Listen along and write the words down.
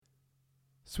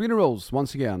Sweden Rolls,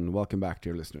 once again, welcome back,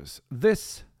 dear listeners.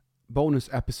 This bonus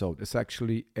episode is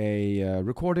actually a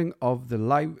recording of the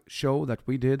live show that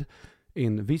we did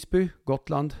in Visby,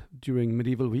 Gotland, during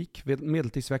Medieval Week,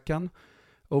 Medeltidsveckan,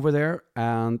 over there,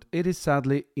 and it is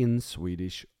sadly in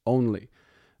Swedish only.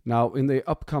 Now, in the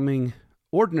upcoming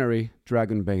ordinary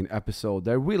Dragonbane episode,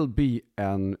 there will be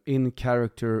an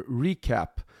in-character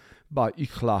recap by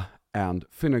Ingela and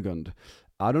Finnegan.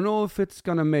 I don't know if it's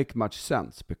gonna make much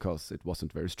sense because it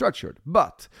wasn't very structured,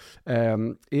 but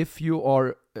if you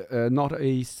are not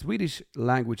a Swedish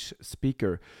language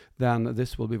speaker, then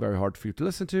this will be very hard for you to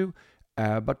listen to,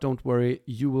 but don't worry,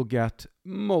 you will get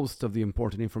most of the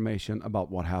important information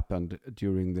about what happened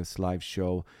during this live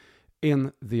show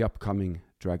in the upcoming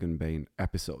Dragonbane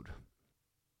episode.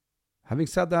 Having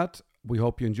said that, we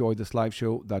hope you enjoyed this live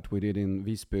show that we did in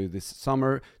Visby this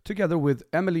summer, together with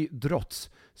Emelie Drottz,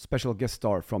 special guest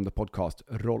star from the podcast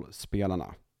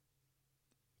Rollspelarna.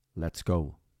 Let's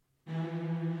go.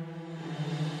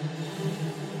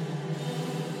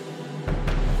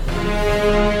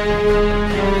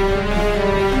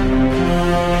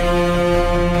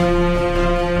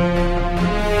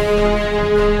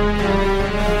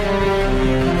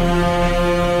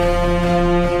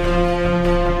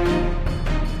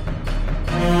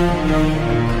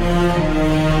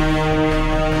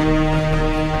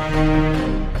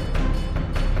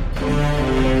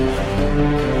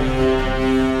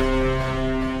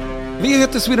 Vi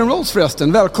heter Sweden Rolls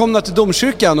förresten. Välkomna till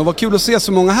Domkyrkan och vad kul att se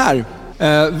så många här.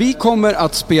 Vi kommer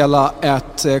att spela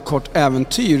ett kort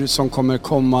äventyr som kommer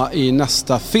komma i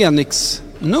nästa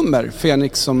Fenix-nummer.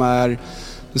 Fenix som är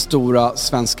det stora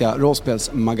svenska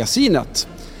rollspelsmagasinet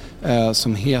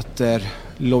som heter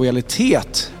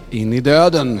Lojalitet in i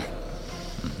döden.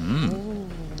 Mm.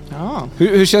 Ja.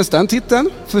 Hur känns den titeln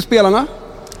för spelarna?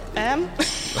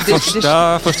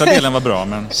 Första delen var bra,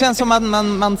 men känns som att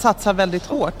man satsar väldigt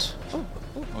hårt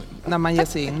när man ger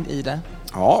sig in i det.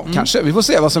 Ja, kanske. Vi får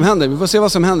se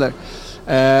vad som händer.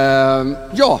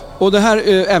 Ja, och det här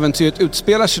äventyret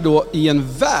utspelar sig då i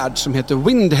en värld som heter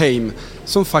Windheim,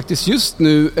 som faktiskt just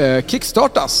nu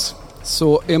kickstartas.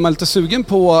 Så är man lite sugen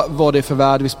på vad det är för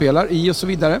värld vi spelar i och så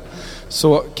vidare,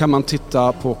 så kan man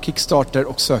titta på Kickstarter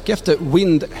och söka efter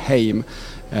Windheim.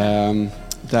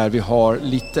 Där vi har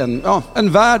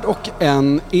en värld och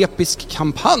en episk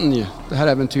kampanj. Det här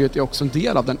äventyret är också en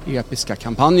del av den episka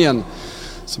kampanjen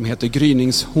som heter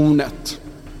Gryningshornet.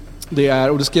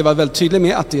 Det ska jag vara väldigt tydlig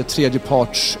med att det är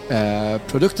tredjeparts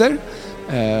produkter.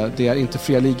 Det är inte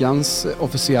Fria Ligans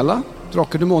officiella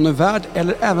Drakar, demoner, värld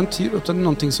eller äventyr, utan det är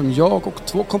någonting som jag och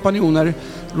 2 kompanjoner,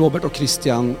 Robert och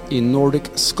Christian i Nordic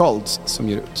Skalds, som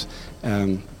ger ut.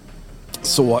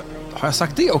 Så har jag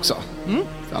sagt det också.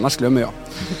 För annars glömmer jag.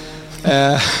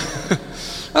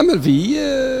 Ja, men vi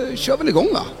kör väl igång,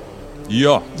 va?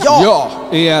 Ja.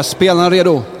 Är spelarna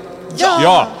redo?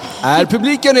 Ja. Är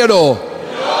publiken redo? Ja.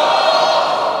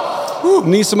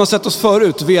 Ni som har sett oss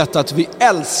förut vet att vi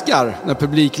älskar när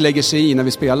publik lägger sig i när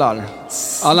vi spelar.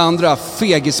 Alla andra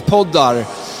fegispoddar,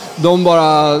 de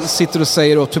bara sitter och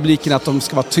säger åt publiken att de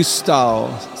ska vara tysta och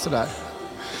sådär.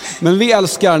 Men vi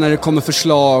älskar när det kommer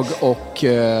förslag och...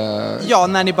 Ja,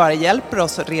 när ni bara hjälper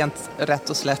oss rätt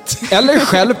och slätt. Eller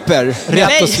stjälper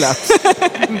rätt och slätt.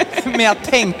 Med att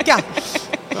tänka.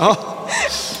 Ja,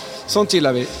 sånt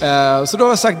gillar vi. Så då har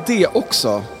jag sagt det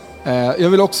också. Jag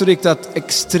vill också rikta ett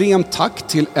extremt tack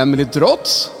till Emelie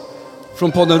Drottz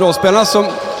från podden Rollspelarna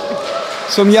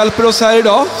som hjälper oss här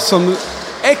idag som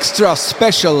extra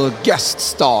special guest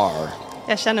star.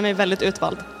 Jag känner mig väldigt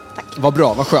utvald. Tack. Vad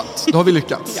bra, vad skönt. Då har vi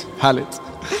lyckats. Härligt.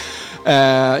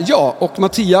 Ja, och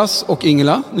Mattias och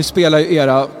Ingela, ni spelar ju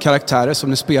era karaktärer som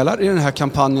ni spelar i den här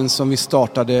kampanjen som vi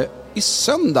startade i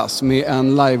söndags med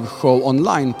en liveshow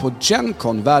online på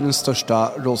GenCon, världens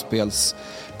största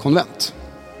rollspelskonvent.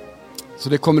 Så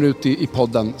det kommer ut i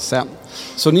podden sen.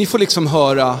 Så ni får liksom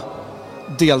höra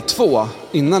del 2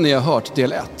 innan ni har hört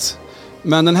del 1.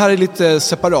 Men den här är lite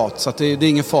separat, så att det är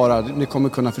ingen fara. Ni kommer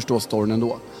kunna förstå storyn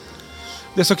ändå.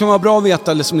 Det som kan vara bra att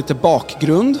veta, eller som lite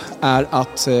bakgrund, är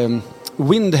att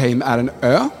Windheim är en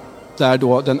ö där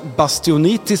då den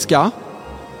bastionitiska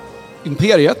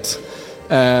imperiet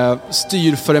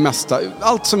styr för det mesta.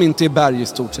 Allt som inte är berg i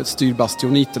stort sett styr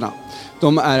bastioniterna.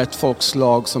 De är ett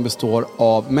folkslag som består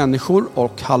av människor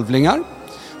och halvlingar.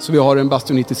 Så vi har en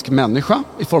bastionitisk människa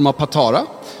i form av Patara.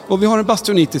 Och vi har en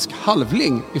bastionitisk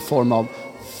halvling i form av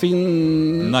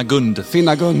Finnagund.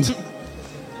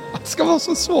 Det ska vara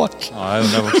så svårt. Ja, jag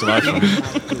undrar också varför.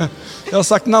 Jag har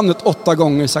sagt namnet 8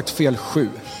 gånger, sagt fel 7.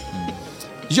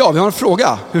 Ja, vi har en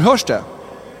fråga. Hur hörs det?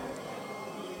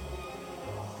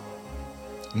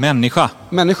 Människa.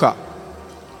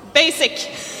 Basic.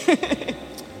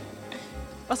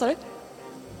 Vad sa du?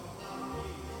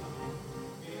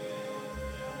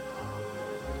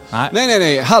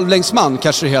 Nej. Halvlängsman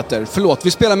kanske det heter. Förlåt,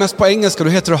 vi spelar mest på engelska, då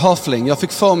heter det halfling. Jag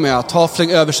fick för mig att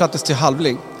halfling översattes till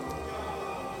halvling.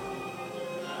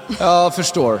 Jag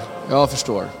förstår.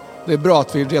 Det är bra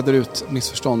att vi reder ut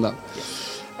missförstånden.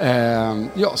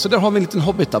 Ja, så där har vi en liten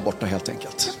hobbit där borta helt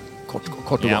enkelt. Kort och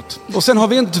gott. Och sen har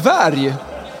vi en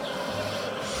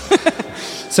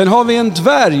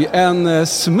dvärg. En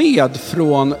smed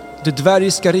från det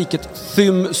dvärgiska riket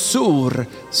Thymsur,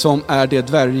 som är det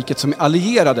dvärgriket som är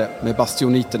allierade med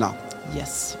bastioniterna.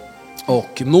 Yes.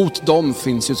 Och mot dem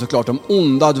finns ju såklart de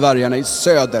onda dvärgarna i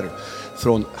söder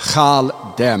från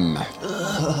Chaldem.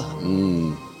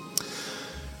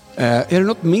 Är det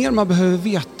något mer man behöver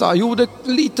veta? Jo,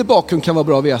 lite bakgrund kan vara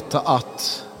bra att veta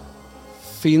att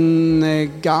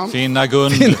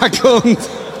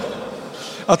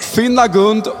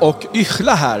Finnagund och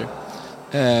Ychla här,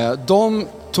 de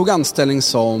tog anställning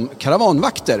som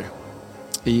karavanvakter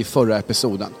i förra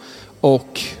episoden.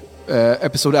 Och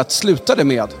episod 1 slutade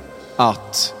med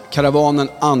att karavanen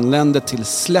anlände till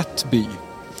Slättby.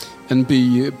 En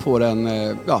by på den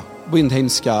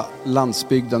Windheimska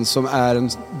landsbygden, som är en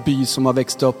by som har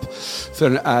växt upp för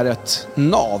den är ett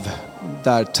nav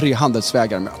där 3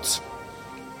 handelsvägar möts.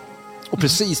 Och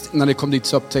precis när ni kom dit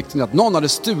så upptäckte ni att någon hade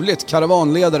stulit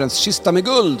karavanledarens kista med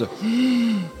guld.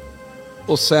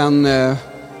 Och sen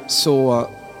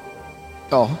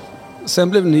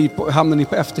sen hamnade ni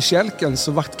på efterkälken,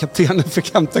 så vaktkaptenen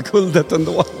fick hämta guldet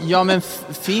ändå. Ja, men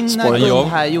Finnagund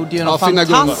här gjorde ju något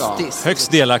fantastiskt.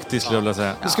 Högst delaktig skulle jag vilja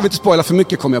säga. Nu ska vi inte spoila för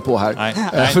mycket, kommer jag på här.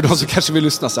 Nej. För de som kanske vill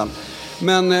lyssna sen.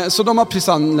 Men så de har precis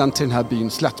anlänt till den här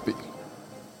byn Slättby.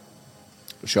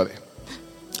 Då kör vi.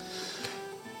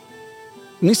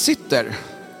 Ni sitter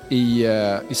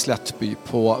i Slättby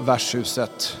på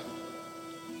värdshuset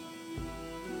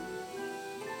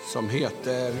som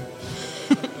heter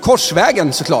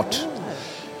Korsvägen, såklart.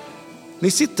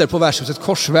 Ni sitter på värdshuset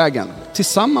Korsvägen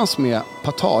tillsammans med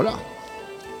Patara.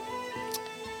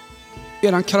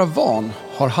 Eran karavan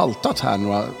har haltat här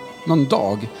någon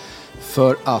dag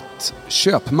för att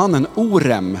köpmannen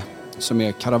Orem, som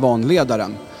är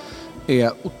karavanledaren,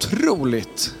 är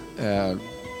otroligt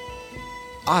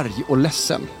arg och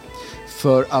ledsen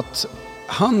för att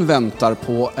han väntar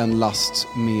på en last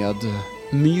med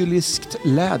myliskt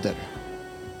läder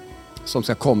som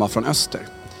ska komma från öster.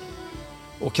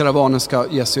 Och karavanen ska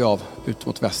ge sig av ut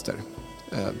mot väster.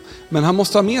 Men han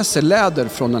måste ha med sig läder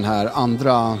från den här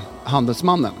andra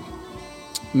handelsmannen.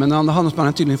 Men den andra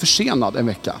handelsmannen är tydligen försenad en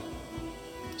vecka.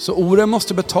 Så Orem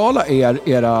måste betala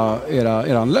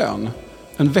eran lön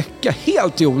en vecka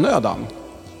helt i onödan.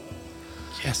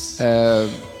 Yes.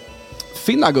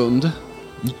 Finnagund.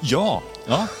 Ja.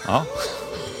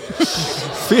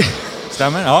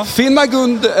 Stämmer, ja.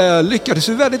 Finnagund lyckades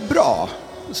ju väldigt bra.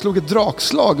 Slog ett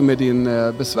drakslag med din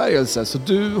besvärjelse. Så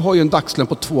du har ju en dagslön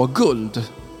på 2 guld.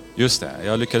 Just det,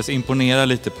 jag lyckades imponera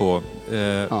lite på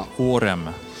Orem.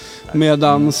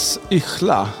 Medans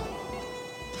Ychla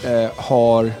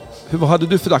har... Vad hade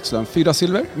du för dagslön? 4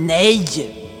 silver?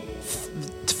 Nej!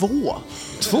 2.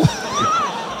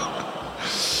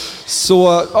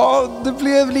 Så ja, det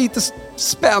blev lite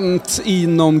spänt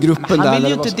inom gruppen. Men han där. vill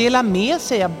ju inte dela med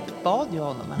sig, jag bad ju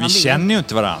honom. Vi känner ju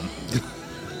inte varann.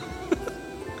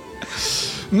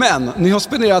 Men ni har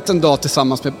spenderat en dag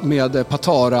tillsammans med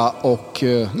Patara och...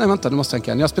 Nej, vänta, nu måste jag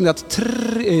tänka. Ni har spenderat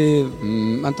 3...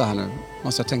 vänta här nu,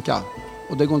 måste jag tänka.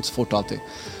 Och det går inte så fort alltid.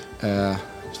 2, 3,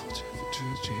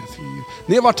 4.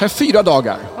 Ni har varit här 4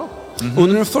 dagar.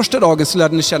 Under den första dagen så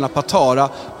lärde ni känna Patara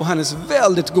och hennes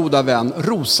väldigt goda vän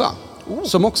Rosa,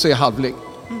 som också är halvling.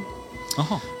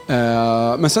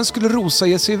 Men sen skulle Rosa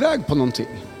ge sig iväg på någonting.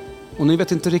 Och ni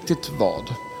vet inte riktigt vad.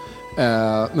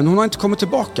 Men hon har inte kommit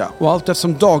tillbaka. Och allt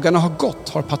eftersom dagarna har gått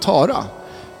har Patara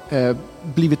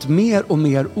blivit mer och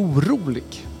mer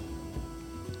orolig.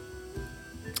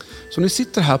 Så ni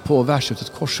sitter här på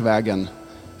värdshuset Korsvägen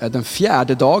den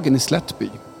 4:e dagen i Slättby.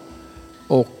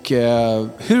 Och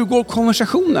hur går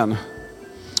konversationen?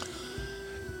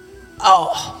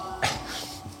 Ja.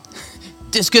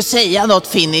 Du skulle säga något,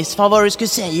 Finnis. Vad var det du skulle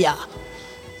säga?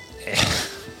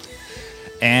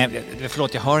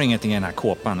 Förlåt, jag har ingenting i den här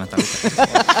kåpan. Vänta lite. Jag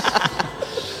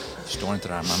förstår inte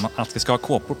det här. Man alltid ska ha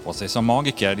kåpor på sig som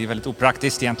magiker. Det är väldigt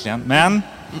opraktiskt egentligen. Men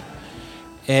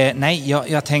nej,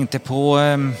 jag tänkte på...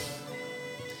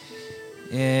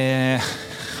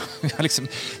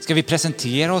 ska vi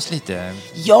presentera oss lite?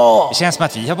 Ja! Det känns som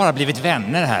att vi har bara blivit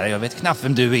vänner här. Jag vet knappt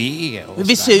vem du är. Hur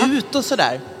vi ser ut och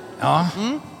sådär. Ja.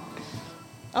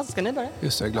 Ja, ska ni börja?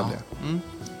 Just det, jag glömde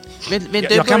det. Vill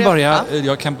du Jag kan börja. Ja.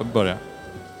 Jag kan börja.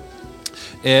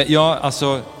 Ja,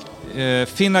 alltså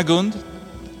Finnagund,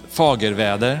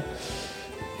 fagerväder,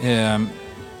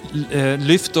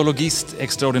 lyft och logist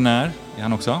extraordinär är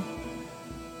han också.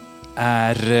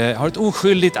 Har ett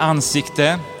oskyldigt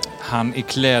ansikte. Han är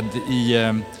klädd i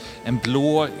en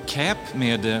blå cap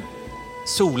med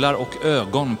solar och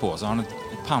ögon på. Så har han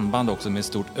ett pannband också med ett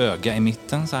stort öga i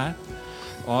mitten så här.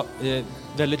 Ja,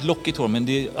 väldigt lockigt hår, men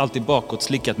det är alltid bakåt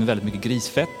slickat med väldigt mycket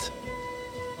grisfett.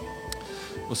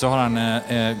 Och så har han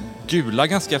gula,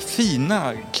 ganska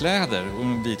fina kläder och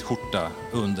en vit skjorta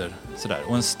under sådär.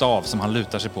 Och en stav som han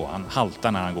lutar sig på. Han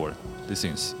haltar när han går, det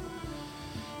syns.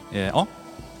 Ja.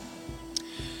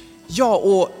 Ja,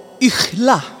 och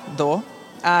Ingela då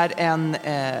är en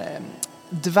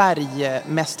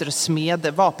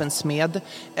dvärgmästersmed, vapensmed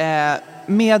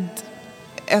med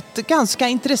ett ganska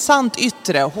intressant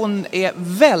yttre. Hon är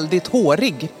väldigt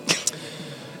hårig.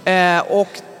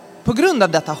 Och på grund av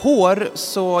detta hår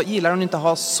så gillar hon inte att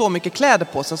ha så mycket kläder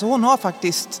på sig. Så hon har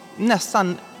faktiskt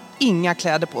nästan inga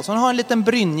kläder på sig. Hon har en liten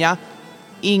brynja,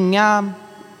 inga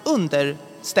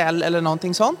underställ eller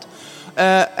någonting sånt.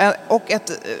 Och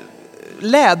ett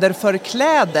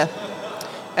läderförkläde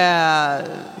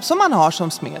som man har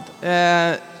som smed.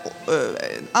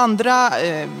 Andra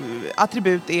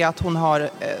attribut är att hon har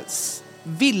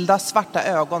vilda svarta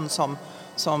ögon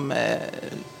som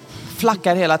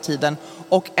flackar hela tiden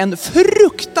och en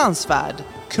fruktansvärd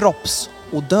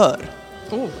kroppsodör.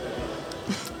 Oh.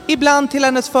 Ibland till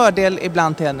hennes fördel,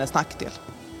 ibland till hennes nackdel.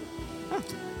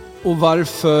 Och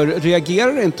varför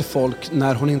reagerar inte folk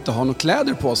när hon inte har några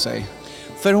kläder på sig?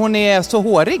 För hon är så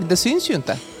hårig, det syns ju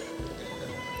inte.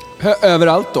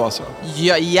 Överallt då alltså?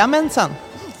 Jajamensan.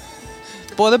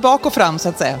 Både bak och fram så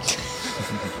att säga.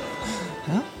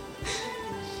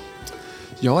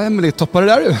 Ja, Emelie, toppar det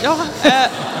där du? Ja,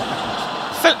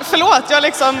 förlåt, jag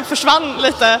liksom försvann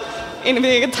lite in i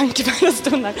min egen tanke för en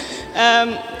stund här.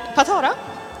 Patara,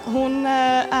 hon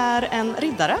är en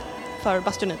riddare för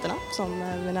bastioniterna som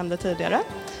vi nämnde tidigare.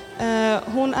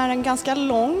 Hon är en ganska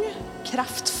lång,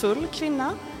 kraftfull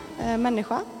kvinna,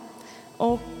 människa.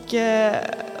 Och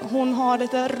hon har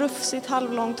lite rufsigt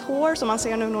halvlångt hår som man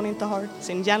ser nu när hon inte har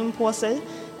sin hjälm på sig.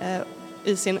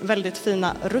 I sin väldigt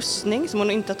fina rustning som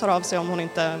hon inte tar av sig om hon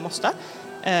inte måste.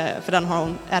 För den har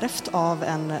hon ärvt av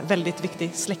en väldigt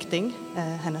viktig släkting.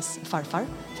 Hennes farfar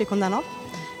fick hon den av.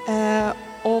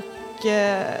 Och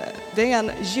det är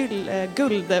en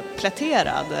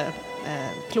guldpläterad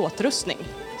plåtrustning.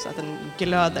 Så att den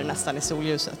glöder nästan i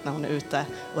solljuset när hon är ute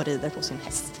och rider på sin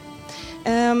häst.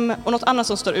 Och något annat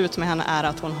som står ut med henne är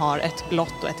att hon har ett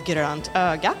blått och ett grönt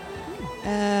öga.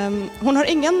 Hon har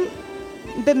ingen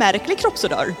bemärklig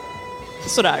kroppsodör.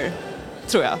 Sådär,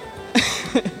 tror jag.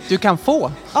 Du kan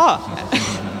få. Ja.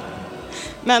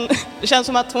 Men det känns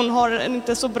som att hon har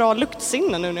inte så bra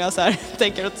luktsinne nu när jag så här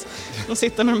tänker att hon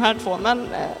sitter med de här två. Men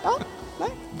ja, nej.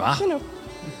 Va?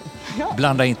 Ja.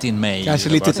 Blanda inte in mig. Kanske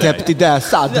lite täppt i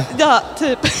däsad. Ja,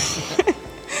 typ.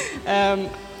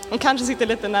 Hon kanske sitter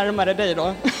lite närmare dig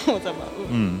då.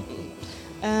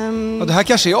 Och det här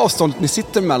kanske är avståndet ni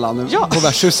sitter mellan på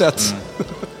värdshuset.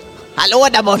 Hallå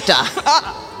där borta!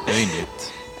 Det är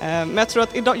rimligt. Men jag tror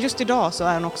att just idag så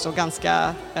är hon också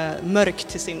ganska mörk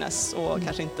till sinnes och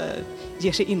kanske inte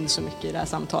ger sig in så mycket i det här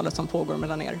samtalet som pågår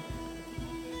mellan er.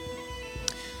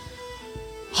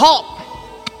 Ha!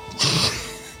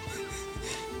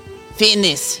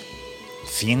 Finnis.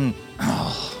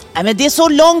 Nej, men det är så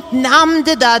långt namn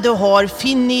det där du har.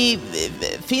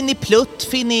 Finniplutt,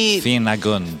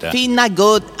 Finnagund.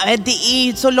 Finnagund. Det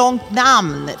är så långt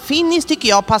namn. Finnis tycker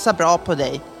jag passar bra på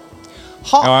dig.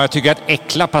 Ja, jag tycker att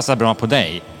Äckla passar bra på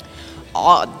dig.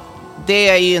 Ja, det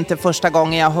är ju inte första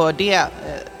gången jag hör det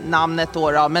namnet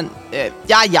då. Men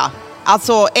ja.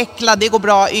 Alltså Äckla, det går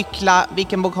bra. Yckla,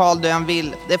 vilken vokal du än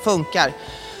vill. Det funkar.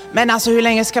 Men alltså hur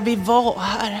länge ska vi vara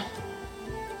här?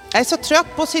 Jag är så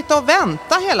trött på att sitta och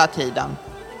vänta hela tiden.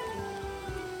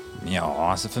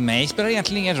 Ja, alltså för mig spelar det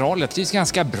egentligen ingen roll. Det är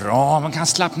ganska bra. Man kan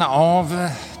slappna av.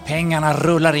 Pengarna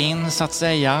rullar in så att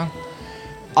säga.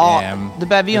 Ja, du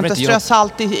behöver ju inte strö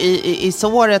salt i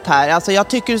såret här. Alltså jag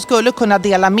tycker du skulle kunna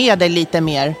dela med dig lite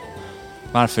mer.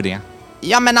 Varför det?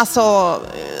 Ja men alltså,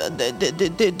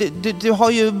 du har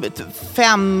ju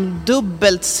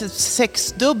 5-dubbelt,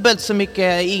 6-dubbelt så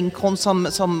mycket inkomst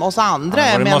som oss andra.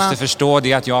 Ja, vad du måste förstå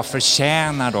det är att jag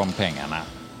förtjänar de pengarna.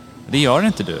 Det gör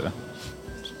inte du.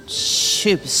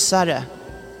 Tjusare.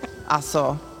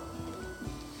 Alltså,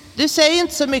 du säger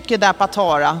inte så mycket där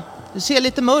Patara. Du ser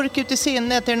lite mörk ut i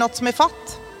sinnet. Är det något som är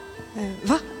fatt?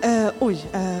 Va?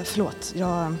 Förlåt.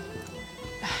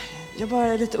 Jag bara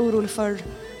är lite orolig för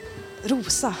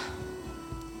Rosa.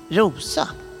 Rosa?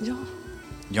 Ja.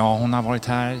 Ja, hon har varit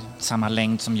här samma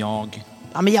längd som jag.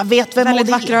 Ja, men jag vet vem Väldigt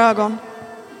hon är. vackra ögon.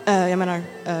 Jag menar,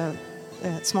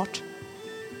 smart.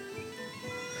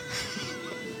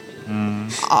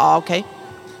 Ja, okej.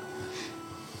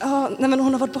 Ja, nej, men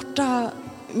hon har varit borta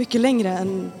mycket längre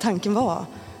än tanken var.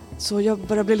 Så jag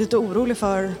börjar bli lite orolig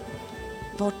för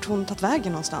vart hon tagit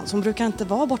vägen någonstans. Hon brukar inte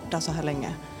vara borta så här länge.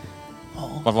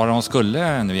 Vad var det hon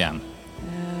skulle nu igen?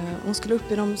 Hon skulle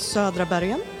upp i de södra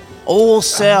bergen.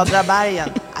 Södra bergen.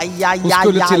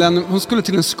 Hon skulle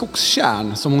till en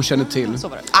skogskärn som hon känner till. Så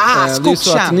var det. Det är så att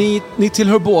Skogskärn. ni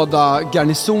tillhör båda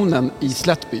garnisonen i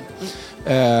Slättby.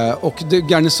 Och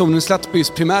garnisonen i Slättbys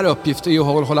primära uppgift är ju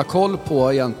att hålla koll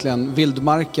på egentligen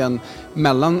vildmarken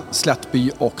mellan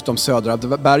Slättby och de södra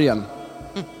bergen.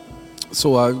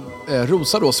 Så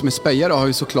Rosa då, som är spejare, har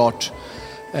ju såklart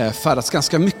färdats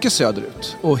ganska mycket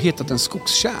söderut och hittat en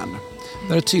skogskärn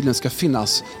där det tydligen ska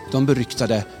finnas de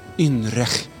beryktade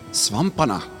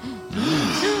Ynrech-svamparna.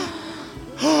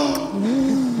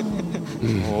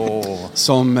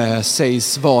 Som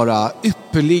sägs vara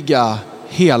ypperliga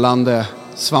helande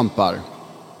svampar.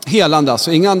 Helande,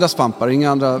 alltså inga andra svampar,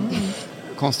 inga andra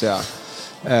konstiga.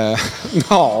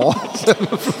 Ja.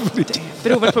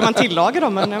 Beror väl på hur man tillagar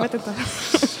dem, men jag vet inte.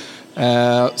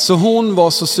 Så hon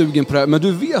var så sugen på det här. Men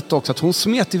du vet också att hon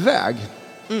smet iväg.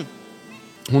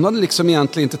 Hon hade liksom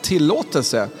egentligen inte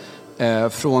tillåtelse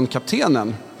från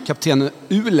kaptenen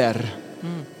Uller.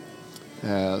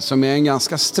 Som är en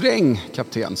ganska sträng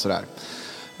kapten sådär.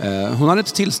 Hon hade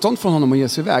inte tillstånd från honom att ge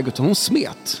sig iväg, utan hon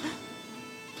smet.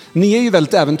 Ni är ju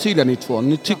väldigt äventyrliga ni två.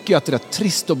 Ni tycker att det är rätt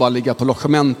trist att bara ligga på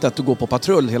logementet och gå på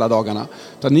patrull hela dagarna.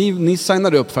 Utan ni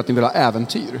signade upp för att ni vill ha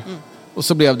äventyr. Och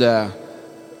så blev det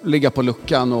ligga på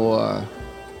luckan och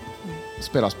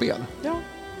spela spel. Ja.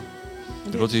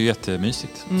 Det låter ju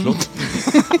jättemysigt. Förlåt.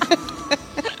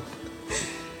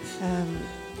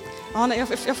 Ja, nej,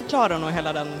 jag förklarar nog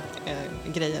hela den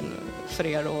grejen för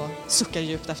er och suckar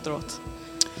djupt efteråt.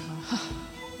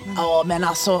 Ja, men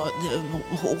alltså,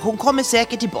 hon kommer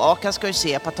säkert tillbaka, ska du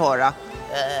se, Patara.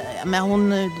 Men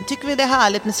hon tycker väl det är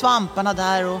härligt med svamparna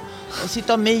där och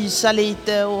sitta och mysa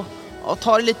lite och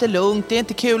ta det lite lugnt. Det är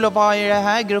inte kul att vara i den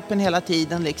här gruppen hela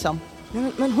tiden liksom.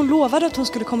 Men hon lovade att hon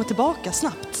skulle komma tillbaka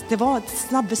snabbt. Det var ett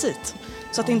snabb visit.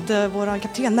 Så att inte våran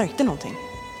kapten märkte någonting.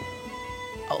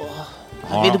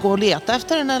 Vill du gå och leta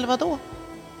efter den eller vad då?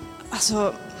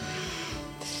 Alltså,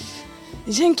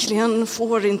 egentligen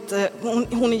får inte,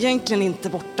 hon är egentligen inte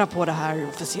borta på det här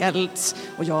officiellt.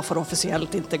 Och jag får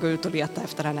officiellt inte gå ut och leta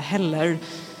efter henne heller.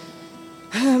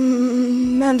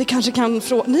 Men vi kanske kan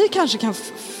ni kanske kan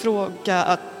fråga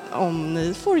att om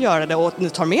ni får göra det och ni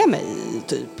tar med mig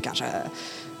typ kanske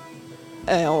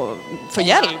och för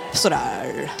hjälp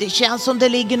sådär. Det känns som det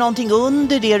ligger någonting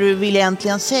under det du vill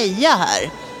egentligen säga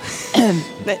här.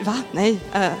 Nej, va? Nej.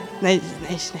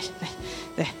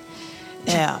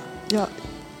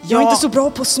 Jag är inte så bra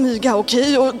på att smyga,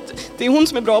 okej? Och det är hon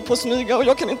som är bra på att smyga och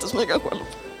jag kan inte smyga själv.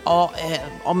 Ja,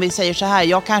 om vi säger så här,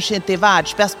 jag kanske inte är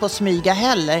världsbäst på att smyga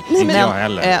heller. Nej, men jag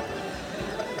heller.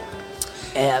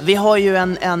 Vi har ju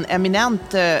en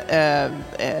eminent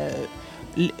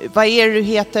vad är du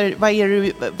heter,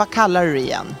 vad kallar du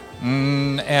igen?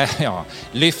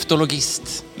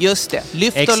 Lyftologist. Just det,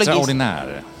 lyftologist.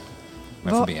 Extraordinär.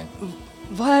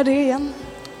 Vad är det igen?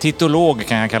 Titolog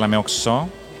kan jag kalla mig också.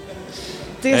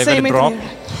 Det säger mig bra. inte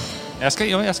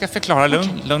mer. Jag ska förklara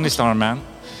lugn i stormen.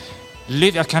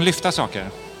 Jag kan lyfta saker.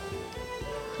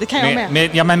 Det kan jag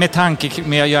med. Med tanke,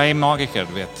 jag är magiker,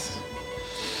 du vet.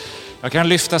 Jag kan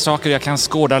lyfta saker, jag kan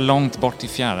skåda långt bort i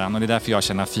fjärran och det är därför jag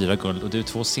tjänar 4 guld och du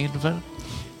 2 silver.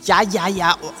 Ja.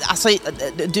 Alltså,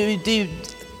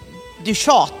 du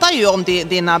tjatar ju om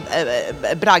dina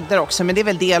bragder också, men det är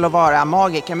väl del att vara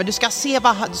magiker. Men du ska se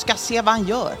vad han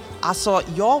gör. Alltså,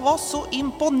 jag var så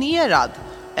imponerad.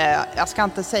 Jag ska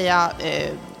inte säga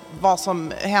vad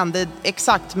som hände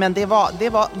exakt, men det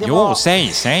var...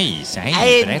 Säg.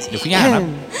 Berätt, du får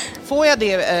gärna. Får jag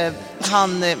det,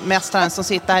 han mästaren som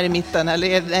sitter här i mitten?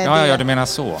 Eller ja, du menar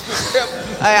så.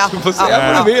 Du får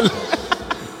säga vad du vill.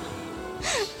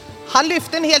 Han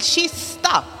lyfte en hel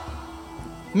kista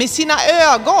med sina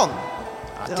ögon.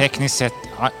 Ja, tekniskt sett,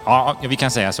 ja, vi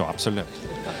kan säga så, absolut.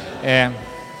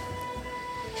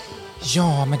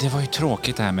 Ja, men det var ju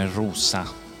tråkigt det här med Rosa.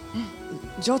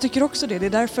 Jag tycker också det. Det är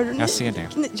därför... Jag ser det.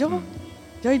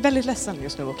 Jag är väldigt ledsen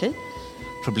just nu, okej?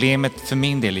 Problemet för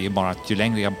min del är ju bara att ju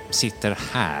längre jag sitter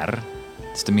här,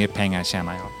 desto mer pengar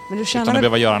tjänar jag. Men du utan att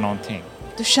behöva göra någonting.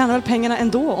 Du tjänar väl pengarna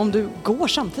ändå om du går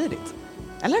samtidigt?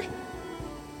 Eller?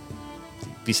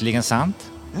 Visserligen sant.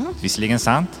 Ja. Visserligen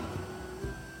sant.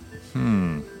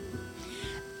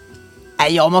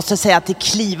 Jag måste säga att det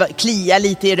kliar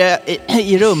lite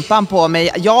i rumpan på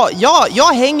mig.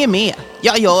 Jag hänger med.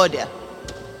 Jag gör det.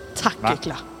 Tack,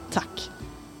 Ingela. Tack.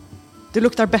 Du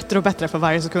luktar bättre och bättre för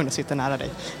varje sekund jag sitter nära dig.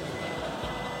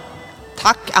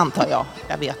 Tack, antar jag.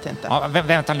 Jag vet inte. Ja,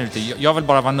 vänta nu lite. Jag vill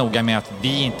bara vara noga med att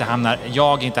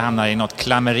jag inte hamnar i något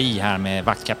klammeri här med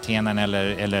vaktkaptenen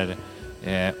eller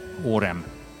Orem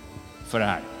för det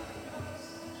här.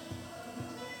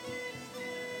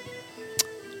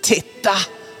 Titta!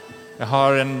 Jag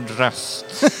har en röst.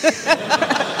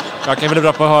 Jag kan väl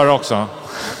bra på att höra också.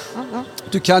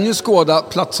 Du kan ju skåda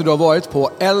platser du har varit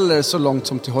på eller så långt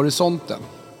som till horisonten.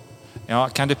 Ja,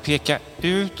 kan du peka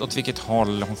ut åt vilket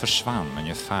håll hon försvann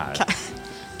ungefär?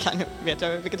 Vet jag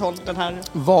vilket håll den här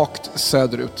Vagt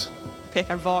söderut.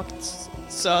 pekar? Vagt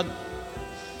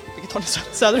vilket håll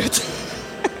är söderut?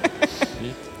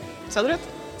 Söderut.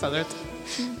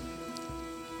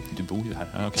 Du bor ju här.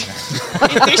 Ja, okay.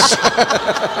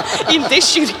 Inte i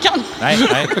kyrkan.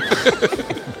 Nej.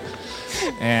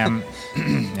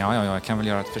 Jag kan väl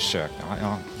göra ett försök.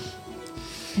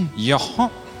 Jaha.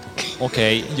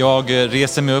 Okej, jag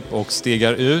reser mig upp och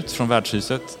stegar ut från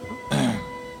värdshuset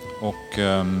och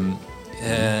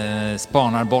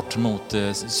spanar bort mot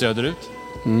söderut.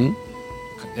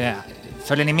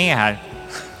 Följer ni med här?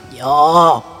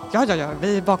 Ja. Ja,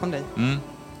 vi är bakom dig.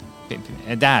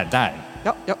 Där.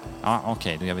 Ja. Ja,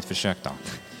 okej, då gör vi ett försök då.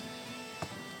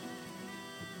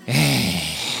 Jag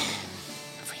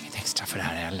får inget extra för det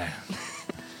här heller.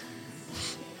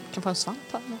 Kan få en svamp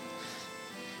här.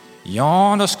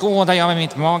 Ja, då skådar jag med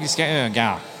mitt magiska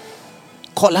öga.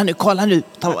 Kolla nu.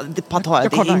 Patara, det är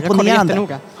Jag kollar imponerande.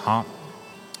 jättenoga. Ja.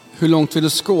 Hur långt vill du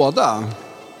skåda?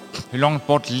 Hur långt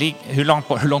bort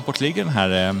ligger den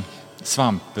här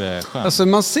svampsjön? Alltså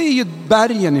man ser ju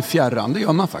bergen i fjärran, det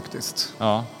gör man faktiskt.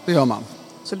 Ja. Det gör man.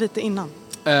 Så lite innan.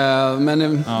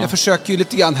 Men jag försöker ju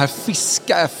lite grann här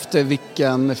fiska efter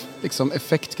vilken liksom,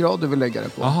 effektgrad du vill lägga det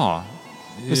på. Jaha.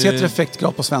 Det heter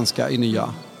effektgrad på svenska i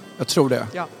nya. Jag tror det.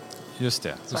 Ja. Just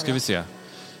det, så ska vi se.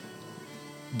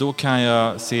 Då kan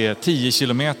jag se 10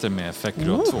 kilometer med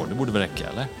effektgrad 2. Det borde väl räcka,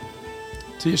 eller?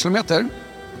 10 kilometer?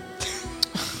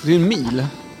 Det är en mil.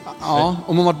 Ja,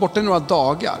 om man varit borta i några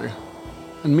dagar.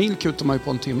 En mil kutar man ju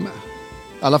på en timme.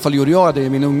 I alla fall gjorde jag det i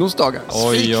mina ungdomsdagar.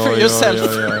 Oj. for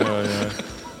yourself.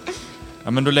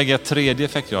 Ja, men då lägger jag tredje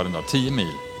effektgraden då, 10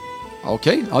 mil.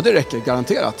 Okej, ja det räcker,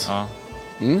 garanterat. Ja.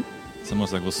 Sen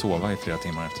måste jag gå och sova i flera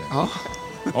timmar efter det. Ja.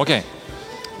 Okej.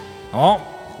 Ja,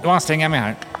 då anstränger jag mig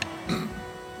här.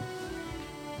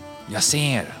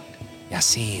 Jag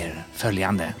ser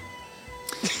följande.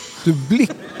 Du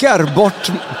blickar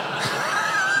bort...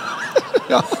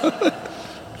 Ja.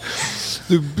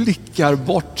 Du blickar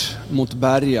bort mot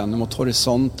bergen, mot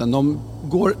horisonten. De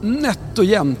går nätt och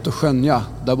jämnt att skönja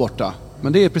där borta.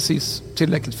 Men det är precis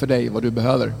tillräckligt för dig vad du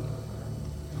behöver.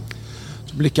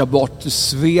 Du blickar bort, du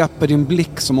sveper din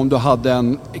blick som om du hade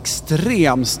en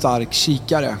extremt stark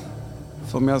kikare.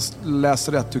 För om jag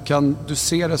läser rätt, du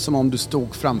ser det som om du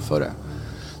stod framför det.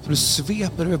 Så du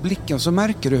sveper över blicken och så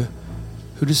märker du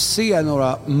hur du ser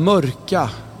några mörka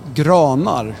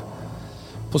granar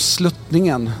på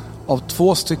sluttningen av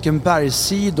 2 stycken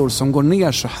bergssidor som går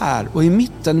ner så här. Och i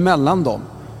mitten mellan dem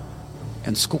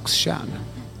en skogskärn.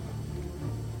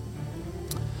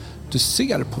 Du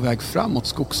ser på väg fram mot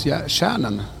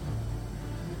skogskärnen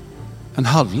en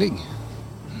halvling.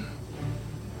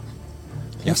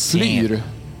 Hon flyr.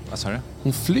 Vad sa du?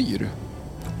 Hon flyr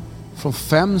från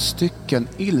 5 stycken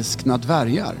ilskna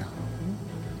dvärgar.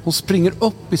 Hon springer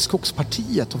upp i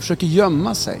skogspartiet och försöker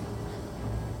gömma sig.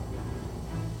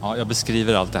 Ja, jag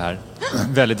beskriver allt det här.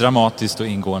 Väldigt dramatiskt och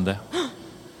ingående.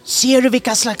 Ser du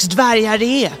vilka slags dvärgar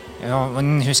det är? Ja,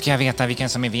 men hur ska jag veta vilken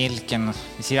som är vilken?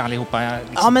 Vi ser allihopa...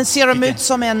 Liksom, Ja, men ser de ut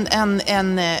som en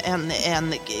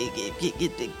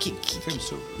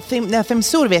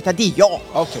femsor vet jag, det är jag.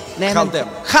 Okej, Nej, Chaldem.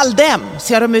 Chaldem.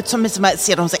 Ser de ut som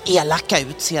ser de så elaka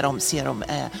ut? Ser de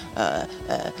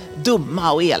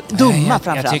dumma och dumma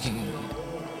framförallt?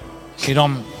 Är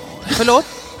de... Förlåt?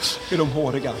 Är de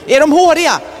håriga? Är de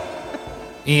håriga?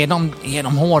 Är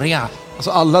de håriga?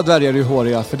 Alltså alla dvärgar är ju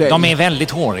håriga för dig. De är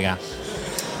väldigt håriga.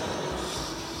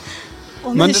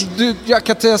 Men jag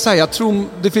kan inte säga, jag tror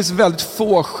det finns väldigt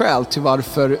få skäl till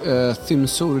varför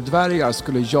Thimsur-dvärgar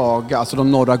skulle jaga, alltså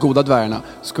de norra goda dvärgarna,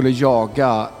 skulle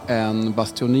jaga en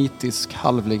bastionitisk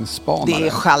halvlingsspanare. Det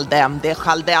är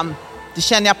Chaldem. Det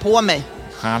känner jag på mig.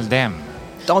 Chaldem.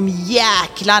 De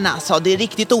jäklarna, så det är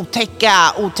riktigt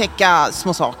otäcka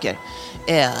små saker.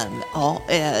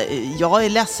 Jag är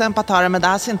ledsen, Patara, men det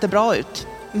här ser inte bra ut.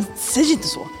 Säg inte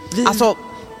så. Alltså,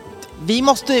 Vi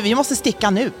måste sticka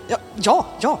nu. Ja.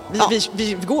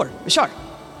 Vi går. Vi kör.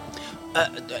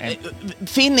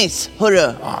 Finnis,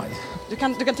 hörru. Du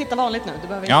kan titta vanligt nu. Du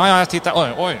behöver Ja, jag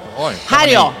tittar. Oj. Här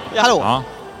är jag. Hallå. Ja.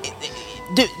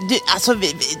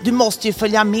 Du måste ju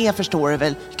följa med, förstår du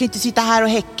väl? Du kan inte sitta här och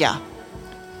häcka.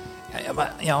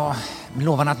 Jag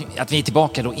lovar att vi är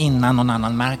tillbaka då innan någon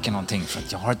annan märker någonting. För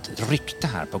att jag har ett rykte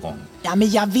här på gång. Ja,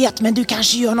 men jag vet, men du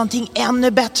kanske gör någonting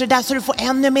ännu bättre där så du får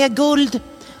ännu mer guld.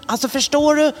 Alltså,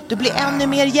 förstår du? Du blir ännu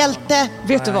mer hjälte.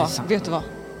 Vet du vad?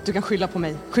 Du kan skylla på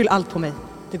mig. Skyll allt på mig.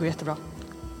 Det går jättebra.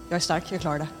 Jag är stark, jag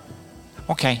klarar det.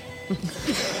 Okej.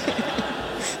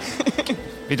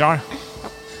 Vi drar.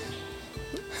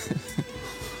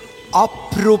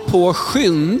 Apropå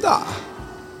skynda.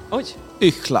 Oj.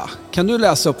 Ychla, kan du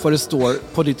läsa upp vad det står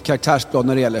på ditt karaktärsblad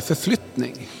när det gäller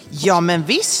förflyttning? Ja, men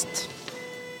visst.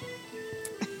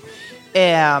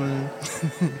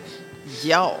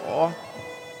 Ja.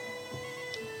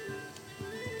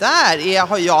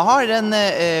 Jag har en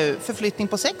förflyttning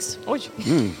på 6. Oj.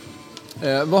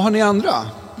 Vad har ni andra?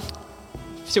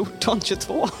 14,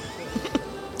 22.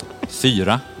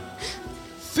 4.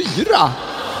 4?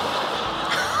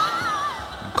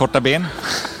 Korta ben.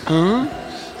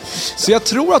 Så jag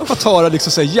tror att Patara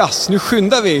liksom säger, jass, nu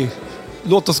skyndar vi.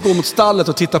 Låt oss gå mot stallet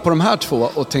och titta på de här två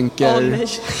och tänker... Åh, nej.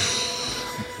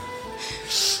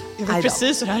 Jag vet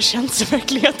precis hur det här känns i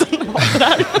verkligheten.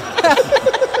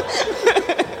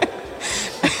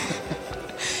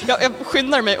 Jag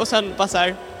skyndar mig och sen bara så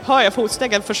här, hör jag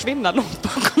fotstegen försvinna långt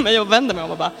bakom mig och vänder mig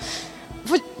om och bara,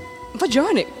 vad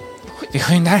gör ni? Vi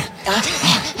skyndar.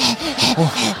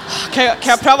 Kan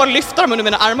jag pröva att lyfta dem under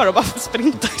mina armar och bara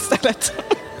sprinta istället?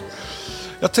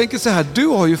 Jag tänker så här, du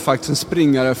har ju faktiskt en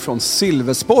springare från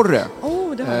Silversporre.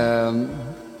 Det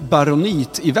var...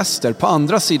 Baronit i väster, på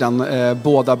andra sidan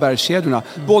båda bergskedjorna.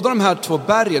 Båda de här 2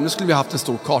 bergen, nu skulle vi haft en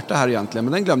stor karta här egentligen,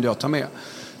 men den glömde jag ta med.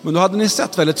 Men då hade ni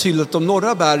sett väldigt tydligt att de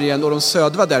norra bergen och de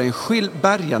södra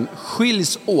bergen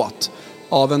skiljs åt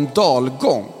av en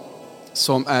dalgång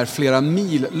som är flera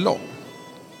mil lång.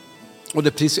 Och det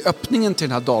är precis i öppningen till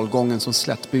den här dalgången som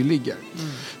Slättby ligger.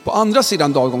 På andra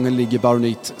sidan dalgången ligger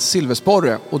Baronit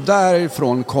Silversporre och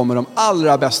därifrån kommer de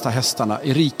allra bästa hästarna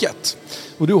i riket.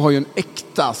 Och du har ju ett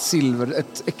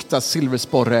äkta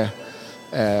Silversporre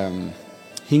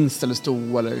hingst eller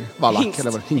sto eller vallack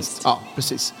eller vad hingst. Ja,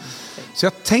 precis. Så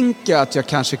jag tänker att jag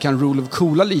kanske kan rule of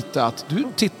coola lite, att du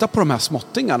tittar på de här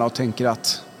småttingarna och tänker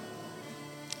att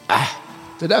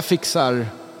det där fixar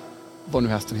vad nu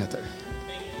hästen heter.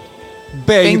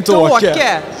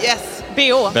 Bengt-Åke. Yes.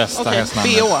 B.O. Bästa Okej.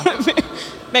 hästnamnet.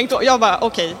 Bengt-Åke. Jag bara,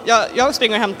 okej. Jag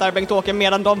springer och hämtar Bengt-Åke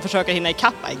medan de försöker hinna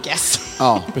ikapp, I guess.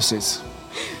 Ja, precis.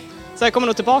 Så jag kommer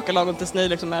nog tillbaka lagom tills ni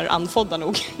liksom är andfådda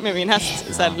nog med min häst.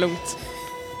 Så här lugnt.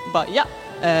 Bara,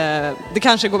 det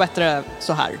kanske går bättre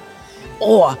så här.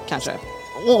 Kanske.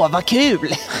 Vad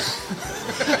kul.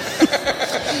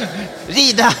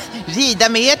 Rida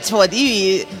med er 2, det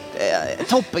är ju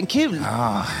toppenkul.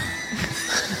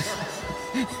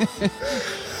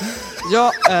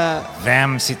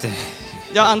 Vem sitter...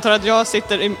 Jag antar att jag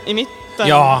sitter i mitten då.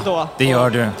 Ja, det gör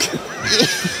du.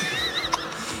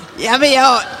 Ja, men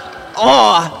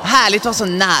härligt att vara så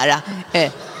nära.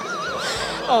 Nej.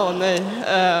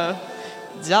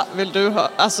 Vill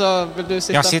du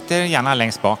sitta? Jag sitter gärna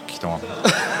längst bak då.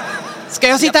 Ska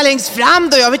jag sitta längst fram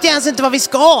då? Jag vet ens inte vad vi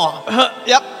ska.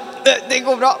 Ja, det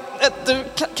går bra.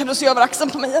 Kan du se över axeln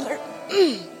på mig eller?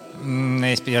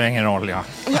 Nej, det spelar ingen roll, ja.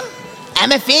 Nej,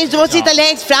 men finns du måste sitta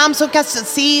längst fram så kan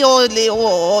se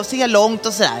och se långt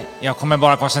och sådär. Jag kommer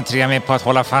bara koncentrera mig på att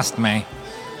hålla fast mig.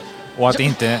 Och att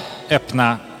inte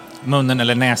öppna munnen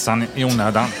eller näsan i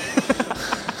onödan.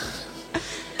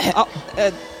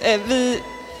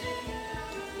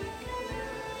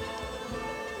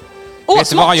 Vet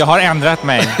du vad? Jag har ändrat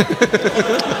mig.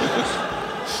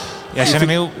 Jag känner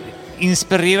mig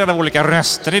inspirerad av olika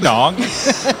röster idag.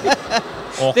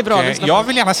 Och det är bra, jag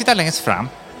vill gärna sitta längst fram.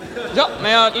 Ja,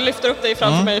 men jag lyfter upp dig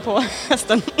framför mig på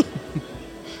hästen.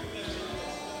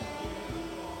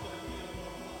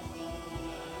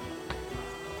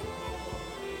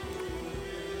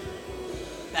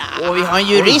 Och vi har en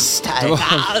jurist här. Det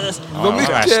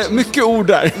var mycket ord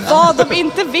där. Vad de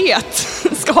inte vet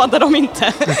skadar de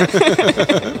inte.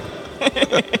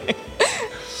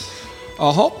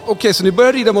 Jaha, okej, så ni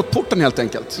börjar rida mot porten helt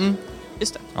enkelt.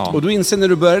 Just det. Ja. Och du inser när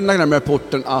du börjar närmare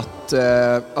porten att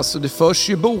alltså det förs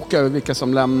ju bok över vilka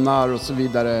som lämnar och så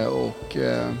vidare. Och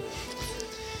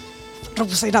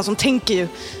Rosa som tänker ju.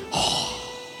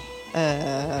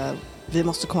 Vi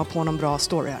måste komma på någon bra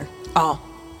story här. Ja.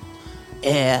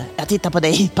 Jag tittar på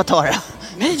dig, Patara.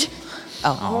 Nej.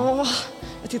 Ja.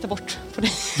 titta bort på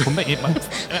dig.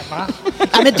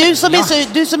 Ja, men du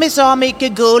som är så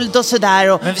mycket guld och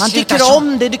sådär och han tycker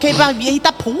om det. Du kan ju bara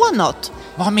hitta på något.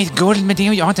 Vad har mitt guld med det?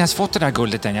 Jag har inte ens fått det där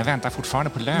guldet än. Jag väntar fortfarande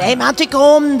på lön. Nej, men han tycker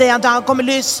om det. Han kommer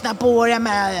lyssna på det.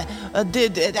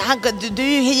 Du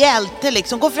är ju hjälte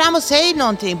liksom. Gå fram och säg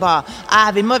någonting bara.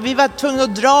 Vi var tvungna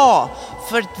att dra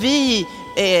för att vi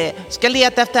ska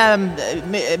leta efter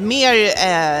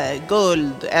mer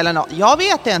guld eller något. Jag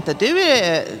vet inte.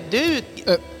 Du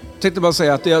tänkte bara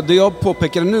säga att det jag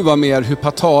påpekade nu var mer hur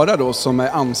Patara då, som är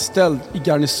anställd i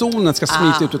garnisonen, ska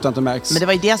smita ut utan att det märks. Men det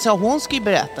var ju det jag sa, hon skulle ju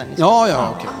berätta.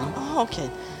 Ja, okej. Okej.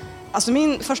 Alltså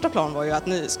min första plan var ju att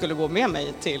ni skulle gå med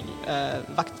mig till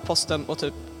vaktposten och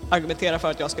typ argumentera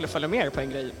för att jag skulle följa med er på en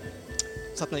grej.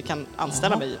 Så att ni kan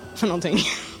anställa mig för någonting.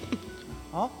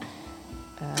 Ja.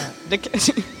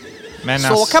 Men så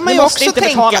alltså, kan man ju också inte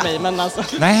tänka. Betala mig, men alltså.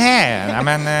 Nej,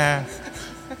 men...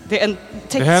 Det är en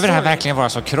behöver det här verkligen vara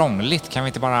så krångligt? Kan vi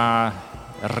inte bara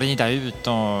rida ut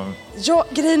och... Ja,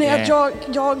 grejen är att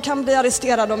jag kan bli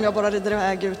arresterad om jag bara rider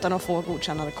iväg utan att få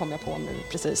godkännande, kom jag på nu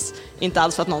precis. Inte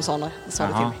alls för att någon sa det till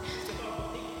mig.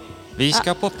 Vi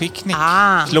ska på picknick,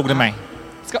 slog det mig.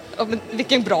 Men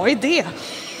vilken bra idé!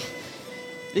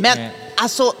 Men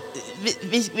alltså,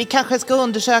 vi kanske ska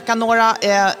undersöka några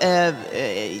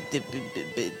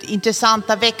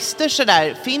intressanta växter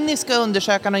sådär. Finni ska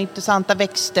undersöka några intressanta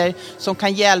växter som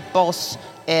kan hjälpa oss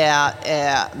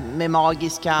med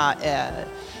magiska,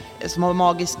 som har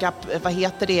magiska, vad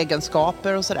heter det,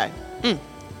 egenskaper och sådär. Mm.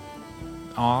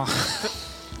 Ja.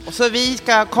 Och så vi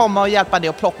ska komma och hjälpa dig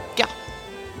att plocka.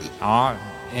 Ja,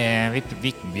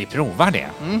 vi provar det.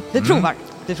 Vi provar.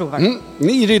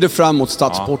 Ni rider fram mot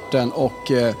stadsporten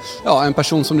och en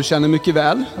person som du känner mycket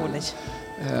väl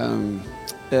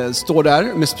står där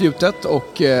med spjutet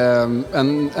och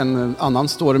en annan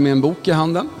står med en bok i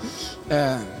handen.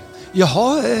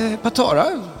 Patara,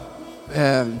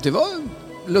 det var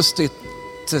lustigt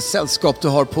sällskap du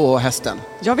har på hästen.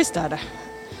 Ja, visst är det.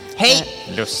 Hej!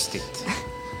 Lustigt.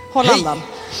 Håll andan.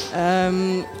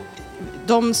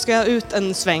 De ska ut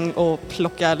en sväng och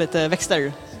plocka lite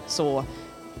växter, så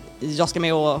jag ska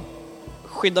med och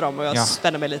skydda dem och jag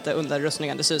spänner mig lite under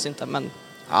rustningen, det syns inte, men...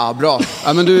 Ja, bra.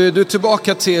 Ja, men du är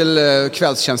tillbaka till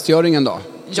kvällstjänstgöringen då?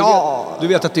 Ja! Du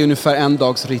vet att det är ungefär en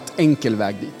dags ritt enkel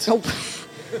väg dit? Jo.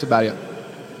 Till bergen?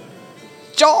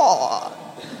 Ja!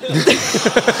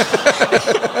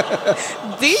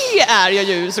 Det är jag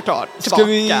ju såklart tillbaka.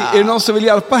 Är det någon som vill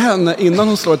hjälpa henne innan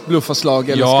hon slår ett bluffaslag?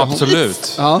 Eller ja, ska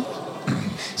absolut. Ja.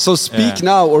 So speak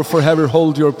now or forever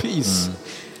hold your peace.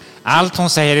 Allt hon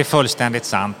säger är fullständigt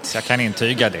sant. Jag kan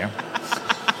intyga det.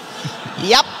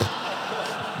 Japp.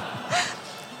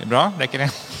 Det är bra, räcker det?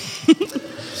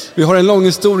 Vi har en lång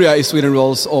historia i Sweden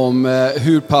Rolls om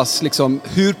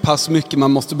hur pass mycket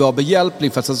man måste vara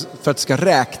behjälplig för att det ska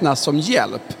räknas som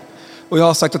hjälp. Och jag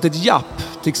har sagt att ett japp,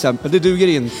 till exempel, det duger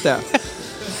inte.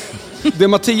 Det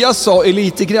Mattias sa är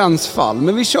lite gränsfall,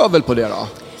 men vi kör väl på det då.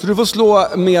 Så du får slå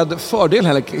med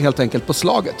fördel helt enkelt på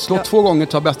slaget. Slå 2 gånger,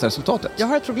 ta bästa resultatet. Jag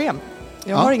har ett problem.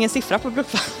 Jag har ingen siffra på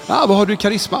bluffa. Ja, vad har du i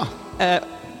karisma?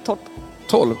 12.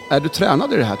 12. Är du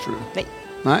tränad i det här, tror du? Nej.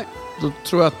 Nej, då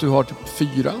tror jag att du har typ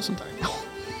 4 och sånt där. Ja.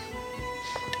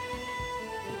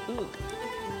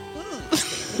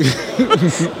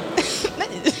 Nej,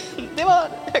 det var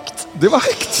högt. Det var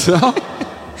högt, ja.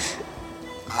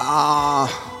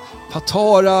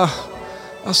 Patara.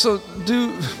 Alltså,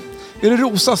 du... Är det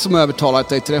Rosa som har övertalat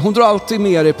dig till det? Hon drar alltid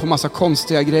med dig på massa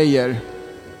konstiga grejer.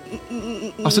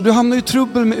 Alltså, du hamnar ju i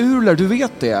trubbel med urler, du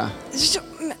vet det. Ja,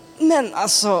 men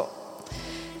alltså...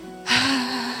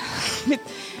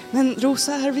 Men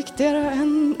Rosa är viktigare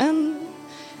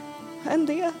än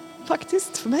det,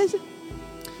 faktiskt, för mig.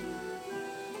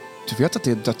 Du vet att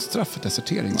det är dödsstraff för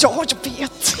desertering? Va? Ja, jag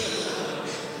vet.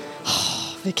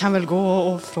 Vi kan väl gå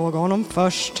och fråga honom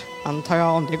först, antar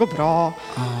jag, om det går bra.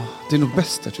 Det är nog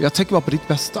bäst. Jag tänker bara på ditt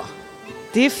bästa.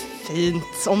 Det är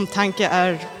fint. Omtanke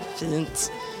är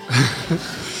fint.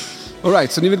 All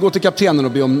right, så ni vill gå till kaptenen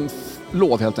och be om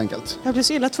lov helt enkelt? Jag blir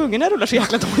så illa tvungen när jag rullar så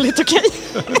jäkla dåligt, okej?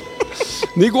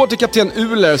 Ni går till kapten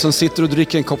Uller som sitter och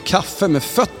dricker en kopp kaffe med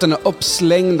fötterna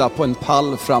uppslängda på en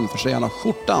pall framför sig. Han har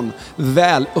skjortan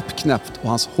väl uppknäppt och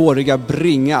hans håriga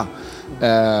bringa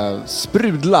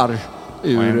sprudlar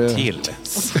ur... Och en till.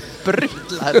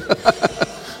 Sprudlar.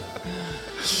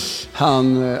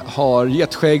 Han har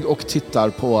getskägg och tittar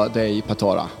på dig,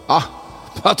 Patara.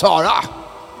 Patara!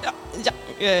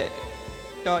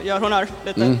 Jag gör honör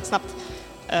lite snabbt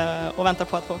och väntar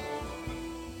på att få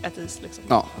ett is liksom.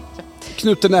 Ja.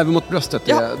 Knuten även mot bröstet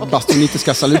är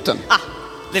bastonitiska saluten.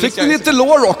 Det fick vi lite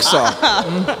lår också?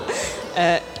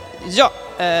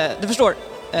 Du förstår.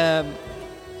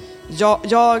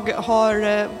 Jag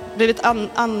har blivit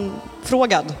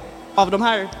anfrågad av de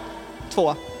här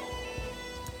två.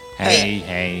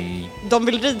 Hej. De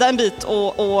vill rida en bit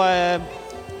och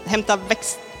hämta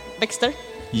växter.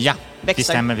 Ja, det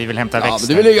stämmer. Vi vill hämta växter. Men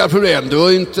det är väl inga problem. Du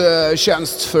har inte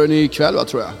tjänst förrän ikväll, va,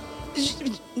 tror jag.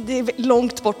 Det är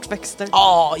långt bort växter.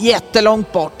 Ja,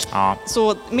 jättelångt bort. Ja.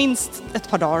 Så minst ett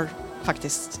par dagar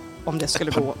faktiskt, om det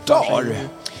skulle gå. Dagar?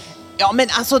 Ja, men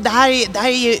alltså det här är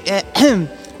ju...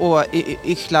 och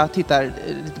Ingela tittar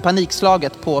lite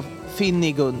panikslaget på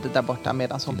Finnigund där borta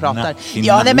medan hon pratar.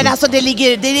 Ja, nej, men alltså det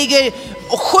ligger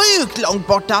sjukt långt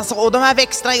bort alltså, och de här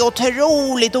växterna är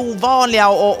otroligt ovanliga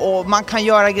och man kan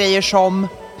göra grejer som...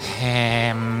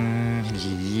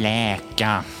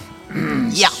 Läka.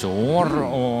 Ja. Sår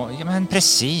och... Ja, men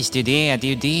precis, det är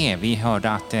ju det. Vi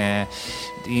hörde att det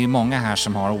är många här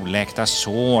som har oläkta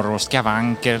sår och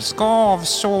skavanker,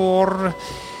 skavsår,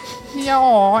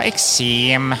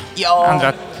 eksem,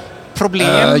 andra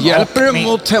problem. Hjälper det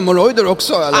mot hemorrojder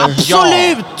också, eller?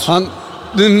 Absolut!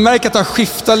 Du märker att han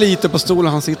skiftar lite på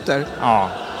stolen han sitter. Ja,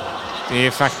 det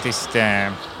är faktiskt...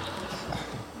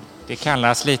 det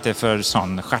kallas lite för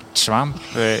sån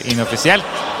stjärtsvamp inofficiellt.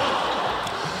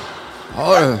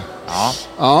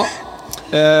 Ja.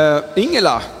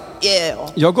 Ingela,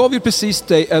 jag gav ju precis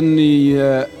dig en ny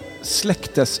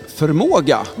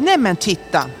släktesförmåga. Nej, men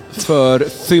titta. För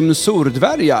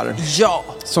Thymsurdvärgar. Ja.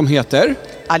 Som heter?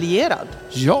 Allierad.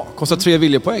 Ja, kostar 3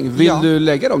 viljepoäng. Vill du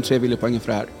lägga de 3 viljepoängen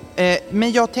för det här?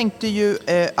 Men jag tänkte ju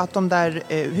att de där...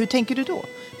 hur tänker du då?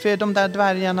 För de där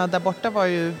dvärgarna där borta var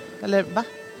ju... Eller va?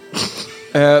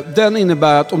 Den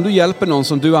innebär att om du hjälper någon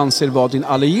som du anser vara din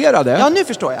allierade... Ja, nu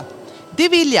förstår jag. Det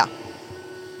vill jag.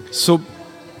 Så...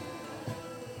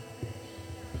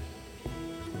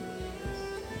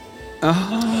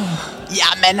 Ja,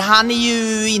 men han är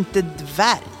ju inte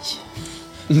dvärg.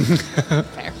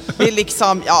 Det är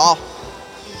liksom,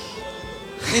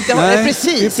 inte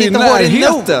hårig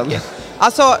nog.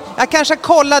 Alltså, jag kanske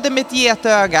kollade med ett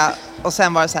getöga och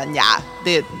sen var det så här,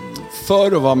 det...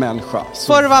 För att vara människa.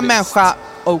 För att vara människa,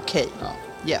 okej.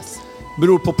 Yes.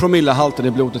 Beror på promillehalten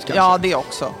i blodet kanske. Ja, det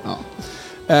också. Ja.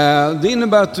 Det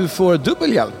innebär att du får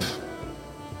dubbel hjälp.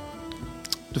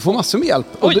 Du får massor med hjälp.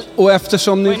 Och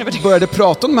eftersom ni började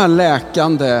prata om de här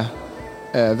läkande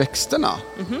växterna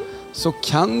så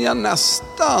kan jag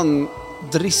nästan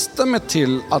drista mig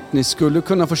till att ni skulle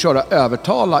kunna få köra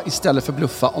övertala istället för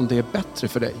bluffa om det är bättre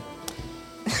för dig.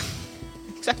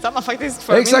 Exakt samma faktiskt.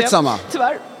 Exakt samma.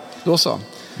 Tyvärr. Då så.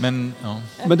 Men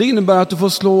det innebär att du får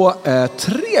slå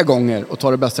 3 gånger och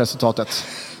ta det bästa resultatet.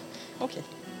 Okej.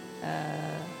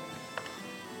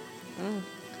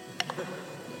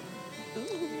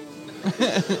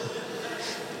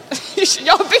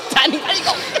 Jag har bytt tärning varje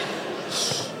gång.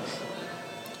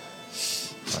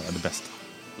 Vad är det bästa?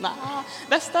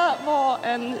 Bästa var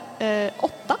en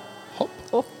 8. Hopp.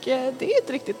 Och det är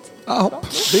inte riktigt Hopp.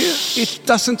 It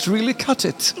doesn't really cut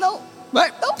it. No.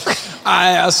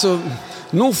 Nej, alltså...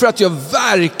 Nog för att jag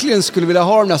verkligen skulle vilja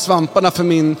ha de där svamparna för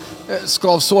min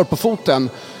skavsår på foten.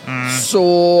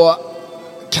 Så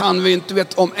kan vi inte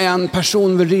veta om en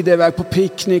person vill rida iväg på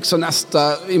picknick så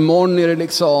imorgon är det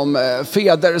liksom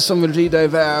fäder som vill rida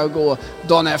iväg och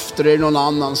dagen efter är det någon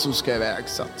annan som ska iväg.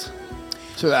 Så att,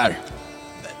 tyvärr.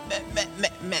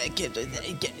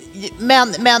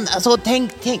 Men alltså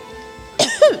tänk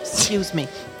excuse me.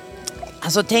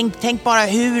 Alltså tänk bara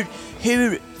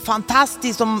hur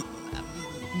fantastiskt som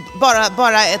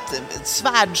bara ett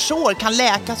svärdsår kan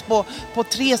läkas på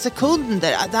 3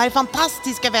 sekunder. Det här är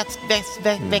fantastiska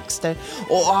växter.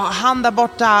 Och han där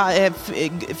borta,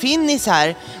 Finnis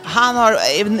här, han har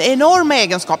enorma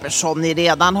egenskaper som ni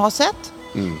redan har sett.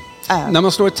 När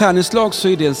man slår ett tärningslag så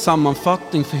är det en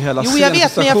sammanfattning för hela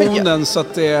scenstationen. Så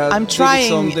att det är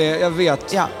liksom det, jag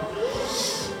vet.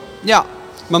 Ja.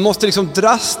 Man måste liksom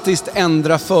drastiskt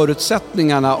ändra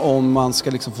förutsättningarna om man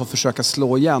ska liksom få försöka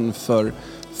slå igen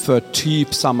för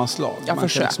typ samma slag. Jag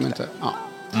försökte. Liksom inte,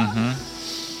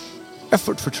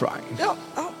 Effort for trying.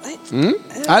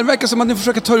 Det verkar som att ni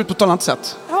försöker ta ut på ett annat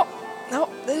sätt. Ja,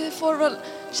 det får väl...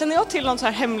 Känner jag till någon så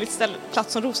här hemligt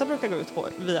plats som Rosa brukar gå ut på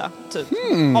via typ?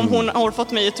 Om hon har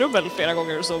fått mig i trubbel flera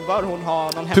gånger så bör hon ha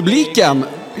någon hemlig... Publiken,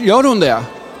 gör hon det?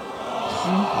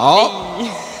 Ja.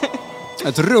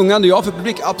 Ett rungande ja för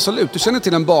publik, absolut. Du känner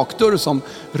till en bakdörr som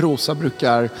Rosa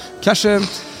brukar... Kanske...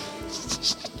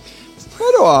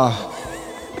 Vadå?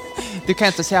 Du kan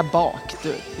inte säga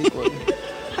bakdörr.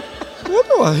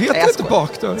 Vadå? Heter det inte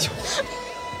bakdörr?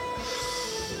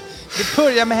 Det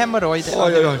börjar med hemorrojder.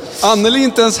 Oj. Anneli är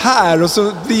inte ens här och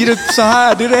så blir det så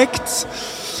här direkt.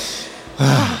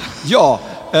 Ja,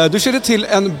 Du känner till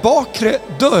en bakre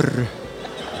dörr.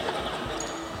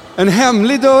 En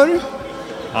hemlig dörr.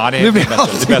 Ja, det Nu är blir bättre.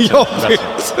 allting Det är bättre.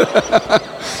 jobbigt.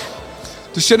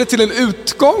 Du känner till en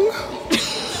utgång.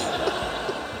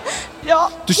 Ja,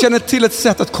 Du känner till ett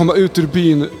sätt att komma ut ur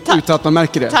byn utan att man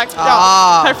märker det. tack.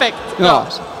 Ja, perfekt. Ja.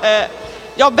 Bra.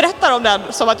 Jag berättar om den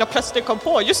som att jag plötsligt kom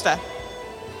på, just det.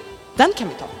 Den kan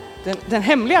vi ta. Den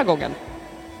hemliga gången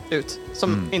ut,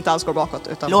 som inte alls går bakåt.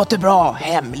 Utan... Låter bra,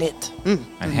 hemligt.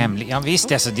 En hemlig... Ja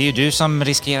visst, alltså, det är ju du som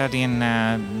riskerar din...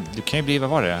 Du kan ju bli, vad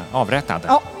var det? Avrättad.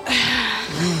 Ja.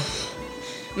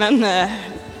 Men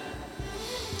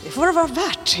det får det vara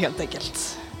värt helt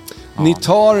enkelt. Ja. Ni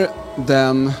tar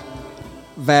den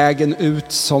vägen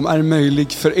ut som är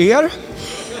möjlig för er.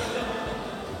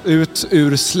 Ut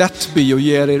ur Slättby och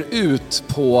ger er ut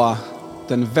på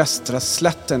den västra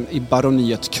slätten i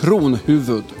baroniet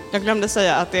Kronhuvud. Jag glömde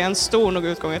säga att det är en stor nog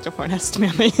utgång att jag får en häst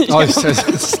med mig. Ja, just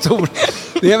det. Stor.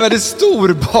 Det är en väldigt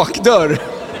stor bakdörr.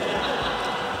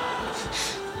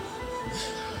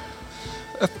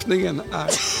 Öppningen är...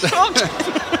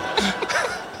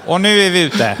 Och nu är vi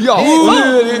ute. Ja,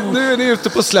 och nu är ni ute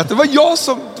på slätten. Det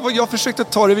var jag försökte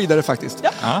ta det vidare faktiskt.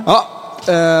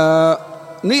 Ja.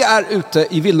 Ni är ute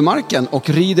i vildmarken och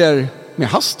rider med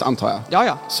hast, antar jag.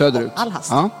 Ja. Söderut. All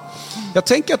hast. Ja. Jag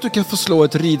tänker att du kan få slå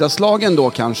ett ridaslag ändå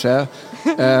kanske.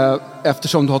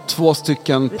 Eftersom du har 2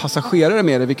 stycken passagerare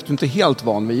med dig, vilket du inte är helt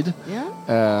van vid. Ja.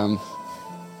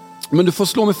 Men du får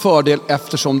slå med fördel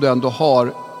eftersom du ändå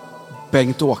har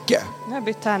Bengt-Åke. Jag har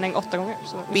bytt tärning 8 gånger.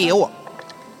 Så B.O.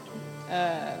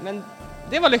 Men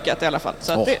det var lyckat i alla fall.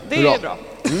 Så att det bra. är bra.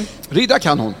 Rida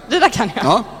kan hon. Rida kan jag.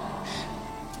 Ja.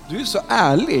 Du är så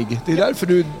ärlig. Det är därför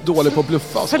du är dålig på att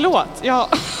bluffa. Förlåt. Ja.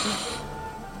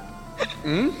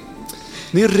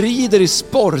 Ni rider i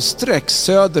spårsträck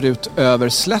söderut över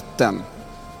slätten.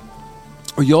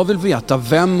 Och jag vill veta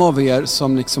vem av er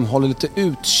som liksom håller lite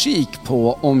utkik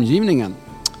på omgivningen.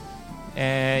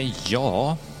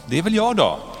 Ja, det är väl jag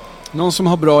då. Någon som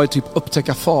har bra i typ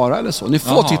upptäcka fara eller så. Ni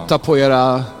får titta på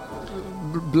era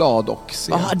blad och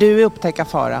se. Ja, du är upptäcka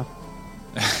fara.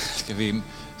 Ska vi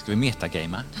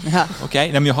metagamea? Ja.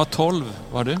 Okej, men jag har 12.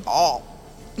 Vad har du? Ja.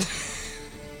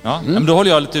 Ja, men då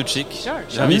håller jag lite utkik. Kör.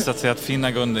 Det har visat sig att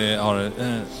Finnagund är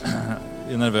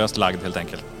nervöst lagd helt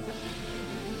enkelt.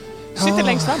 Du sitter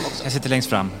längst fram också. Jag sitter längst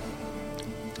fram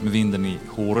med vinden i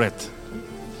håret.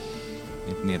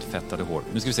 Mitt nedfettade hår.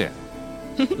 Nu ska vi se.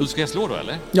 Då ska jag slå då,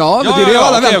 eller? Ja, men det är det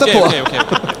alla väntar på. Okej.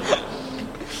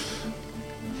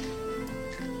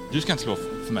 Du ska inte slå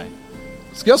för mig.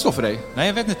 Ska jag slå för dig? Nej,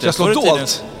 jag vet inte. Ska jag slå Förr i tiden,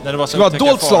 dolt? när det var Ska det vara ett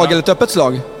dolt slag eller ett öppet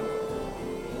slag?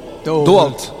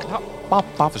 Dolt.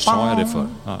 Varför sa jag det för?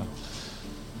 Ja.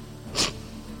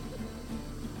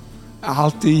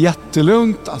 Allt är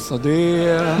jättelugnt alltså. Det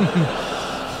är...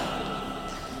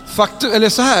 eller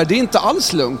så här, det är inte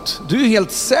alls lugnt. Du är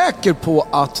helt säker på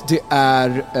att det är...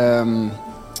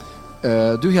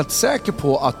 du är helt säker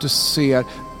på att du ser...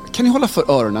 Kan ni hålla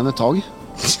för öronen ett tag?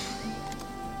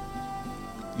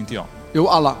 Inte jag. Jo,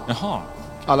 alla. Jaha.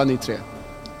 Alla ni 3.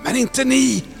 Men inte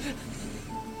ni!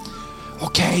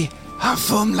 Okej, han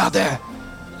fumlade.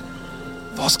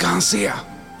 Vad ska han se?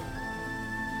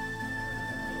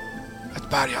 Ett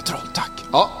bergatroll, tack.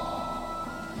 Ja.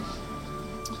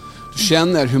 Du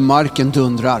känner hur marken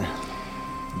dundrar.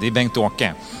 Det är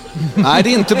Bengt-Åke. Nej, det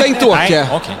är inte Bengt-Åke. Nej,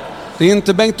 okej. Det är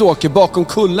inte Bengt-Åke. Bakom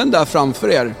kullen där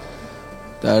framför er,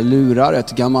 där lurar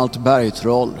ett gammalt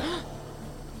bergtroll.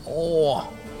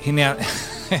 Hinner jag...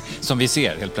 Som vi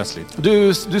ser helt plötsligt.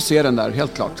 Du ser den där,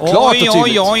 helt klart. Klart och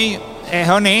tydligt. Oj.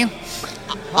 Hörni.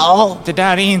 Ja. Det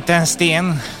där är inte en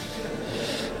sten.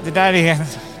 Det där är...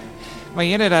 Vad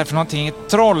är det där för någonting? Ett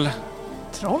troll.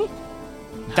 Troll?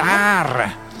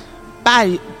 Där!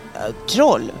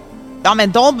 Bergtroll. Ja,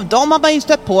 men de har man ju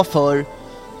stött på för.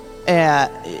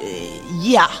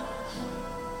 Ja.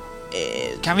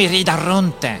 Kan vi rida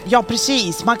runt det? Ja,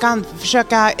 precis. Man kan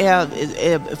försöka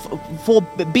få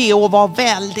B.O. vara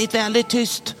väldigt, väldigt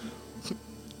tyst.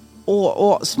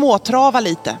 Och småtrava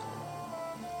lite.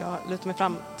 Jag lutar mig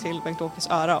fram till Bengt-Åkes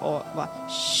öra och bara...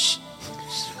 Shh.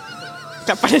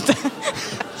 Klappar lite.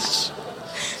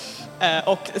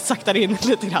 Och saktar in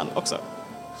lite grann också.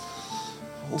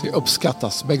 Det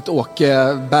uppskattas.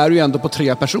 Bengt-Åke bär ju ändå på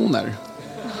 3 personer.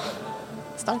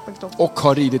 Stark Bengt-Åke. Och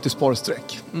har ridit i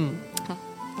spårsträck.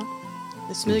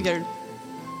 Det smyger.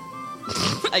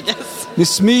 I guess. Ni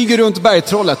smyger runt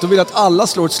bergtrollet och vill att alla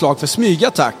slår ett slag för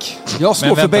smygattack. Jag slår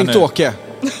Men för vänta Bengt-Åke.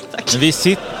 Men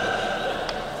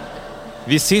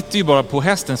vi sitter ju bara på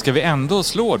hästen. Ska vi ändå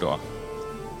slå då?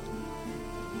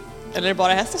 Eller är det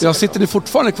bara hästen som Sitter ni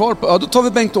fortfarande kvar på... Ja, då tar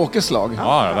vi Bengt-Åkes slag.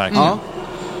 Ja, verkligen. Ja.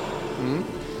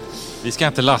 Vi ska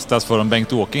inte lastas för om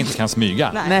Bengt-Åke inte kan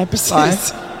smyga. Nej, precis. Nej.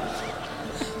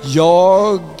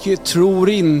 Jag tror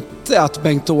inte att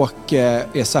Bengt-Åke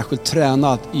är särskilt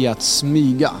tränad i att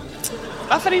smyga.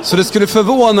 Varför inte? Så det skulle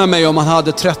förvåna mig om han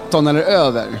hade 13 eller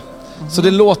över. Så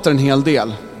det låter en hel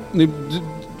del.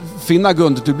 Finna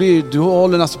Gund, du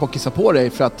håller nästan på att kissa på dig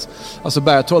för att alltså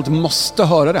bärtrollet måste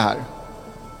höra det här.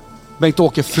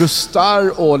 Bengt-Åke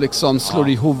frustar och liksom slår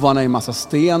i hovarna i massa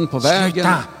sten på vägen.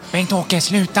 Sluta! Bengt-Åke,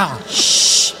 sluta!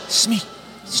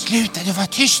 Sluta, du var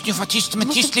tyst som en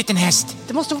tyst liten häst.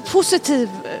 Det måste vara positiv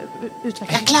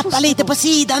utveckling. Jag klappar lite på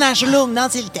sidan här så lugnar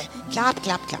han sig lite. Klapp.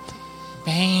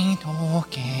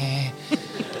 Bengt-Åke.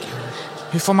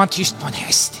 Hur får man tyst på en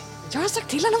häst? Jag har sagt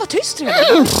till henne att vara tyst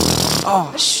redan.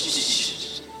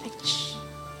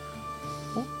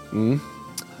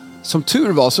 Som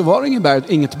tur var så var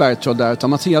det inget bergtroll där utan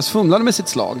Mattias fumlade med sitt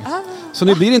slag. Så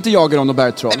ni blir inte jagade av något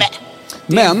bergtroll.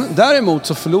 Men däremot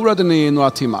så förlorade ni några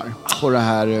timmar på det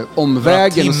här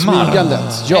omvägen och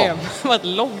smygandet. Ja. Det var ett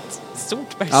långt,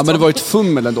 stort bergstånd. Ja, men det var ett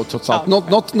fummel ändå trots allt.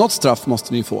 Något straff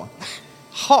måste ni få.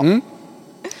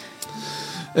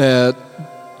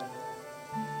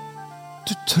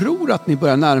 Du tror att ni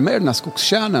börjar närma er den här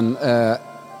skogskärnen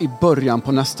i början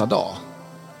på nästa dag.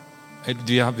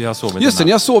 Vi har sovit. Just det,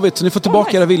 ni har sovit så ni får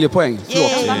tillbaka era viljepoäng.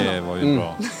 Förlåt. Det var ju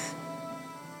bra.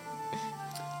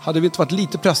 Hade vi inte varit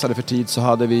lite pressade för tid så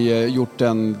hade vi gjort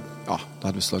då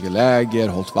hade vi slagit läger,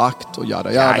 hållit vakt och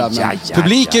jada. Men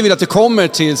publiken vill att det kommer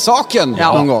till saken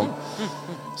någon gång.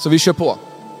 Så vi kör på.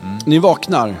 Ni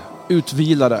vaknar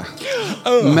utvilade.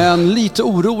 Men lite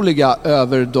oroliga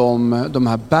över de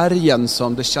här bergen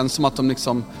som det känns som att de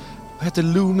liksom, vad heter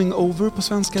looming over på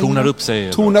svenska?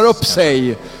 Tornar upp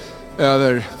sig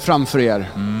över framför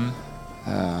er.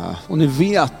 Och ni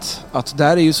vet att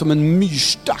där är ju som en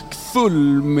myrstack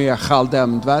full med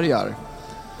chaldemdvärgar.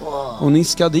 Och ni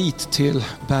ska dit till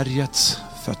bergets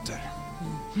fötter.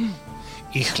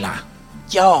 Ingela.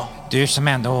 Ja. Du som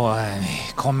ändå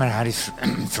kommer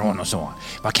härifrån och så.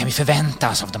 Vad kan vi förvänta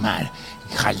oss av de här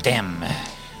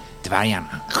chaldemdvärgarna?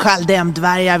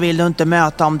 Chaldemdvärgar vill du inte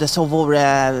möta om det så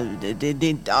vore...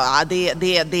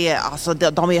 Alltså,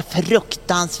 de är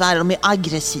fruktansvärda, de är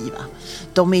aggressiva.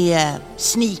 De är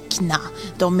snikna,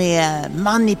 de är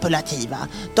manipulativa.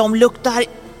 De luktar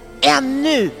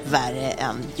ännu värre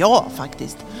än jag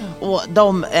faktiskt. Och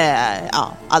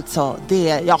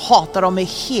jag hatar dem med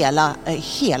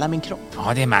hela min kropp.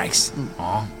 Ja, det märks.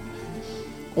 Ja.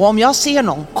 Och om jag ser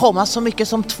någon komma så mycket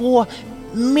som 2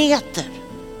 meter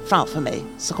framför mig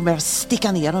så kommer jag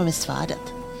sticka ner dem med svärdet.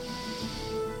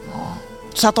 Ja.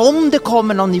 Så att om det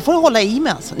kommer någon, ni får hålla i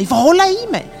mig alltså. Ni får hålla i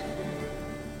mig.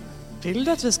 Vill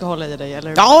du att vi ska hålla i dig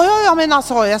eller? Ja, men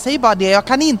alltså jag säger bara det. Jag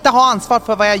kan inte ha ansvar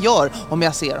för vad jag gör om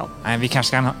jag ser dem. Nej, vi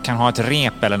kanske kan ha ett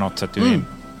rep eller något så att du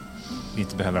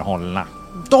inte behöver hålla.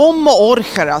 De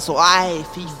orkar alltså. Nej,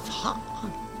 fy fan.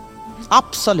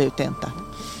 Absolut inte.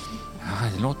 Ja,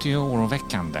 det låter ju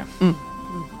oroväckande.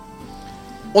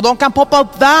 Och de kan poppa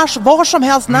upp var som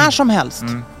helst, när som helst.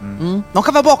 De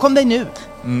kan vara bakom dig nu.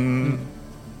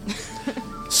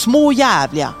 Små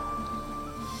jävliga.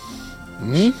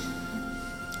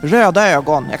 Röda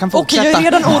ögon. Jag kan fortsätta. Okej, jag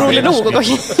är redan orolig nog.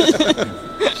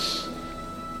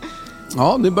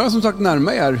 Ja, det är bara som sagt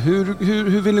närma er.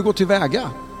 Hur vill ni gå tillväga?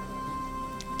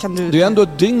 Det är ändå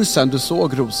ett dygn sedan du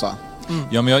såg Rosa.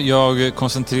 Ja, men jag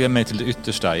koncentrerar mig till det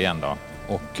yttersta igen då.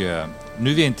 Och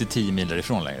nu är vi inte 10 mil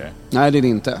därifrån längre. Nej, det är det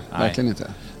inte. Nej. Verkligen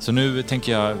inte. Så nu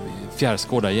tänker jag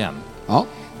fjärrskåda igen. Ja.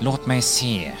 Låt mig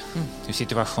se hur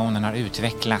situationen har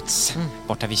utvecklats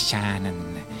borta vid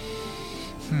kärnen.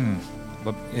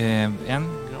 En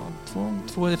grad,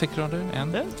 två effektgrader,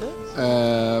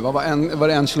 Var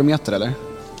det 1 kilometer eller?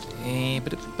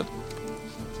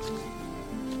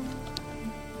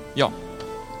 Ja.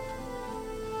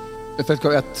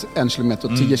 Effektgrad 1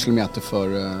 kilometer och 10 kilometer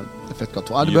för effektgrad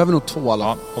 2. Du behöver nog 2 i alla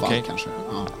fall okay. kanske.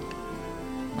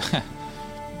 Ja.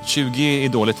 20 är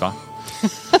dåligt va?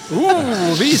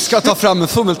 Vi ska ta fram en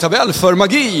fummeltabell för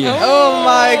magi. Oh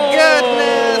my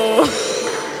goodness.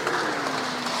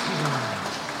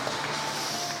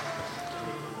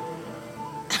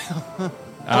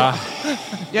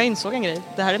 Jag insåg en grej.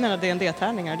 Det här är mina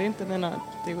D&D-tärningar. Det är inte mina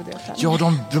D&D-tärningar. Ja,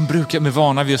 de brukar med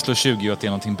vana vid att slå 20 och att det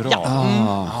är någonting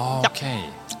bra. Okej.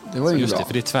 Det var ju just bra. det,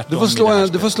 för det är tvärtom.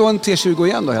 Du får slå en T20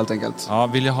 igen då helt enkelt. Ja,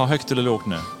 vill jag ha högt eller lågt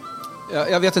nu?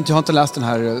 Jag vet inte, jag har inte läst den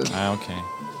här. Nej, okej.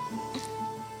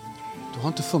 Du har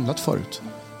inte fumlat förut.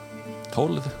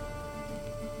 12.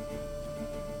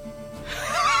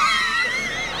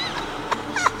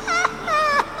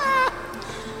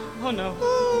 Oh no.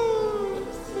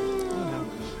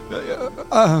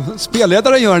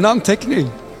 Spelledaren gör en anteckning.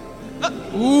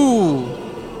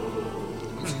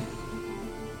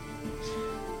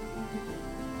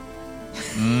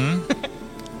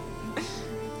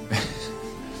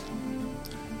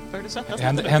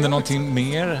 Händer någonting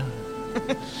mer?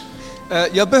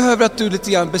 Jag behöver att du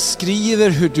lite grann beskriver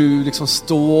hur du liksom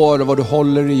står och vad du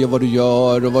håller i och vad du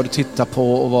gör och vad du tittar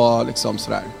på och vad liksom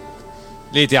sådär.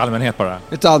 Lite i allmänhet bara.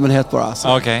 Lite allmänhet bara.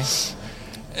 Okej.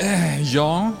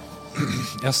 Ja,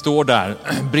 jag står där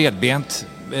bredbent.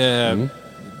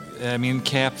 Min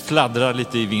cap fladdrar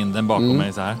lite i vinden bakom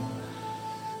mig så här.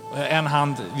 En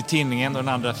hand vid tinningen och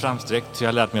den andra framsträckt. Så jag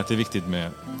har lärt mig att det är viktigt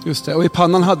med... Just det, och i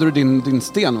pannan hade du din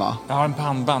sten, va? Jag har en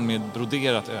pannband med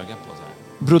broderat öga på. Så här.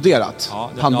 Broderat? Ja,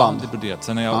 pannband? Ja, det är broderat.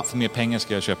 Sen när jag får mer pengar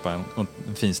ska jag köpa en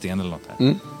fin sten eller något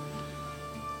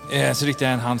här. Så riktar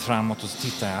jag en hand framåt och så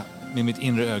tittar jag med mitt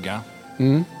inre öga.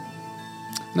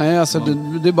 Nej, alltså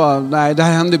det är bara... Nej, det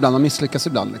här händer ibland. Man misslyckas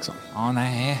ibland liksom.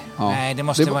 Nej, det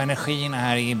måste vara energin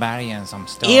här i bergen som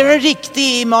stör. Är du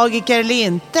riktig magiker eller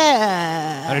inte,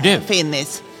 Hörru du.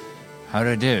 Finnis?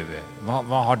 Hörru du,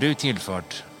 vad har du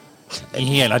tillfört i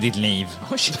hela ditt liv?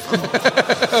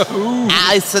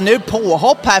 Alltså nu är det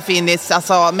påhopp här, Finnis.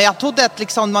 Alltså, men jag trodde att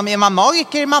liksom, är man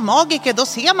magiker, då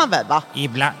ser man väl, va?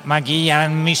 Ibland, magi är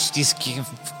en mystisk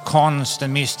konst,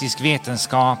 en mystisk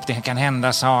vetenskap. Det kan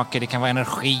hända saker, det kan vara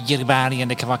energier i bergen,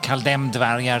 det kan vara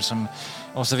kaldemdvärgar som,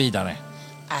 och så vidare.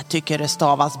 Jag tycker det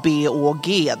stavas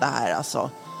B-O-G det här, alltså.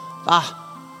 Va?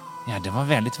 Ja, det var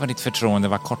väldigt vad ditt förtroende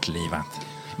var kortlivat.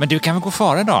 Men du kan väl gå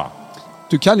före då?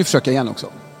 Du kan ju försöka igen också.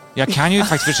 Jag kan ju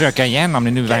faktiskt försöka igen om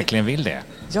ni nu verkligen vill det.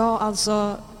 Ja,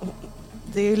 alltså,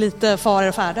 det är ju lite fara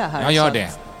och färda här. Jag gör det.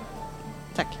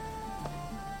 Tack.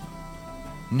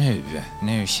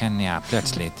 Nu känner jag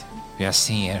plötsligt hur jag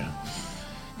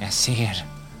ser.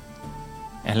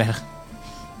 Eller?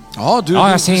 Ja,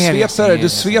 du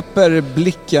sveper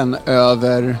blicken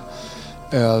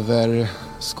över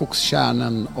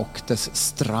skogskärnen och dess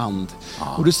strand. Ja.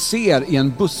 Och du ser i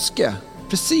en buske,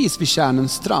 precis vid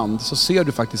kärnens strand, så ser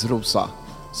du faktiskt Rosa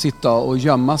sitta och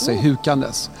gömma sig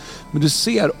hukandes. Men du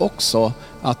ser också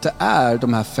att det är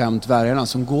de här 5 dvärgarna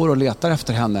som går och letar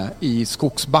efter henne i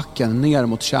skogsbacken ner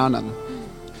mot kärnen.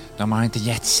 De har inte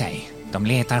gett sig. De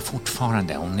letar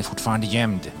fortfarande. Hon är fortfarande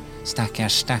gömd.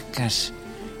 Stackars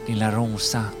lilla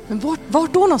Rosa. Men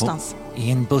vart då någonstans?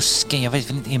 I en buske. Jag vet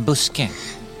inte, i en buske.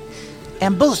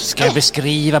 En buske? Ska jag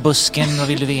beskriva busken? Vad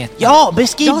vill du veta? Ja,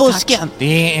 beskriv busken.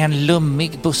 Det är en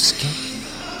lummig buske.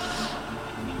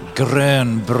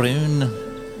 Grönbrun.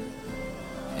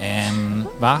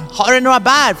 Va? Har du några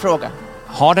bär, fråga?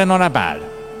 Har den några bär?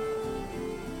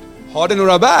 Har den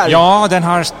några bär? Ja, den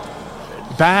har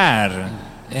bär.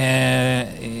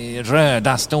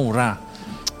 Röda, stora,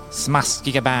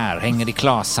 smaskiga bär. Hänger i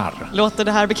klasar. Låter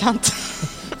det här bekant?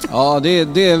 Ja, det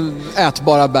är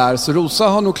ätbara bär. Så Rosa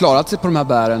har nog klarat sig på de här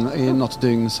bären i något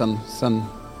dygn sen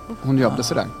hon gömde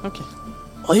sig där. Okay.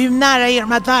 Och hur nära är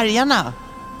de här dvärgarna?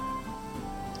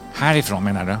 Härifrån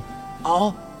menar du?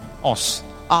 Ja. Oss?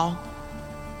 Ja.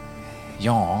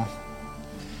 Ja.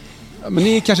 Men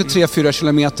ni är kanske 3-4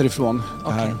 kilometer ifrån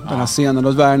den här scenen.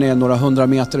 Och dvärgen är några 100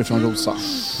 meter ifrån Rosa.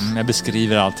 Jag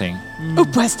beskriver allting.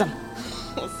 Upp på hästen!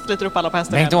 Och sliter upp alla på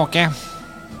hästen. Bengt-Åke.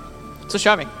 Så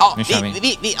kör vi. Ja, nu kör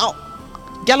vi. Ja.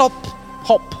 Galopp,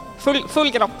 hopp.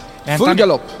 Full galopp. Full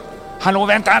galopp. Hallå,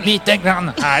 vänta lite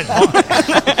grann här.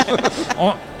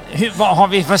 Och vad har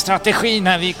vi för strategi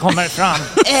när vi kommer fram?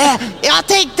 Jag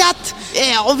tänkte att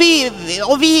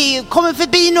om vi kommer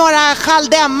förbi några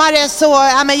skaldämmare så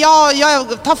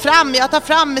jag tar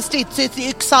fram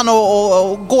stridsyxan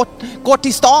och går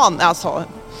till stan, alltså.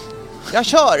 Jag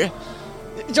kör.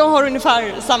 Jag har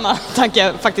ungefär samma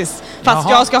tanke faktiskt. Fast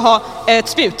jag ska ha ett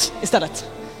spjut istället.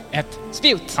 Ett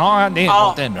spjut? Ja, det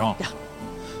är bra. Ja.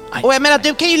 Och jag menar,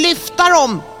 du kan ju lyfta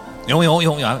dem. Jo,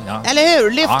 ja. Eller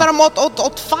hur? Lyfta dem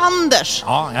åt fanders.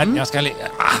 Ja, jag ska...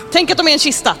 Tänk att de är en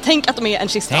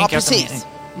kista. Ja, precis.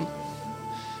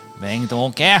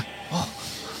 Bengt-Åke.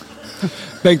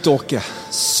 Bengt-Åke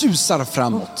susar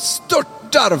framåt.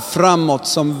 Störtar framåt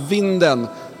som vinden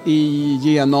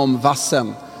genom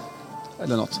vassen.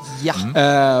 Eller något. Ja.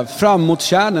 Fram mot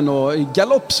kärnen, och i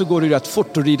galopp så går det rätt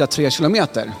fort att rida 3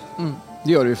 kilometer.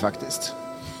 Det gör det ju faktiskt.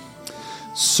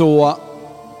 Så...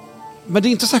 Men det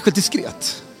är inte särskilt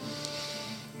diskret.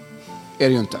 Är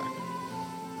det ju inte.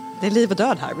 Det är liv och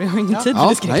död här. Vi har ingen tid för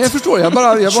diskret. Nej, jag förstår. Jag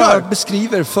bara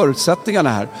beskriver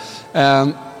förutsättningarna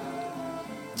här.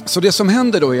 Så det som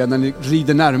händer då är när ni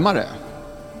rider närmare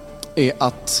är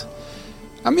att...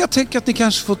 jag tänker att ni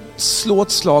kanske får slå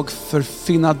ett slag för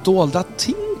finna dolda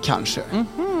ting kanske.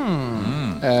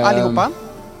 Allihopa?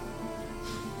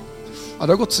 Ja,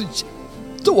 det har gått så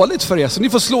dåligt för er, så ni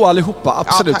får slå allihopa.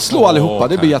 Absolut, tack. slå allihopa.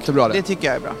 Det blir Tack. jättebra det. Det tycker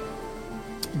jag är bra.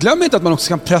 Glöm inte att man också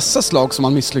kan pressa slag som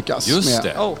man misslyckas Just med.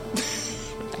 det. Oh.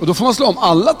 Och då får man slå om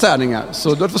alla tärningar.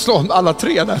 Så du får slå om alla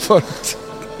 3 där förut.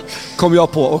 Kom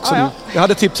jag på också nu. Jag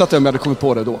hade tipsat dig om jag hade kommit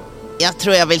på det då. Jag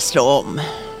tror jag vill slå om.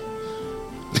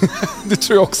 Det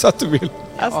tror jag också att du vill.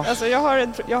 Alltså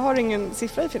jag har ingen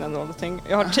siffra i finland någonting.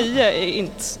 Jag har 10 i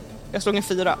int. Jag slog en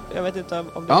 4. Jag vet inte om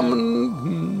det Ja,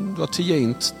 men du har 10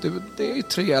 int. Det är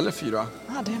 3 eller 4.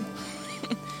 det.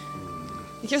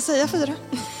 Vi kan säga 4.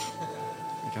 Vi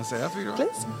kan säga 4.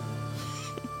 Please.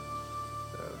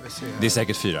 Det är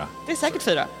säkert 4. Det är säkert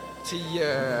 4. 10.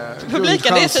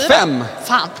 Publiken, det är 4. 5.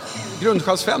 Fan.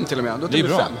 Grundchans 5 till och med. Då Det är tar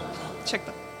bra. du 5.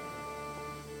 Ursäkta.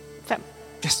 5.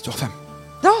 Yes, du har 5.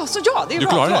 Ja, så det är Du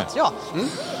bra. klarar det? Ja.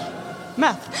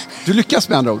 Math. Du lyckas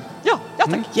med andra ord. Ja, tack.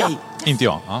 Ja. Inte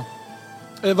jag. Ja.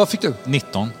 Vad fick du?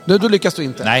 19. Då lyckas du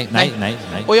inte. Nej.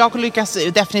 Och jag lyckas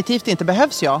definitivt inte.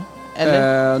 Behövs jag?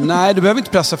 Eller? Nej, du behöver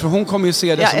inte pressa för hon kommer ju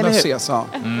se det Ja, som eller behövs hur? ses. Ja.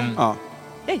 Ja.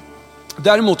 Hej.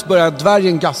 Däremot börjar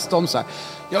dvärgen gasta om så här.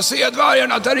 Jag ser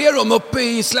dvärgarna, där är de uppe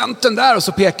i slänten där. Och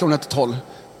så pekar hon ett håll.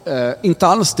 Inte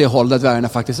alls det håll där dvärgarna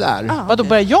faktiskt är. Vadå,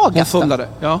 börjar jag Hon gasta? fumlade.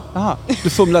 Ja, Aha. du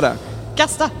fumlade.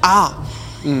 Gasta.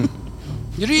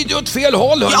 Du rider åt fel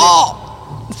håll, hörni. Ja!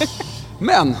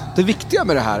 Men det viktiga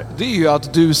med det här, det är ju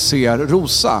att du ser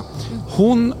Rosa.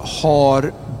 Hon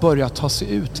har börjat ta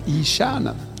sig ut i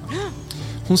kärnen.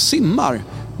 Hon simmar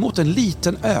mot en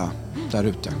liten ö där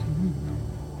ute.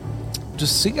 Du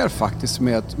ser faktiskt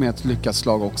med ett lyckat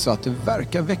slag också att det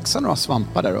verkar växa några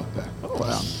svampar där uppe på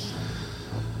ön.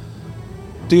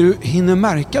 Det du hinner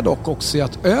märka dock också är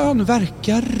att ön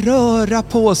verkar röra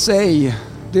på sig.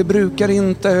 Det brukar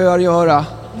inte öar göra.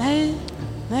 Nej,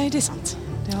 det är sant.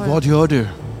 Det har Vad gör du?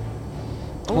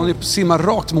 Hon simmar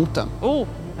rakt mot den.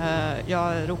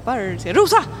 jag ropar till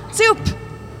Rosa, se upp!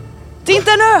 Det är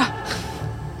inte en ö!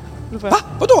 Va?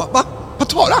 Vadå? Va?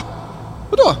 Patara?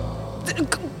 Vadå?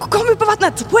 Kom upp på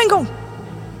vattnet, på en gång!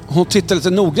 Hon tittar lite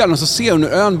noggrant och så ser hon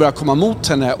hur ön börjar komma mot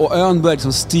henne och ön börjar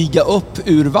liksom stiga upp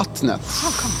ur vattnet.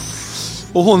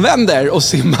 Och hon vänder och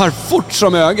simmar fort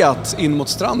som ögat in mot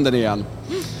stranden igen.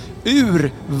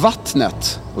 Ur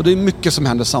vattnet. Och det är mycket som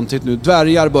händer samtidigt nu.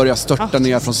 Dvärgar börjar störta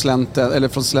ner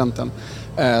från slänten.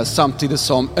 Samtidigt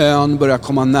som ön börjar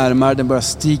komma närmare. Den börjar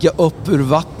stiga upp ur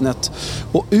vattnet.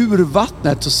 Och ur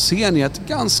vattnet så ser ni ett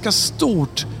ganska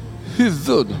stort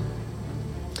huvud.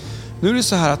 Nu är det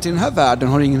så här att i den här världen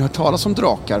har ingen hört talas om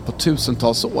drakar på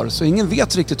tusentals år. Så ingen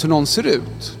vet riktigt hur någon ser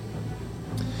ut.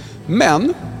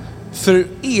 Men för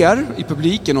er i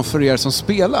publiken och för er som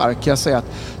spelar kan jag säga att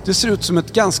det ser ut som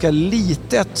ett ganska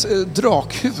litet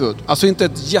drakhuvud. Alltså inte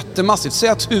ett jättemassivt. Säg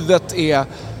att huvudet är,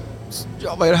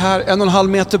 vad är det här? 1,5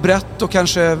 meter brett och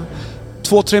kanske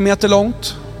 2-3 meter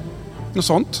långt. Något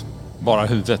sånt. Bara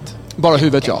huvudet. Bara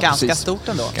huvudet, ja. Ganska precis. stort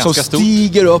ändå. Som Ganska stort.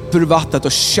 stiger upp ur vattnet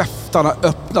och käftarna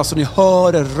öppnas och ni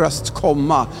hör en röst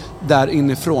komma där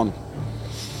inifrån.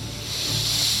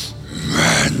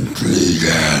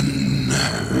 Äntligen!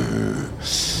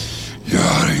 Jag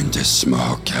har inte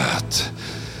smakat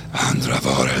andra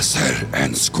varelser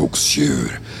än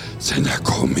skogsdjur sedan jag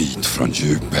kom hit från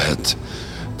djupet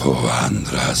på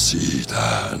andra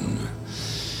sidan.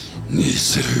 Ni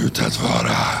ser ut att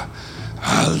vara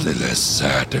alldeles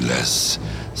särdeles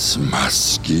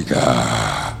smaskiga.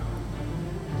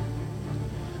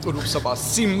 Och Rosa bara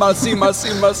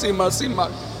simmar.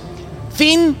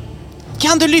 Finn,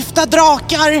 kan du lyfta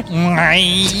drakar?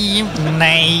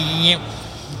 Nej.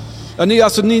 Ja,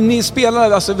 ni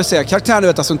spelar, alltså vill säga, karaktären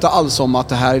vet alltså inte alls om att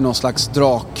det här är någon slags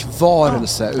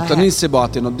drakvarelse. Utan ni ser bara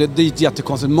att det är ett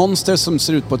jättekonstigt monster som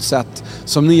ser ut på ett sätt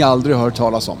som ni aldrig har hört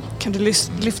talas om. Kan du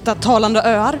lyfta talande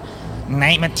öar?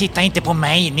 Nej, men titta inte på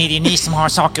mig. Det är ni som har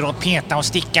saker att peta och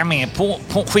sticka med.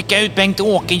 Skicka ut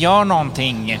Bengt-Åke, gör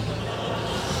någonting.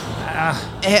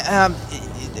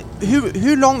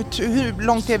 Hur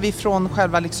långt är vi från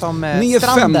själva liksom Ni är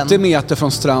stranden? 50 meter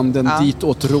från stranden dit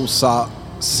åt Rosa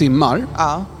simmar.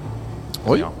 Ja.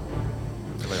 Oj.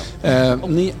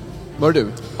 Var det du?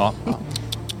 Ja.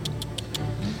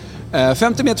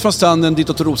 50 meter från stranden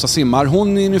ditåt Rosa simmar.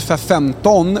 Hon är ungefär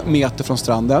 15 meter från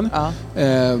stranden. Ja.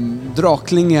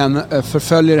 Draklingen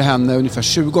förföljer henne ungefär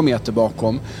 20 meter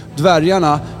bakom.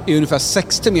 Dvärgarna är ungefär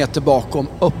 60 meter bakom,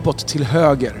 uppåt till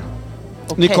höger.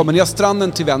 Okej. Ni har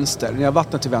stranden till vänster, ni har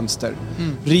vattnet till vänster.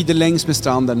 Rider längs med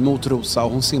stranden mot Rosa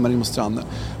och hon simmar in mot stranden.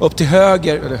 Upp till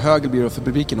höger, eller höger blir det för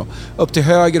publiken då. Upp till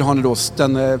höger har ni då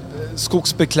den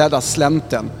skogsbeklädda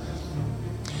slänten.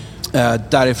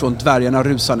 Därifrån dvärgarna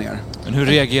rusar ner. Men hur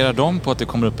reagerar de på att det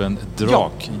kommer upp en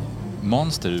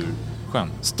drakmonster ur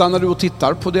sjön? Stannar du och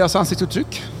tittar på deras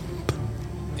ansiktsuttryck?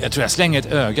 Jag tror jag slänger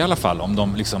ett öga i alla fall om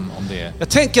de liksom, om det är... Jag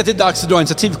tänker att det är dags att dra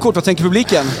initiativkort. Vad tänker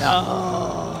publiken?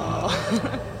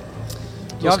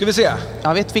 Då ska vi se.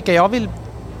 Jag vet vilka jag vill.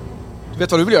 Du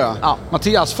vet vad du vill göra? Ja.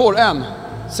 Mattias får en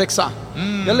 6.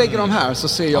 Jag lägger dem här så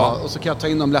ser jag och så kan jag ta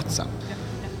in dem lätt sen.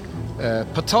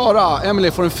 Patara,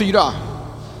 Emelie får en 4.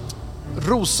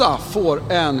 Rosa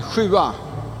får en 7.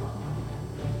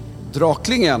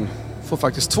 Draklingen får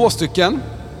faktiskt 2 stycken,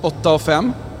 8 och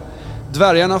 5.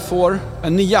 Dvärgarna får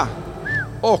en 9.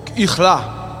 Och Ingela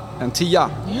en 10.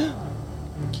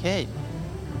 Okej.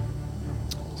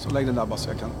 Så lägg den där bara så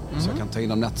jag kan ta in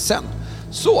dem nätt sen.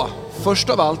 Så, först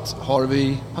av allt har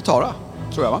vi Patara,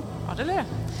 tror jag va? Ja, det är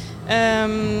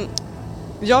det.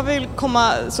 Jag vill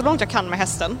komma så långt jag kan med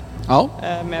hästen. Ja.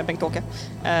 Med Bengt-Åke.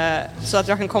 Så att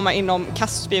jag kan komma inom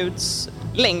kastspjuts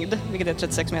längd, vilket är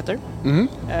 36 meter.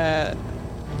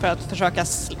 För att försöka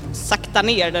sakta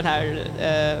ner den här...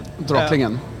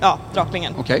 Draklingen? Ja,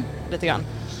 draklingen. Okej. Lite grann.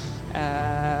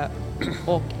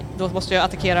 Och då måste jag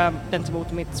attackera den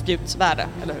emot mitt spjutsvärde,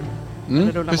 eller hur?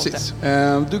 Eller rulla precis. mot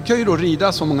det. Du kan ju då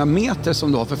rida så många meter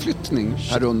som du har förflyttning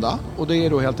per runda. Och det är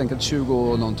då helt enkelt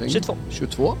 20 någonting.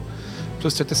 22.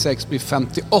 Plus 36 blir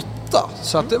 58.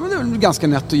 Så att det är ganska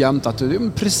nätt och jämnt att du är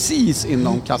precis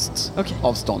inom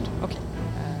kastavstånd. Okej.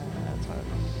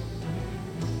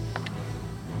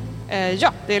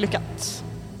 Ja, det är lyckat.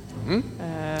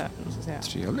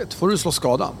 Trevligt. Får du slå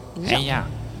skada? Heja.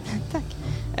 Tack.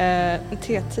 En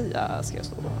T10 ska jag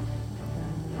slå då.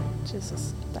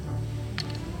 Jesus. Där.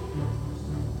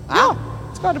 Ja,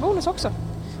 skadebonus också.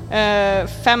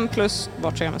 5 plus,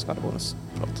 vart ser jag med skadebonus?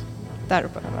 Förlåt. Där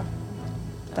uppe, eller?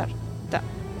 Där.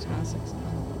 Så jag har 6.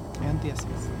 En D6.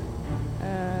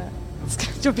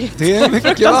 Jag vet. Det är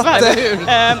mycket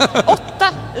vatten. 8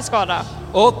 i skada.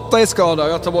 8 i skada.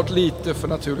 Jag tar bort lite för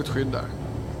naturligt skydd där.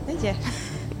 Nej.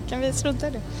 Kan vi strunta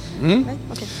i det? Nej,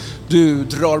 okej. Du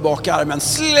drar bak armen,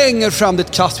 slänger fram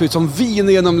ditt kastspjut som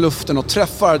viner genom luften och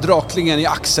träffar draklingen i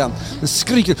axeln. Den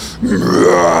skriker: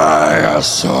 jag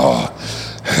sa,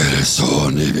 är det så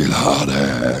ni vill ha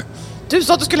det? Du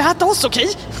sa att du skulle äta oss, okej?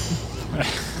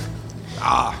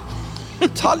 Ja,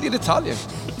 detaljer.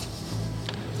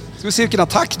 Ska vi se vilken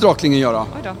attack draklingen gör då?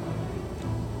 Oj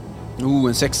då.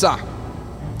 En 6.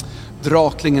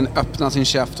 Draklingen öppnar sin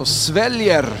käft och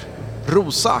sväljer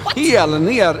Rosa hel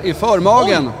ner i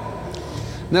förmagen.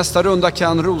 Nästa runda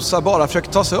kan Rosa bara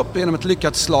försöka ta sig upp genom ett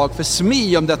lyckat slag för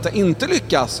smi. Om detta inte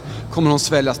lyckas kommer hon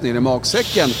sväljas ner i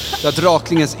magsäcken. Där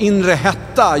draklingens inre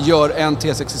hetta gör en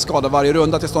T6 i skada varje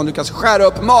runda tills hon lyckas skära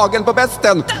upp magen på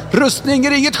besten. Rustning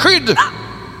är inget skydd!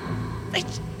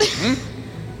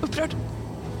 Upprörd.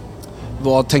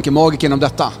 Vad tänker magiken om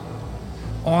detta?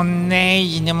 Åh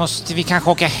nej, nu måste vi kanske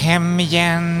åka hem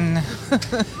igen.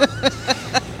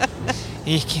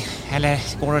 Eller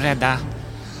går att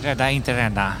rädda, inte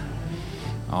rädda.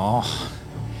 Ja.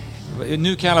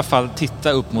 Nu kan jag i alla fall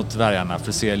titta upp mot dvärgarna för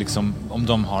att se liksom om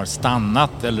de har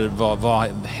stannat eller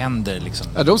vad händer liksom.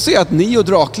 Ja, de ser att ni och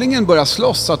draklingen börjar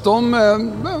slåss, så att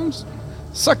de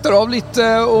saktar av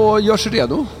lite och gör sig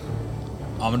redo.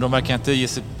 Ja, men de verkar inte ge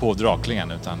sig på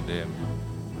draklingen utan det...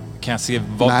 Kan jag se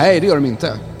vad... Nej, det gör de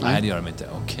inte. Nej, det gör de inte.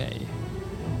 Okej.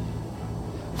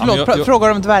 Förlåt, frågar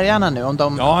de dvärgarna nu om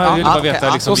de... Ja, jag vill bara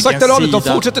veta liksom De vilken saktar av lite, de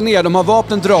sida... fortsätter ner, de har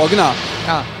vapnen dragna.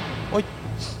 Ja. Oj.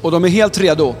 Och de är helt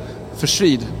redo för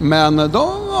strid. Men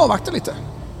de avvaktar lite.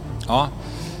 Ja.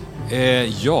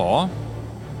 Ja.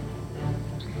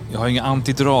 Jag har inga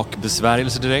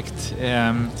antidrakbesvärjelser direkt.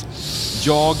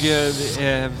 Jag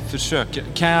försöker...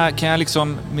 Kan jag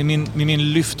liksom med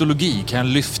min lyftologi kan jag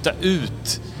lyfta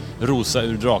ut Rosa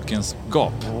ur drakens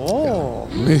gap?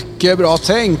 Mycket bra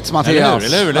tänkt, Mattias.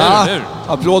 Eller hur?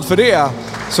 Applåd för det.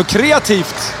 Så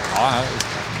kreativt. Ja.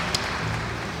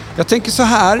 Jag tänker så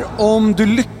här, om du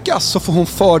lyckas så får hon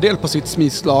fördel på sitt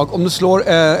smislag. Om du slår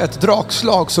ett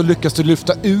drakslag så lyckas du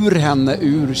lyfta ur henne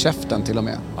ur käften till och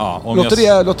med. Ja,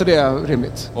 låter det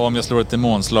rimligt? Och om jag slår ett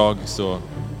demonslag så...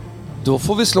 Då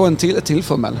får vi slå ett till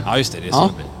fummel. Ja, just det. Det är så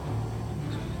det blir.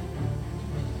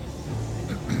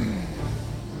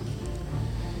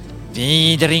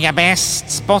 Vidriga bäst,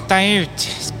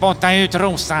 spotta ut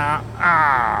Rosa.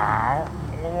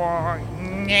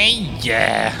 Nej.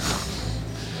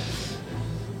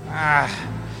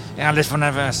 Jag är alldeles för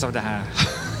nervös av det här.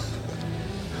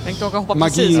 Tänkte åka hoppa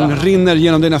precis. Magin rinner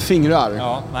genom dina fingrar.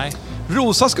 Ja, nej.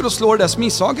 Rosa ska då slå det där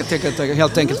smisaget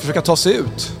helt enkelt försöka ta sig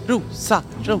ut. Rosa.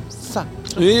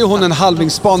 Nu är hon en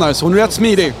halvlingsspanare så hon är rätt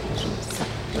smidig.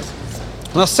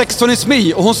 Hon har 16 i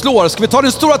smi och hon slår. Ska vi ta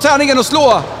den stora tärningen och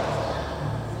slå?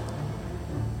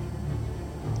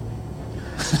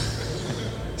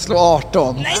 Slå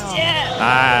 18.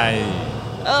 Nej.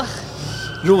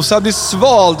 Rosa blir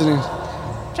svald.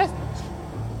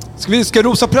 Ska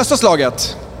Rosa pressa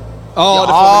slaget? Ja, det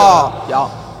får vi göra. Ja.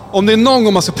 Om det är någon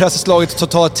gång man ska pressa slaget och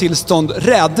ta ett tillstånd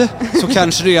rädd, så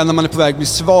kanske det är när man är på väg att bli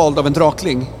svald av en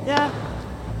drakling.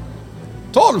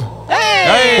 12!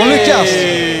 Hon lyckas!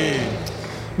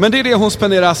 Men det är det hon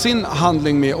spenderar sin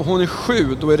handling med, och hon är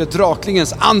 7. Då är det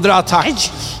draklingens andra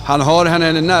attack. Hon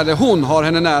har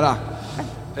henne nära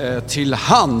till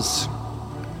hands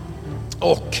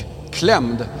och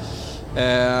klämd.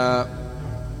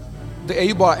 Det är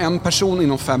ju bara en person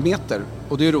inom 5 meter,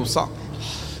 och det är Rosa.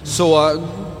 Så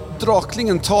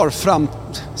draklingen tar fram,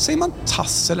 säger man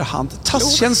tass eller hand?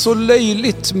 Tass känns så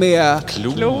löjligt med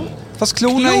Klo. Fast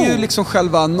klorna är ju liksom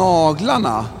själva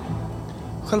naglarna.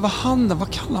 Själva handen,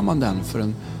 vad kallar man den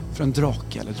för en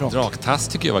drake eller drak? Draktass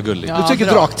tycker jag var gulligt. Du tycker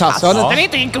draktass? Ja. Den är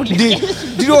inte gullig.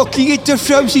 Draklingen tar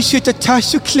fram sin söta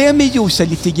tass och klämmer Rosa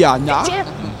lite grann.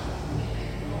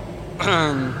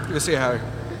 Vi ser här.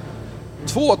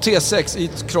 2 T6 i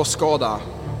krossskada.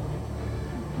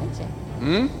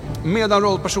 Medan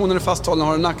rollpersonen är fasthållen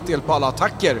har en nackdel på alla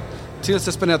attacker. Tills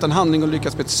det spenderat en handling och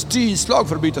lyckas med ett styrslag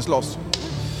för att bytas loss.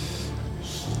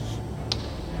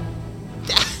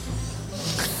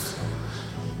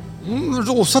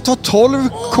 Rosa tar 12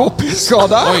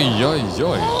 KP-skada. Oj.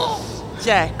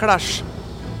 Jäklars.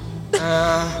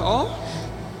 Ja.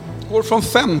 Går från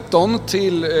 15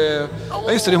 till...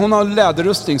 just det, hon har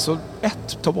läderrustning, så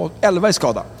 1 tar bort 11 i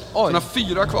skada. Hon har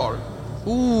 4 kvar.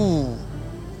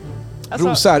 Alltså,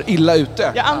 Rosa är illa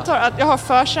ute. Jag antar att jag har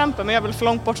förkämpe, men jag är väl för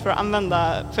långt bort för att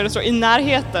använda, för det står i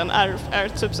närheten är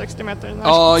typ 60 meter i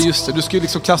närheten. Ja, just det. Du ska ju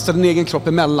liksom kasta din egen kropp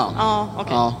emellan. Ja,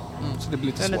 okej. Ja, så det blir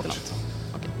lite Det är svårt. lite långt.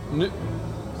 Nu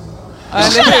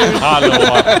Eller hur? Hallå!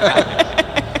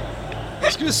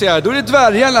 ska vi se här. Då är det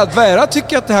dvärgarna. Dvärgarna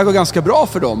tycker att det här går ganska bra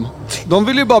för dem. De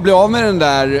vill ju bara bli av med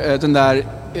den där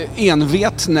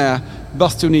envetne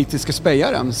bastionitiska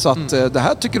spejaren. Så att det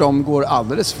här tycker de går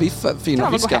alldeles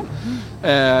fina fisken.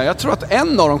 Jag tror att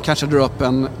en av dem kanske drar upp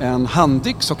en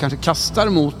handyx och kanske kastar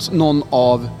mot någon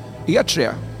av er 3.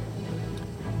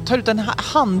 Tar ut en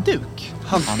handduk.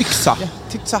 Yxa. Jag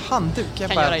tyckte så handduk.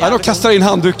 Ja, de kastar in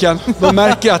handduken. De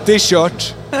märker att det är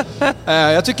kört.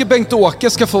 Jag tycker Bengt-Åke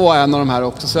ska få vara en av de här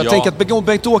också. Så jag tänker att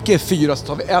Bengt-Åke är 4, så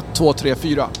tar vi 1, 2, 3,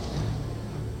 4.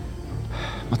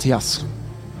 Mattias.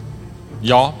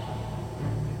 Ja.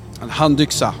 En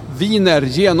handyxa viner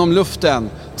genom luften.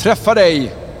 Träffar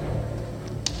dig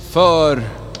för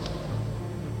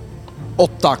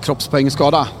 8 kroppspoäng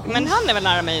skada. Men han är väl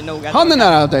nära mig nog? Han är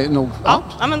nära dig nog. Ja,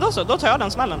 men då så. Då tar jag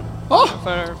den smällen.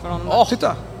 För honom.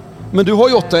 Titta. Men du har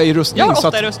ju 8 i rustning. Jag har 8 så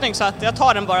att, i rustning, så att jag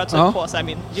tar den bara typ på så här,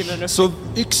 min gyllene rustning.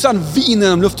 så yxan viner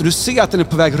genom luften. Du ser att den är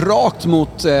på väg rakt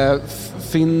mot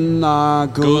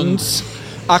Finnagunds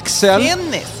axel.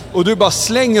 Dennis. Och du bara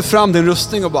slänger fram din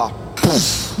rustning och bara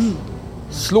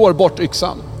slår bort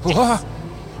yxan.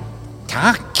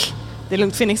 Tack. Det är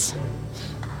lugnt, Finnis.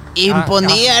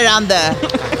 Imponerande.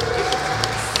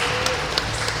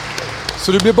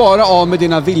 Så du blir bara av med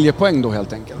dina viljepoäng då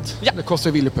helt enkelt? Ja. Det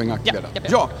kostar viljepoäng att aktivera.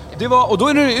 Ja. Det var, och då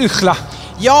är det Yxla.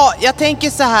 Ja, jag tänker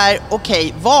så här.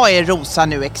 Okej, vad är Rosa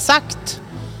nu exakt?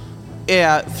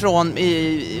 Från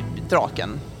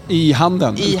draken? I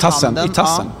handen, i tassen. handen, I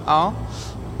tassen. Ja.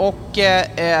 Och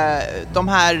de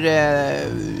här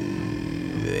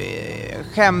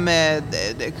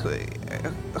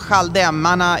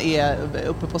skaldämmarna är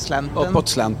uppe på slänten. Uppåt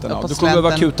slänten, Uppåt Du kommer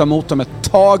behöva kuta mot dem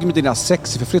ett tag med dina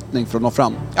 6 i förflyttning för att nå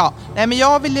fram. Ja, nej, men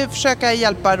jag vill ju försöka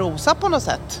hjälpa Rosa på något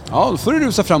sätt. Ja, då får du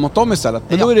rusa framåt dem istället.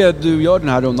 Men då är det du gör den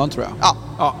här rundan, tror jag.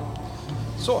 Ja.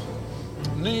 Så.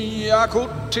 Nya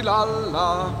kort till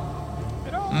alla.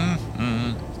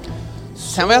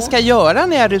 Sen vad jag ska göra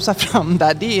när jag rusar fram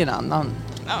där, det är en annan.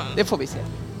 Det får vi se.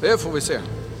 Det får vi se.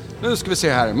 Nu ska vi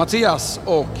se här. Mattias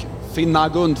och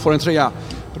Finnagund får en 3.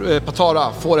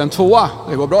 Patara får en 2.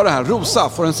 Det går bra det här. Rosa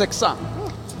får en 6.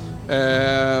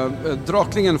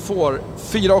 Draklingen får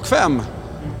 4 och 5.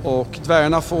 Och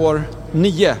dvärgarna får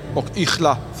 9. Och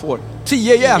Yxla får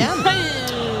 10 igen.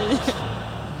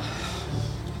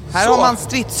 Här Så. har man Det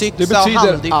stridsyxa och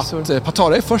betyder handyxor. att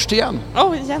Patara är först igen.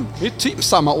 Igen. Det är typ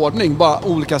samma ordning, bara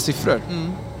olika siffror.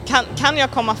 Kan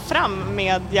jag komma fram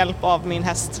med hjälp av min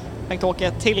häst,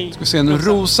 Bengt-Åke, till Vi ser nu,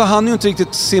 Rosa hann ju inte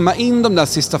riktigt simma in de där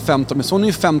sista 15 meter. Så hon är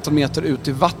ju 15 meter ut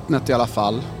i vattnet i alla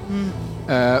fall.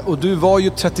 Och du var ju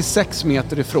 36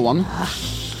 meter ifrån.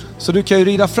 Så du kan ju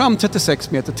rida fram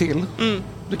 36 meter till.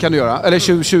 Det kan du göra.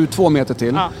 Eller 22 meter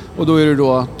till. Ja. Och då är du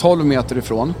då 12 meter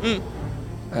ifrån.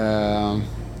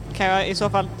 Kan jag i så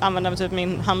fall använda typ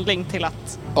min handling till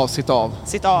att Sitta av.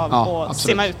 sitta av Ja, och absolut.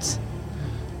 simma ut?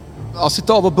 Ja,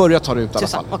 sitta av och börja ta dig ut i alla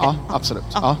Tusan, fall. okej. Ja, absolut.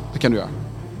 Ja. Ja, det kan du göra.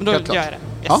 Men då Helt gör klart. jag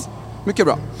det. Yes. Ja, mycket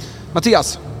bra.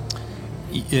 Mattias?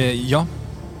 Ja.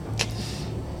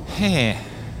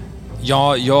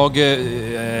 Ja, jag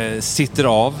sitter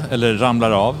av, eller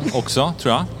ramlar av också,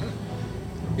 tror jag.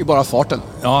 I bara farten.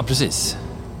 Ja, precis.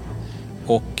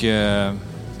 Och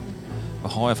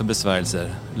vad har jag för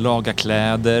besvärjelser? Laga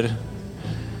kläder.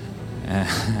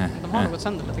 De har nog gått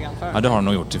sönder lite grann för. Ja, det har de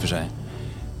nog gjort i och för sig.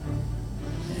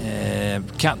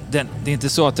 Det är inte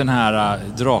så att den här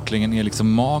draklingen är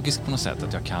liksom magisk på något sätt,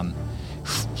 att jag kan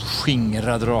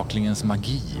skingra draklingens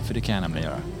magi, för det kan jag nämligen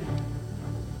göra.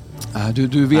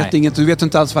 Du vet Nej. inget, du vet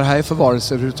inte alls vad det här är för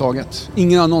varelser överhuvudtaget.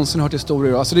 Ingen har någonsin hört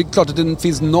historier. Alltså det är klart att det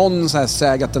finns någon så här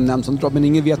säg att den nämns som drake, men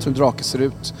ingen vet hur en drake ser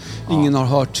ut. Ingen har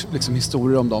hört liksom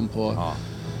historier om dem på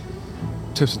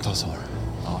tusentals år.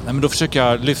 Ja, nej, men då försöker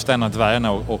jag lyfta en av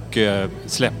dvärgarna och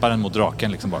släppa den mot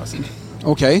draken liksom bara.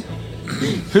 Okej.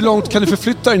 Hur långt kan du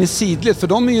förflytta den i sidled? För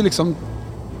de är ju liksom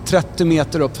 30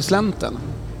 meter upp för slänten.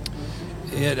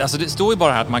 Alltså det står ju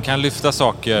bara här att man kan lyfta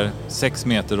saker 6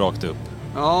 meter rakt upp.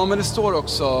 Ja, men det står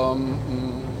också...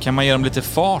 Kan man ge dem lite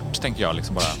fart, tänker jag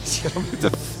liksom bara.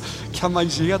 Kan man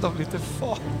ge dem lite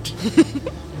fart?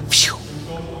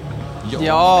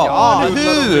 Ja,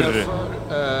 hur?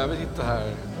 Vi tittar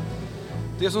här.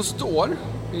 Det som står,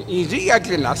 i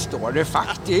reglerna står det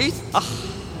faktiskt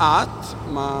att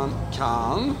man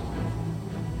kan...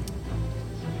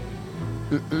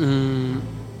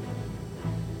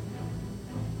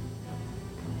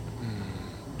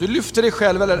 Du lyfter dig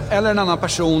själv eller en annan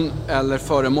person eller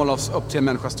föremål upp till en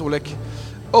människas storlek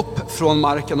upp från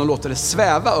marken och låter det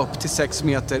sväva upp till 6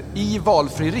 meter i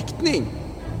valfri riktning.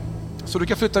 Så du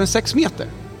kan flytta den 6 meter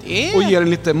och ge den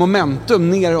lite momentum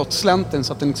neråt slänten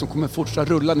så att den liksom kommer fortsätta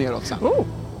rulla neråt sen.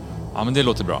 Ja, men det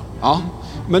låter bra. Ja,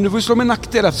 men du får slå med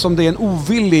nackdel eftersom det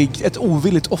är ett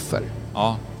ovilligt offer.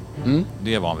 Ja,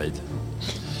 det är van vid.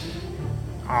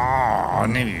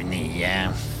 Nu ni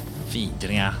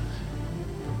vidriga.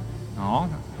 Ja.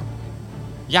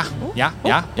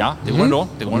 Det går ändå.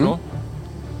 Det går ändå.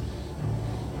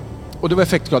 Och det var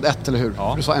effektgrad 1, eller hur?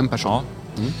 Ja. Du sa en person.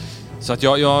 Ja. Så att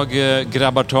jag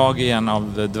grabbar tag i en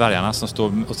av dvärgarna som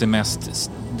står och ser mest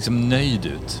liksom nöjd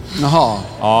ut. Jaha.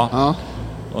 Ja.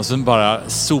 Och sen bara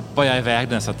sopar jag iväg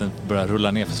den så att den börjar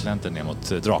rulla ner för slänten ner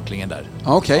mot draklingen där.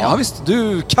 Okej, ja visst.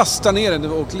 Du kastar ner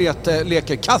den och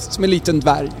leker kast med en liten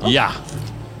dvärg. Ja,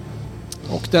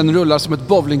 Och den rullar som ett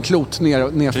bowlingklot ner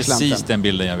för slänten. precis den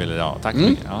bilden jag ville ha. Tack så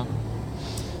mycket. Ja.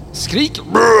 Skrik!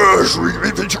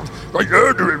 Vad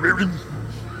gör du?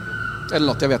 Eller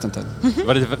något, jag vet inte.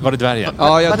 Var det dvärgen? Ja,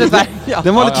 Var det dvärg? Ja.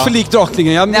 Den var lite för lik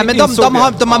draklingen. Jag Nej, men insåg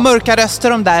det. de har mörka röster,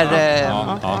 de där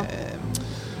Ja.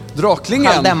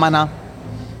 Draklingen halvdämmarna.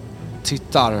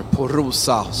 tittar på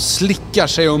Rosa, slickar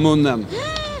sig om munnen.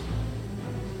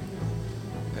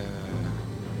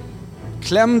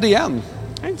 Klämd igen.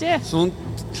 Så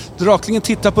draklingen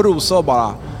tittar på Rosa och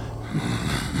bara...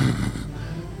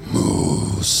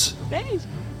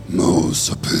 Mos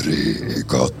och puré är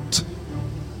gott.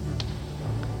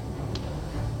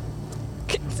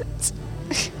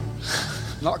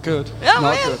 Not good. Ja, Not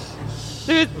men-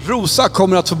 good. Rosa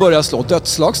kommer att få börja slå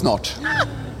dödslag snart.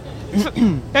 Jag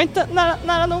är inte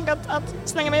nära nog att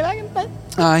slänga mig i vägen. Nej.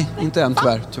 Nej, inte än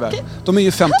tyvärr. Okej. De är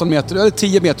ju 15 meter, eller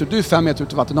 10 meter ut. Du är 5 meter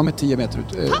ut i vatten, de är 10 meter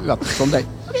ut i vatten från dig.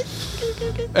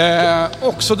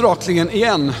 Också draklingen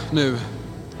igen nu.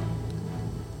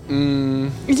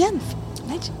 Igen?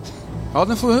 Nej. Ja,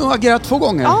 den får agera 2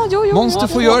 gånger. Ja, jo, Monster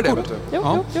får göra det, vet du.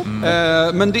 Jo.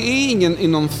 Men det är ingen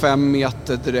inom 5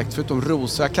 meter direkt förutom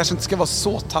Rosa. Jag kanske inte ska vara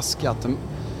så taskig att den...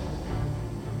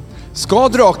 Ska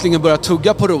draklingen börja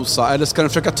tugga på Rosa eller ska den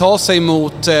försöka ta sig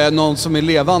mot någon som är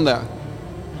levande?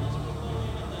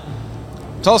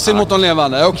 Ta sig mot någon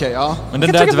levande, okej, ja. Men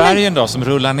den där dvärgen då som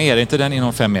rullar ner, är inte den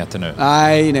inom 5 meter nu?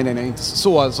 Nej, inte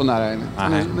så nära.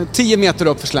 Men 10 meter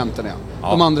upp för slänten, ja.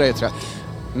 De andra är 30.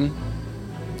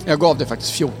 Jag gav det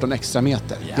faktiskt 14 extra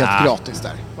meter. Helt gratis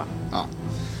där. Ja.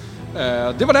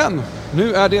 Det var den.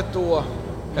 Nu är det då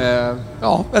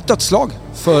ett dödsslag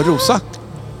för Rosa.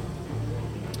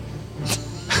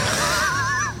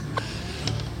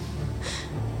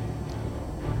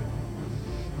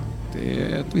 Det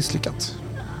är ett misslyckat.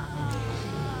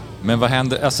 Men vad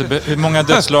händer? Alltså, hur många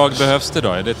dödslag behövs det då?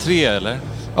 Är det 3 eller?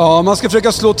 Ja, man ska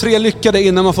försöka slå 3 lyckade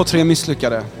innan man får 3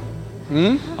 misslyckade.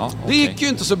 Ja, Det gick ju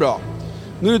inte så bra.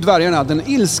 Nu är dvärgarna, den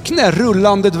ilskne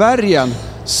rullande dvärgen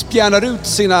spjärnar ut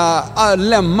sina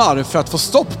lemmar för att få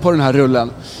stopp på den här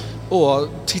rullen. Och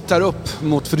tittar upp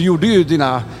mot, för du gjorde ju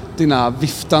dina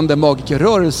viftande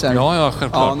magikerrörelser. Ja,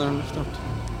 självklart. när den lyfter upp.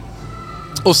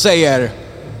 Och säger: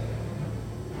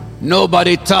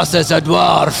 Nobody tosses a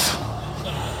dwarf.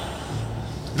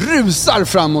 rusar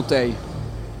fram mot dig.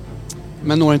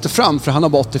 Men når inte fram för han har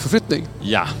bara 80 förflyttning.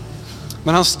 Ja.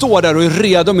 Men han står där och är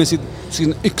redo med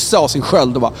sin yxa och sin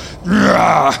sköld och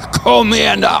bara kom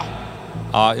igen då!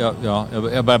 Ja,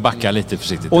 jag börjar backa lite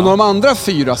försiktigt. Och när de andra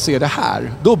 4 ser det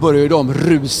här, då börjar de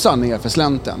rusa ner för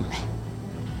slänten.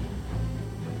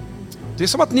 Det är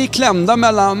som att ni är klämda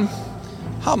mellan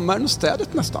hammaren och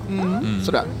städet nästan.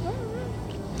 Sådär.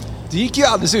 Det gick ju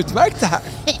alldeles utmärkt det här.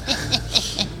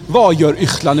 Vad gör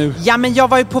Ychla nu? Ja, men jag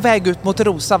var ju på väg ut mot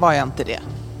Rosa, var jag inte det?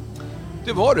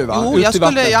 Det var du, va? Jo, ut jag i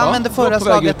vattnet, jag använde förra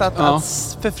slaget att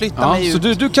förflytta mig så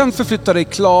ut. du kan förflytta dig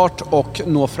klart och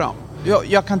nå fram.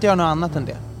 Jag kan inte göra något annat än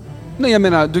det. Nej, jag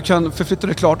menar, du kan förflytta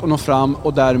dig klart och nå fram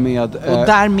och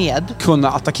därmed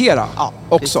kunna attackera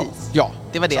också. Precis. Ja.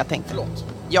 Det var det jag tänkte. Förlåt.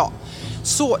 Ja.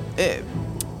 Så,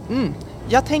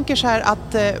 jag tänker så här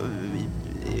att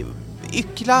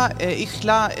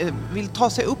Ychla vill ta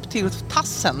sig upp till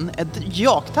tassen,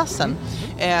 jaktassen,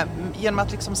 genom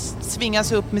att liksom svinga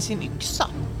sig upp med sin yxa,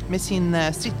 med sin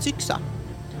stridsyxa.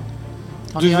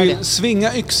 Du vill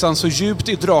svinga yxan så djupt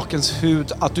i drakens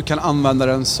hud att du kan använda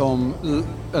den som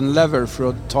en lever för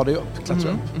att ta dig upp, klättra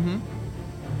upp.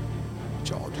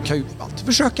 Ja, du kan ju alltid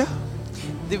försöka.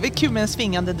 Det är väl kul med en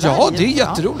svingande dvärg. Ja, det är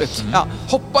jätteroligt. Ja.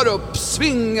 Hoppar upp,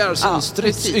 svingar sin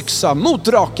stridsyxa mot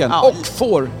draken och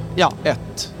får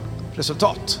ett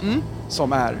resultat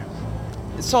som är...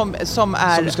 Som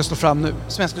du ska slå fram nu.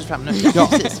 Som jag ska slå fram nu, ja.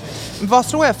 Precis. Vad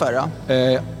slår jag för då?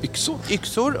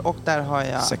 Yxor, och där har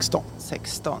jag...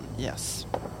 16, yes.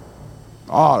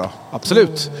 Ja då,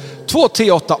 absolut. 2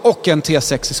 T8 och en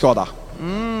T6 i skada.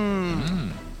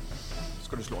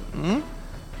 Ska du slå nu?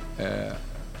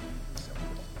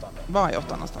 Var är 8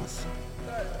 någonstans?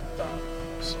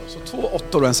 Så 2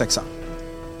 8 och en 6.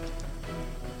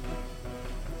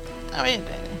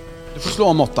 Du får slå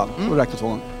om 8 och räkna 2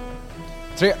 gånger.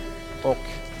 3 och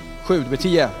 7, det blir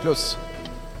 10 plus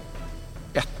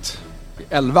 1,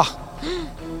 11.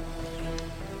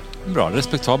 Bra,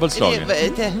 respektabelt slag.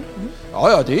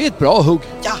 Ja, det är ett bra hugg.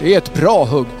 Ja. Det är ett bra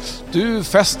hugg. Du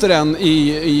fäster den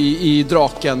i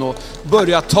draken och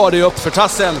börjar ta dig upp för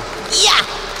tassen.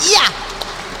 Ja!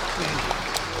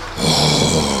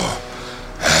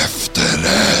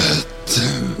 Efterrätt.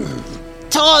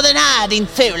 Ta den här, din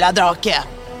fula drake.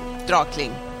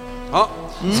 Drakling. Ja.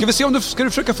 Ska vi se om ska du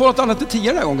försöka få något annat än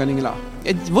 10 den här gången, Ingela?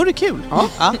 Det vore kul.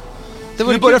 Ja.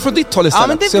 Vi börjar från ditt håll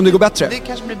istället, se om det går bättre. Det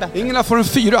kanske blir bättre. Ingela får en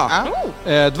 4.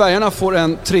 Dvärgarna får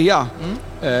en 3.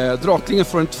 Draklingen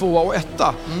får en 2 och 1.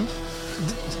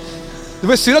 Det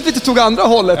var synd att vi inte tog andra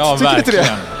hållet. Ja, tycker verkligen.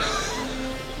 Inte det?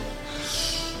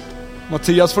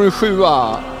 Mattias får en 7.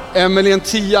 Emelie en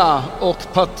 10 och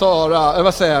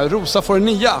Rosa får en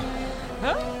 9.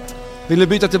 Vill ni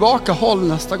byta tillbaka håll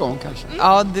nästa gång kanske?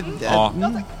 Ja,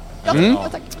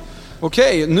 tack.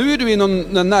 Okej, nu är du i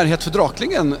någon närhet för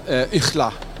draklingen,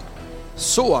 Ychla.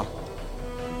 Så.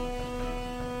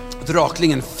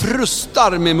 Draklingen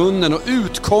frustar med munnen och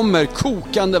ut kommer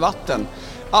kokande vatten.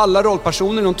 Alla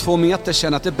rollpersoner inom 2 meter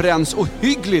känner att det bränns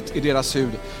ohyggligt i deras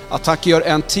hud. Attack gör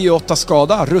en 10-8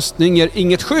 skada. Rustning ger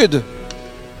inget skydd.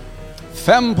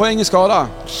 5 poäng i skada.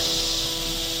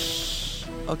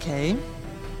 Okej.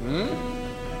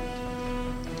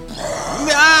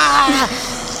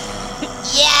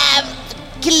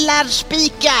 Jävlar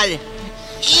spikar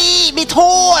i mitt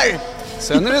hår!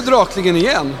 Sen är det draklingen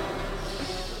igen.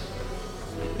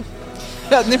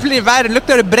 Ja, nu blir det värre.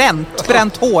 Luktar det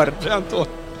bränt hår. Bränt hår.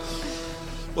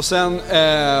 Och sen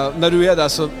när du är där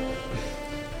så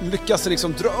lyckas det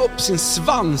liksom dra upp sin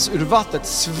svans ur vattnet,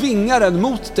 svingar den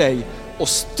mot dig och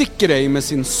sticker dig med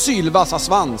sin sylvassa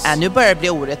svans. Nu börjar det bli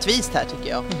orättvist här, tycker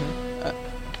jag.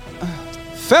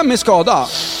 5 i skada,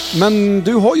 men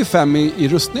du har ju 5 i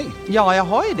rustning. Ja, jag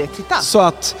har ju det. Titta. Så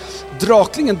att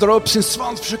draklingen drar upp sin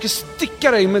svans, försöker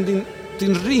sticka dig med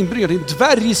din ringbrynja, din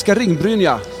dvärgiska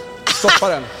ringbrynja. Stoppa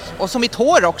den. Och som mitt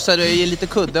hår också, det är ju lite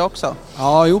kudde också.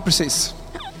 Ja, jo precis.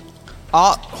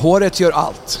 Ja, håret gör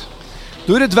allt.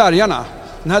 Då är det dvärgarna.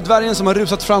 Den här dvärgen som har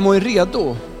rusat fram och är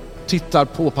redo tittar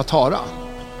på Patara.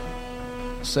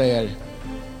 Säger: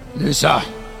 nu så.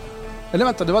 Eller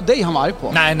vänta, det var dig han var arg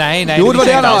på. Nej. Jo, det var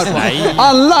det han var arg på. Nej.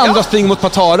 Alla andra springer mot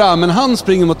Patara, men han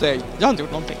springer mot dig. Jag har inte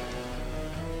gjort någonting.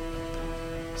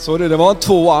 Så det var en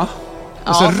 2.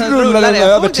 Och sen rullar den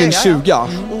över till en 20.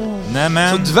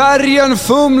 Nämen. Så dvärgen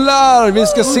fumlar. Vi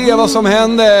ska se vad som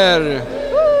händer.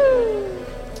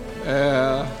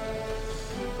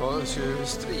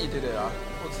 Strid i det.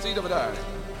 Och strid över där.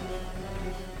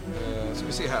 Ska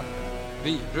vi se här.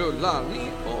 Vi rullar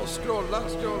ner och scrollar.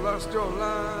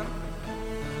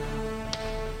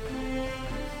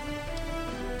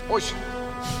 Oj.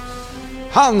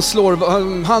 Han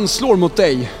slår mot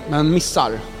dig, men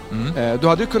missar. Du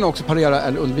hade ju kunnat också parera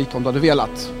eller undvika om du hade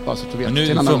velat. Bara så att du vet.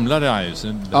 Men nu fumlade jag ju.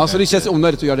 Så det känns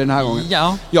onödigt att göra det den här gången.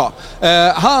 Ja.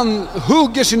 Han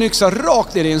hugger sin yxa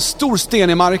rakt ner i en stor sten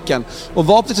i marken. Och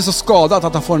vapnet är så skadat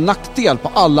att han får en nackdel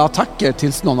på alla attacker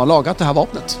tills någon har lagat det här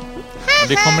vapnet. Och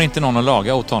det kommer inte någon att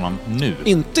laga åt honom nu.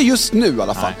 Inte just nu i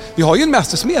alla fall. Nej. Vi har ju en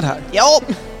mästersmed här. Ja.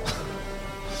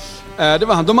 Det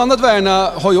var han. De andra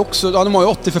dvärgarna har ju också, de har ju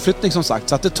 80 förflyttning som sagt.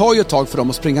 Så att det tar ju ett tag för dem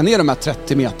att springa ner de här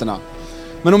 30 meterna.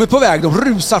 Men de är på väg, de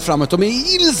rusar framåt, de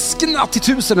är ilskna till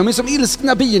tusen. De är som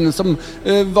ilskna bin som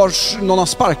vars någon har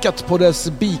sparkat på dess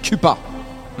bikupa.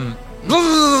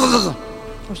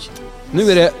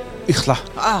 Nu är det Ingela.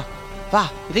 Va?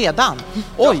 Redan?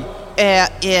 Oj.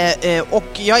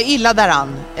 Och jag är illa däran,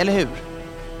 eller hur?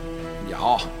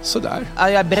 Ja, sådär. Ja,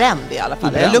 jag är bränd i alla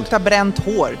fall. Jag luktar bränt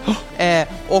hår.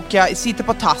 Och jag sitter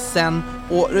på tassen.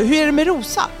 Och hur är det med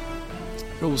Rosa?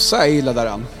 Rosa är illa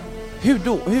däran. Hur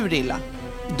då? Hur illa?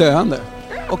 Döende.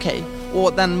 Okej.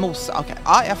 Och den mosa. Okej.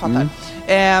 Ja, jag fattar.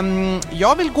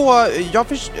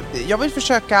 Jag vill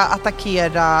försöka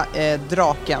attackera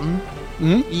draken.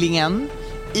 Lingen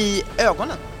i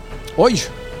ögonen. Oj.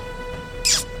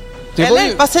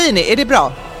 Eller vad säger ni? Är det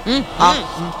bra? Ja.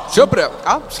 Kör på det.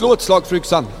 Ja. Slå ett slag för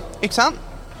yxan. Yxan.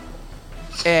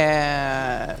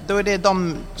 Då är det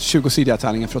de 20-sidiga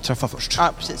tärningen för att träffa först. Ja,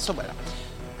 precis. Så var det.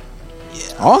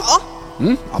 Ja.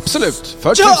 Absolut.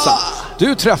 För tusan.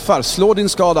 Du träffar. Slå din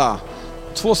skada.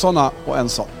 2 sådana och en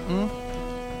sån.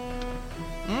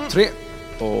 3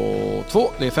 och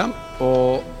 2. Det är 5.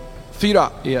 Och 4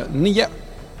 är 9.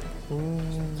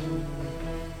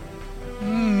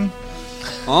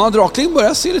 Ja, Drakling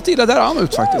börjar se lite illa där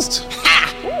ut faktiskt.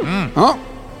 Ja.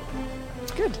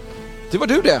 Good. Det var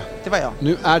du det. Det var jag.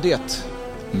 Nu är det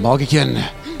magiken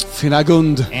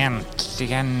Finagund.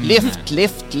 Äntligen.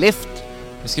 Lift.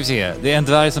 Nu ska vi se. Det är en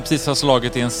dvärg som precis har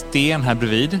slagit i en sten här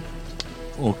bredvid.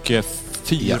 Och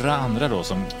 4 andra då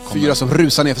som kommer. 4 som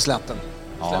rusar ner för slätten.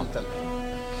 Ja.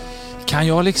 Kan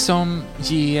jag liksom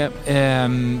ge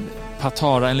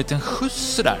Patara en liten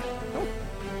skjuts där?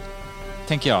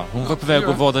 Tänker jag. Hon var på väg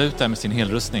att vada ut där med sin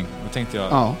helrustning. Då tänkte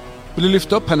jag... Ja. Vill du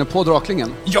lyfta upp henne på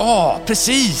draklingen? Ja,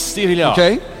 precis! Det vill jag.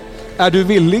 Okej. Är du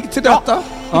villig till detta?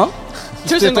 Ja.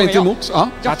 Stöta inte emot. Ja.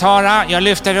 Patara, jag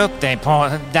lyfter upp dig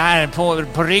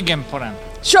på ryggen på den.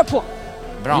 Kör på!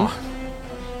 Bra.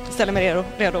 Ställer mig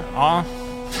redo. Ja.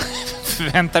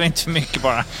 Förväntar inte för mycket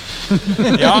bara.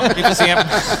 Ja, vi får se.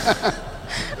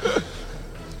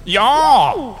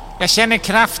 Ja! Jag känner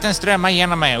kraften strömma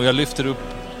igenom mig. Och jag lyfter upp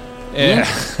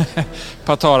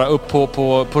Patara upp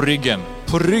på ryggen.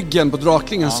 På ryggen på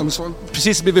draklingen som så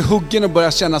precis blivit huggen och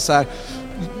börjar känna så här: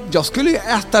 jag skulle ju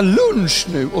äta lunch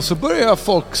nu och så börjar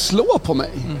folk slå på mig.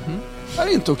 Det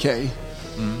är inte okej.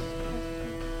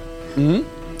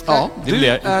 Ja, det du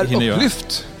är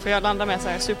upplyft. Får jag landa med så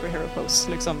här superhero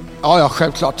pose liksom? Ja,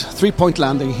 självklart. 3-point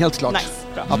landing, helt klart. Nice,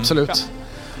 bra. Absolut. Bra.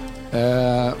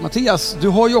 Mattias, du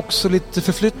har ju också lite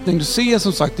förflyttning. Du ser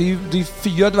som sagt, det är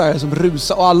 4 dvärgar som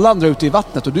rusar och alla andra ute i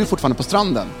vattnet och du är fortfarande på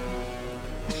stranden.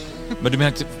 Men du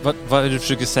menar inte, vad är det du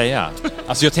försöker säga?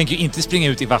 Alltså jag tänker ju inte springa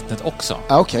ut i vattnet också.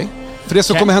 Okej. För det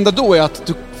som kommer hända då är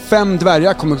att 5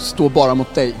 dvärgar kommer stå bara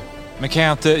mot dig. Men kan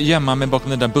jag inte gömma mig bakom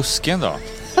den där busken då?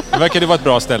 Det verkar det vara ett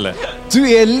bra ställe.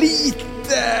 Du är lite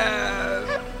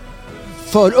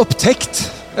för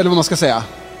upptäckt, eller vad man ska säga.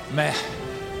 Men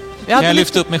kan jag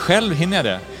lyfta upp mig själv? Hinner jag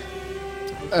det?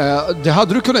 Det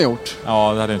hade du kunnat gjort.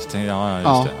 Ja, det hade jag inte tänkt. Ja, just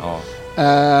det. Ja.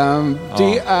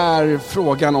 Det är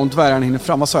frågan om dvärgarna hinner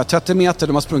fram. Vad sa jag? 30 meter,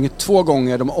 de har sprungit 2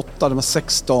 gånger, de har 8, de har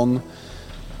 16.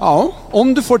 Ja,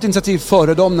 om du får ett initiativ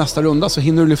före dem nästa runda så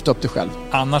hinner du lyfta upp dig själv.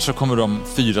 Annars så kommer de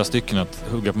 4 stycken att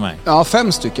hugga på mig. Ja,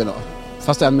 5 stycken då.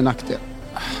 Fast en med nackdel.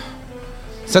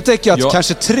 Så jag tänker att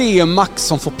kanske 3 max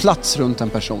som får plats runt en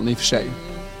person i och för sig.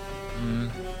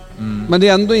 Men det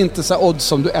är ändå inte så odds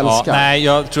som du älskar. Nej,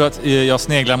 jag tror att jag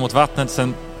sneglar mot vattnet,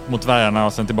 sen mot dvärgarna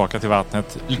och sen tillbaka till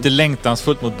vattnet. Lite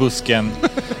längtansfullt mot busken.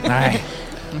 Nej.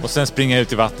 Och sen springer jag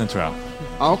ut i vattnet tror jag.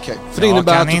 Ja, okej. För det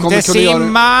innebär att du kommer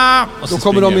kunna då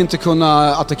kommer de inte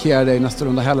kunna attackera dig nästa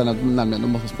runda heller, nämligen. Då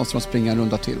måste de springa en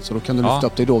runda till. Så då kan du lyfta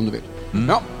upp dig då om du vill.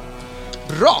 Ja.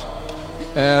 Bra!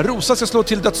 Rosa ska slå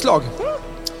till dödslag.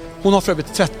 Hon har för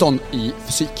övrigt 13 i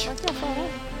fysik.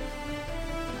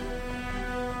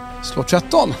 Slår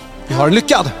 13. Vi har en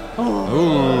lyckad.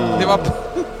 Det var...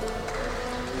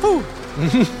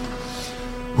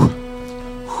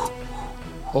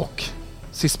 Och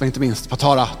sist men inte minst,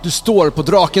 Patara, du står på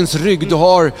drakens rygg. Du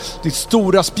har ditt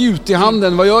stora spjut i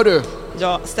handen. Vad gör du?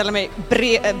 Jag ställer mig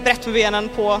brett med benen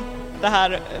på det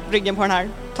här, ryggen på den här.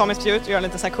 Tar mig spjut och gör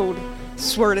lite så här cool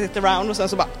swirl it around och sen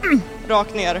så bara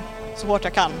rakt ner så hårt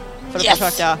jag kan för att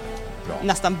försöka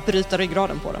nästan bryta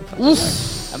ryggraden på den. För att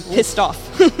I'm pissed off.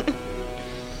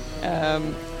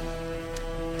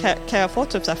 Kan jag få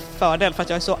typ så här fördel för att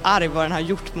jag är så arg vad den har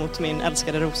gjort mot min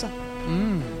älskade Rosa?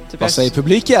 Typ Vad säger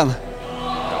publiken?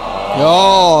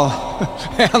 Ja,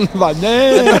 en var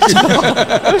nej.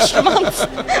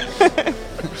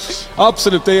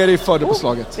 Absolut, det är det i fördel på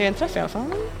slaget. Det är en träff i alla fall.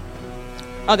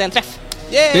 Ja, det är en träff.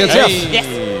 Det är en träff. Yes.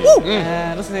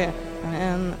 Då ska vi se.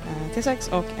 En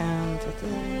T6 och en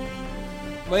T10.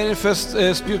 Vad är det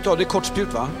för spjut då? Det är kort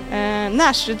spjut, va?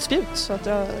 Närstridsspjut. Så att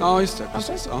jag... Ja, just det.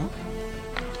 Precis, ja.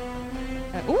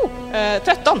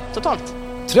 13 totalt.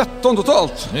 13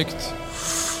 totalt. Snyggt.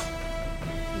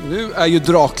 Nu är ju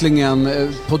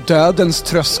draklingen på dödens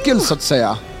tröskel, så att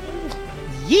säga.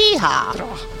 Jeha!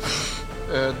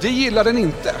 Det gillar den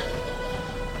inte.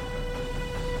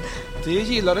 Det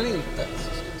gillar den inte.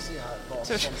 Så ska vi se här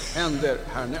vad som händer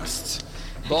härnäst.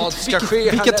 Vad ska ske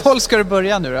härnäst? Vilket håll ska du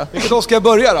börja nu då? Vilket håll ska jag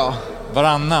börja då?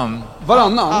 Varannan.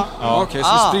 Varannan? Ja. Okej, så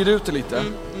vi sprider ut det lite.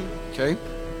 Okej.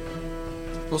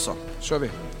 Då så, kör vi.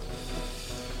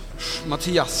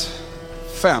 Mattias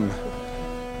 5.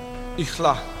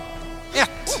 Ingela 1.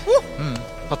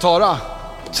 Patara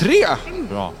 3.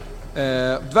 Bra.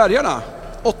 Dvärgarna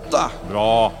 8.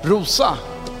 Bra. Rosa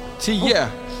 10.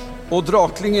 Och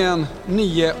draklingen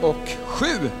 9 och 7.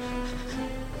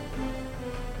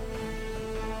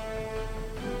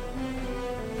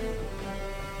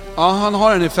 Ja, han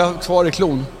har den kvar i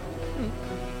klon.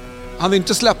 Han vill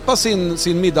inte släppa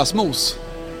sin middagsmos.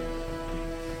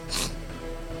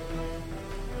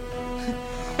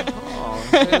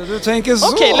 Du tänker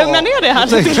så. Okej, lugna ner det här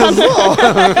Du lite grann.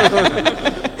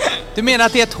 Du menar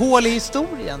att det är ett hål i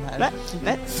historien här?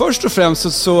 Nej. Först och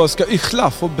främst så ska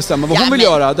Ingela få bestämma vad hon vill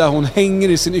göra där hon hänger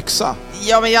i sin yxa.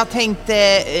 Ja, men jag tänkte...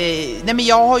 nej, men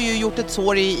jag har ju gjort ett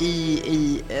sår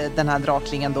i den här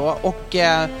draklingen då. Och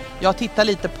jag tittar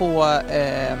lite på...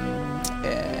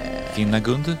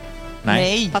 Gunde?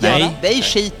 Nej, det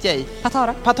skiter jag i.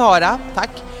 Patara, tack.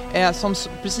 Som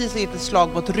precis är ett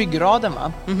slag mot ryggraden,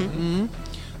 va?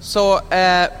 Så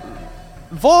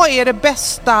vad är det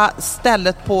bästa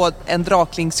stället på en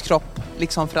draklingskropp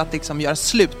liksom, för att liksom göra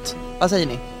slut? Vad säger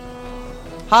ni?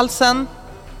 Halsen?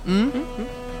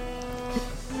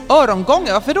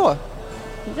 Örongången, varför då?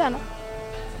 Gärna.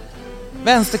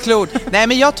 Vänsterklod. Nej,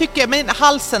 men jag tycker, men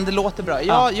halsen, det låter bra.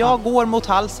 Jag går mot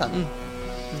halsen.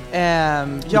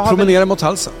 Jag promenerar mot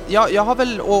halsen. Jag har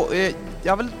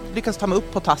väl lyckats ta mig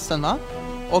upp på tassen, va?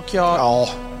 Och jag... Ja,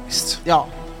 visst. Ja.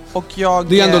 Och jag...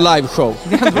 Det är ändå liveshow.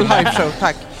 Det är ändå liveshow,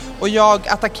 tack. Och jag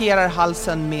attackerar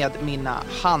halsen med mina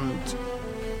handyxor.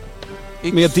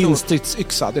 Med din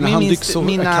stridsyxa. Dina handyxor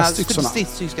är kastyxorna. Mina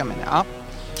stridsyxor menar jag.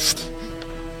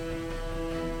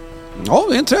 Ja,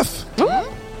 det är en träff.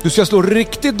 Du ska slå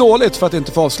riktigt dåligt för att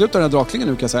inte få avsluta den här draklingen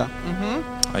nu, kan jag säga.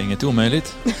 Ja, inget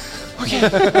omöjligt.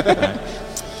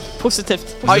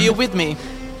 Positivt. Are you with me?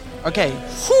 Okej.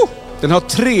 Den har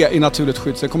 3 i naturligt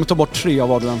skydd, så jag kommer ta bort 3 av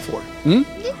vad du än får.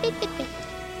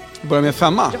 Börjar med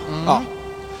 5. Ja.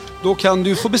 Då kan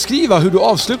du få beskriva hur du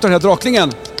avslutar den här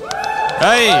draklingen.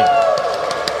 Hej!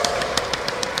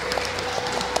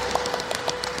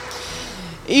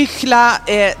 Ingela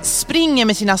springer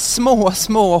med sina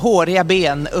små håriga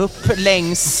ben upp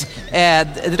längs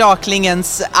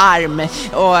draklingens arm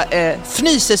och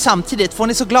fnyser samtidigt, för hon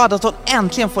är så glad att hon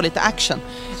äntligen får lite action.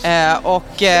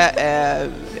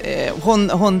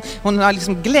 Hon har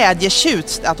liksom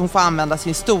glädjetjut att hon får använda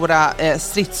sin stora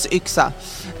stridsyxa.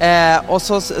 Och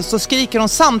så skriker hon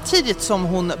samtidigt som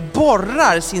hon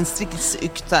borrar sin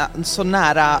stridsyxa så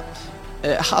nära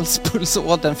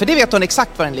halspulsådern, för det vet hon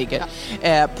exakt var den ligger,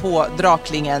 på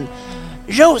draklingen.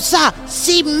 Rosa,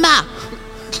 simma!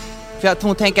 För att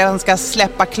hon tänker att han ska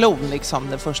släppa klon liksom,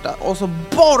 den första. Och så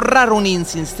borrar hon in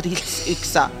sin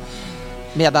stridsyxa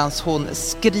medan hon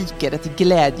skriker ett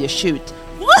glädjetjut.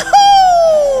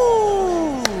 Woohoo!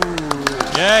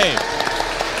 Yay!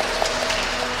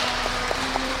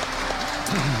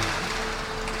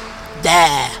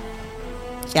 Där!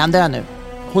 Är han död nu?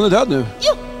 Hon är död nu.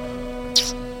 Jo!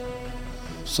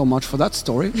 So much for that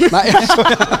story. Nej.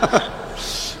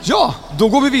 Ja, då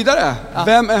går vi vidare.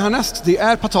 Vem är härnäst? Det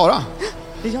är Patara.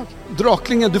 Det är jag.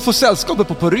 Draklingen, du får sällskap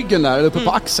uppe på ryggen där, uppe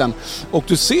på axeln. Och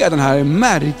du ser den här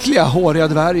märkliga håriga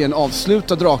dvärgen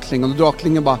avsluta draklingen. Och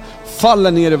draklingen bara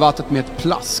faller ner i vattnet med ett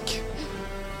plask.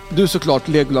 Du såklart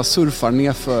Legolas surfar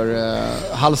ner för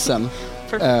halsen.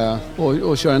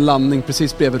 Och kör en landning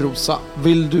precis bredvid Rosa.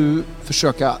 Vill du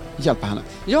försöka hjälpa henne?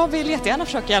 Jag vill jättegärna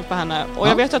försöka hjälpa henne. Och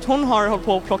jag vet att hon har hållit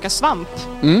på att plocka svamp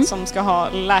som ska ha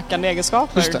läkande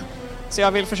egenskaper. Just Så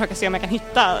jag vill försöka se om jag kan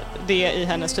hitta det i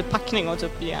hennes typ packning och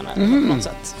typ ge henne på något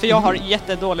sätt. För jag har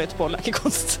jättedåligt på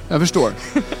läkekonst. Jag förstår.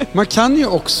 Man kan ju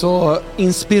också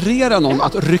inspirera någon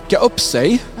att rycka upp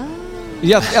sig.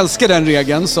 Jag älskar den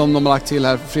regeln som de har lagt till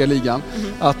här för fria ligan.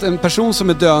 Att en person som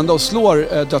är döende och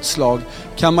slår dödsslag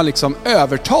kan man liksom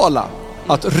övertala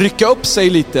att rycka upp sig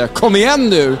lite. Kom igen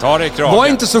nu! Ta det i kragen. Var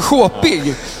inte så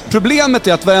sjåpig. Problemet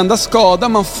är att varenda skada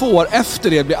man får efter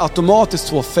det blir automatiskt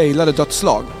 2 failade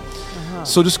dödsslag.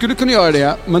 Så du skulle kunna göra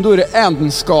det, men då är det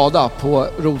en skada på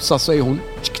Rosa, så är hon...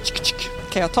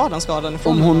 Kan jag ta den skadan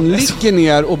ifrån? Om hon ligger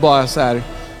ner och bara så här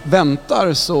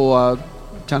väntar, så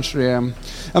kanske det är...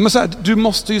 Ja, men så här, du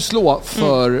måste ju slå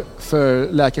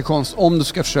för läkekonst om du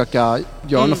ska försöka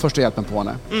göra någon första hjälpen på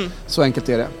henne. Så enkelt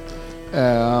är det.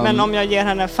 Men om jag ger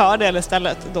henne fördel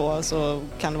istället då, så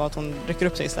kan det vara att hon rycker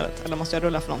upp sig istället. Eller måste jag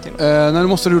rulla för någonting? Nej, du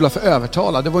måste rulla för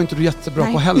övertala. Det var inte du jättebra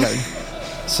på heller.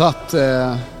 Så att...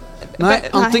 Nej,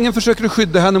 antingen försöker du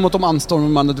skydda henne mot de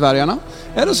anstormande dvärgarna,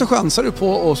 eller så chansar du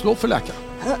på att slå för läkare.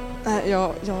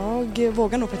 Jag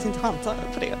vågar nog faktiskt inte chansa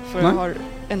på det. För jag har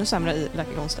ännu sämre i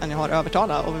läkekonst än jag har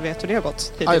övertala, och vi vet hur det har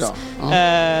gått hittills.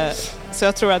 Så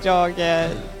jag tror att jag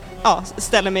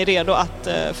ställer mig redo att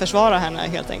försvara henne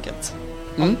helt enkelt.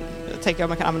 Jag tänker att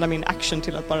man kan använda min action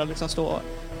till att bara liksom stå och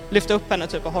lyfta upp henne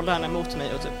typ, och hålla henne mot mig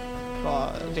och typ vara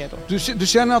redo. Du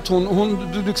känner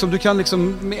att du kan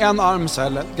liksom med en arm så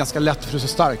här, ganska lätt för du är så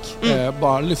stark,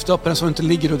 bara lyfta upp henne så hon inte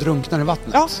ligger och drunknar i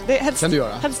vattnet. Ja, det helst, kan du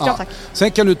göra. Helst, ja, tack.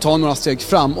 Sen kan du ta några steg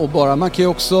fram och man kan ju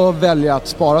också välja att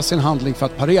spara sin handling för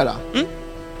att parera.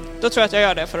 Då tror jag att jag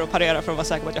gör det för att parera, för att vara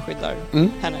säker på att jag skyddar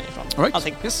henne ifrån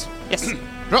allting. Yes.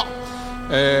 Bra.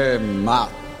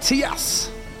 Mattias.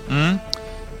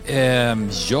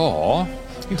 Ja.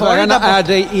 Dvärgarna är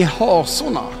dig i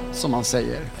hasorna, som man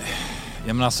säger.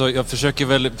 Ja, men alltså, jag försöker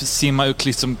väl simma ut,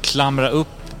 liksom klamra upp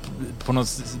på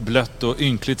något blött och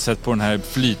ynkligt sätt på den här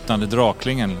flytande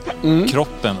draklingen.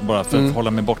 Kroppen, bara för att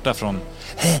hålla mig borta från...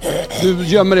 Du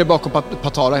gömmer dig bakom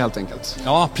Patara helt enkelt.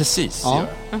 Ja, precis. Ja.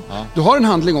 Ja. Du har en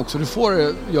handling också, du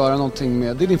får göra någonting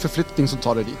med... Det är din förflyttning som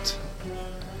tar dig dit.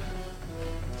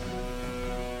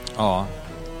 Ja.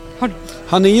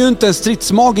 Han är ju inte en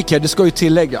stridsmagiker, det ska ju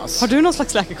tilläggas. Har du någon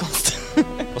slags läkekonst?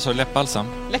 Vad sa du, läppbalsam?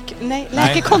 Nej,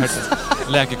 läkekonst.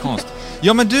 Läkekonst.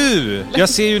 Ja, men du! Jag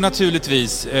ser ju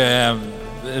naturligtvis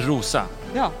Rosa.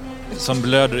 Ja. Som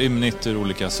blöder ymnigt ur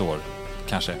olika sår,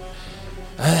 kanske.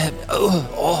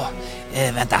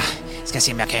 Vänta, ska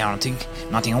se om jag kan göra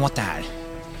någonting åt det här.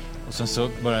 Och sen så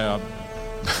börjar jag...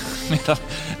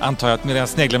 antar jag att medan jag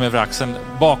sneglar mig över axeln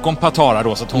bakom Patara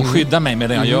då, så att hon skyddar mig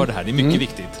medan jag gör det här. Det är mycket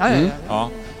viktigt. Ja.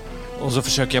 Och så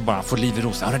försöker jag bara få liv i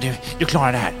Rosa. Du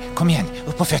klarar det här. Kom igen,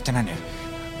 upp på fötterna nu.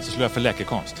 Så slår jag för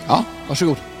läkekonst. Ja,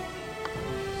 varsågod.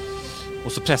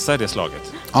 Och så pressar jag det slaget.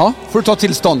 Ja, får du ta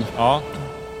tillstånd. Ja.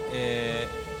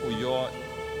 Och jag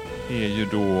är ju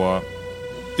då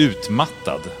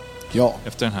utmattad. Ja.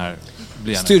 Efter den här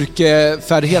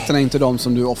styrkefärdigheterna är inte de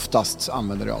som du oftast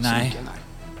använder dig av. Nej.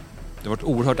 Det har varit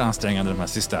oerhört ansträngande de här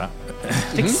sista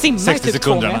 60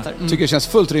 sekunderna. Tycker det känns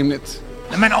fullt rimligt.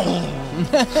 Men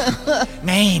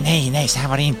nej, så här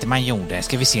var det inte man gjorde.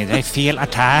 Ska vi se, det är fel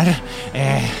artär.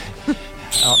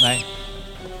 Ja, nej.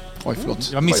 Oj, förlåt.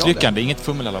 Det var misslyckande, inget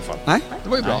fummel i alla fall. Nej, det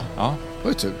var ju bra. Ja. Det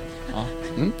var ju tur. Ja.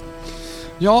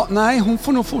 Ja, nej, hon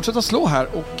får nog fortsätta slå här,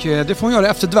 och det får hon göra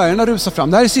efter dvärgarna rusar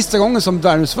fram. Det här är sista gången som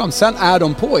dvärgarna rusar fram, sen är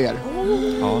de på er.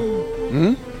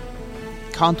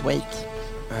 Can't wait.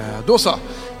 Då så.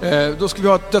 Då ska vi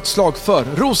ha ett dödsslag för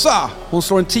Rosa. Hon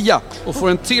slår en 10 och får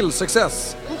en till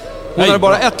success. Hon är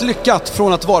bara ett lyckat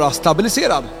från att vara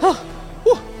stabiliserad.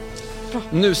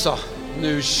 Nu så.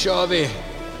 Nu kör vi.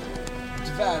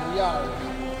 Dvärgar,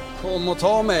 kom och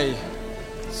ta mig.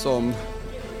 Som...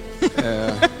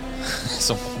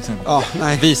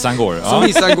 Visan går. Ja. Som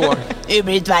visan går. Nu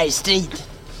blir det dvärgstrid.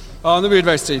 Ja, nu blir det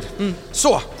dvärgstrid.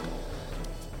 Så.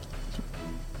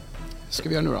 Ska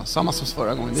vi göra nu då? Samma som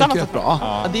förra gången. Det gick rätt bra.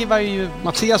 Ja, det var ju...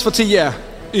 Mattias får 10.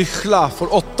 Ingela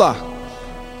får 8.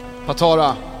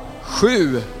 Patara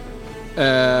 7.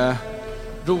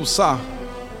 Rosa.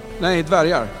 Nej,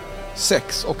 dvärgar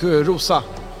 6. Och Rosa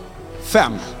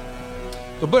 5.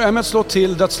 Då börjar jag med att slå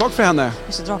till dödsslag för henne.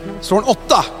 Slår en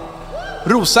 8.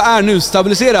 Rosa är nu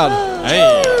stabiliserad.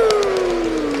 Hej!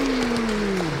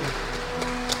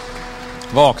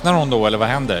 Vaknar hon då, eller vad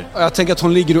händer? Jag tänker att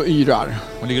hon ligger och yrar.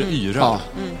 Hon ligger och yrar? Ja,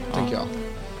 tänker jag.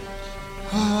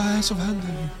 Vad är det som händer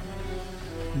nu?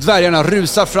 Dvärgarna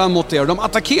rusar fram mot er och de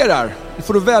attackerar. Du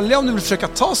får välja om du vill försöka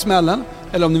ta smällen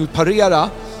eller om du vill parera.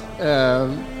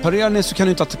 Parerar ni så kan ni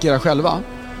inte attackera själva.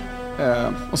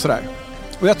 Och sådär.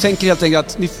 Och jag tänker helt enkelt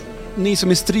att ni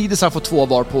som är stridisar får 2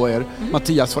 var på er.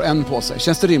 Mattias får 1 på sig.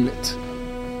 Känns det rimligt?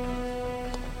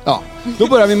 Ja, då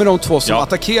börjar vi med de 2 som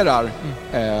attackerar.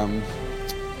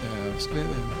 Ska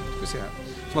vi se här.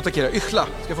 Som attackerar Ingela.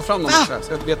 Ska jag få fram dem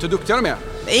så jag vet hur duktiga de är.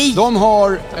 Nej. De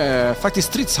har faktiskt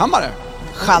stridshammare.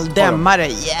 Skalldämmare,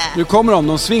 Nu kommer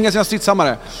de svingar sina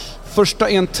stridshammare. Första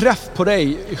är en träff på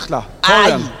dig, Ingela. Ta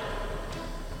den.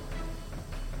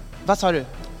 Vad sa du?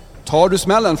 Tar du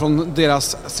smällen från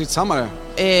deras stridshammare?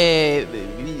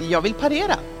 Jag vill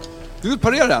parera. Du vill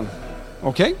parera den?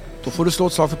 Okej, då får du slå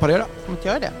ett slag för parera. Om inte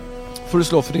gör det. Får du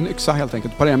slå för din yxa helt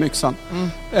enkelt. Parera med yxan.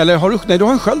 Eller har du... Nej, du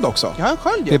har en sköld också. Jag har en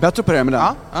sköld. Det är bättre att parera med den.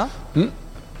 Ja.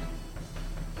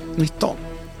 19.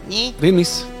 Nej. Det är en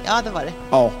miss. Ja, det var det.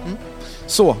 Ja.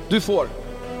 Så, du får...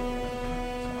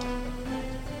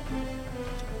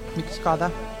 Mycket skada.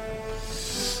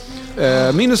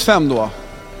 -5 då.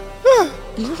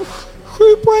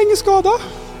 7 poäng i skada.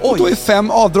 Och då är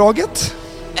 5 avdraget.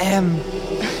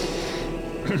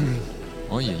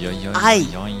 Oj. Aj.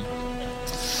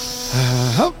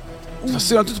 Jag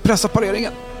ser inte att pressa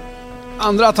pareringen.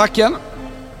 Andra attacken.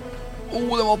 Den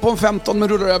var på en 15 men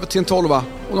rullar över till en 12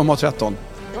 och de har 13.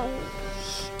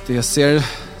 Det ser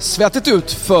svettigt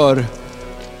ut för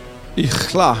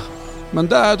Ingela. Men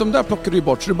de där plockar du ju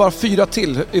bort. Så det är bara 4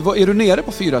 till. Är du nere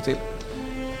på 4 till?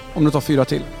 Om du tar 4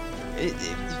 till.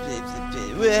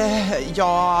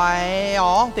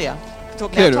 Ja, det. Då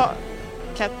kan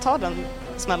jag ta den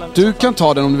smällen? Du kan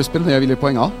ta den om du vill spela ner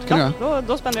viljepoäng. Ja, det kan du göra.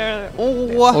 Då spenderar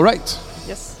jag... All right.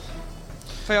 Yes.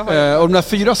 För jag har... Och de där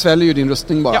 4 sväljer ju din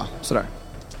rustning bara. Sådär.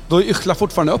 Då är Ingela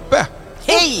fortfarande uppe.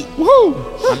 Hej!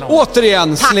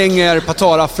 Återigen slänger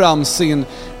Patara fram sin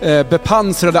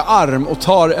bepansrade arm och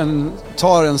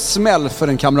tar en smäll för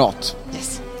en kamrat.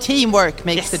 Yes. Teamwork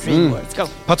makes the dream work. Let's go.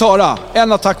 Patara,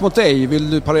 en attack mot dig. Vill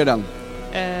du parera den?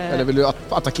 Eller vill du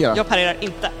attackera? Jag parerar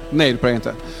inte. Nej, du parerar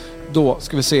inte. Då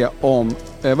ska vi se om...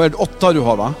 vad är det? 8 du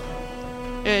har, va?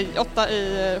 8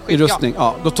 i skydd. I rustning,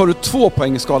 ja. Då tar du 2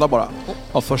 poäng i skada bara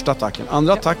av första attacken.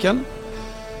 Andra attacken...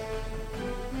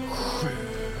 7...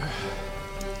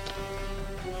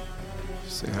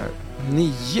 Se här.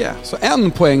 9. Så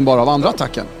 1 poäng bara av andra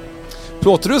attacken.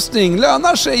 Plåtrustning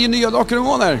lönar sig i nya Drakar och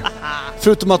Demoner.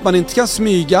 Förutom att man inte kan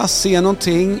smyga, se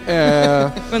någonting,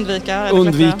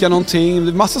 undvika någonting.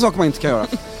 Det är massa saker man inte kan göra.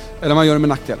 Eller man gör det med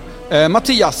nackdel.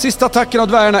 Mattias, sista attacken av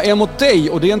dvärgarna är mot dig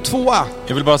och det är en 2.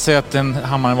 Jag vill bara säga att den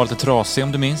hammaren var lite trasig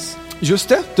om du minns.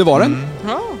 Just det var den.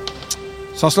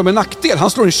 Så han slår med nackdel. Han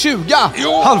slår en 20.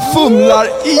 Han fumlar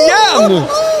igen!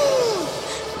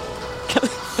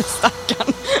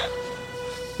 Stackarn.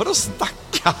 Vadå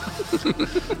stackarn?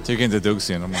 Tycker inte ett dugg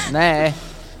synd om honom. Nej.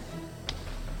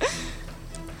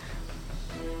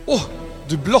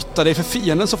 Du blottar dig för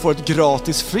fienden som får ett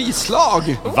gratis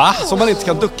frislag. Va? Som man inte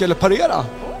kan ducka eller parera.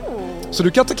 Så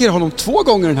du kan attackera honom 2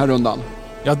 gånger den här rundan.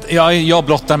 Jag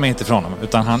blottar mig inte från honom.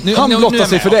 Utan han blottar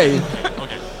sig för dig.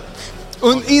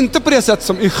 Inte på det sätt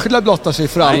som Ingela blottar sig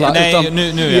för alla. Nej, utan nu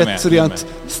är i jag ett med. rent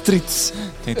strids...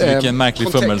 Tänkte vilken märklig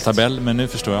kontext. fummeltabell, men nu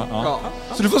förstår jag. Ja.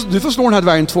 Så du får slå den här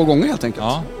dvärgen 2 gånger helt enkelt.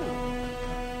 Ja.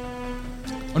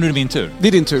 Och nu är det min tur. Det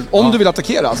är din tur. Om du vill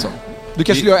attackera alltså. Du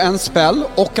kanske göra en spell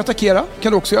och attackera.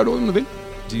 Kan du också göra då om du vill.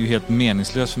 Det är ju helt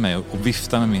meningslöst för mig att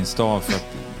vifta med min stav för att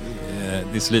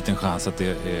det är så liten chans att det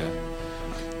är...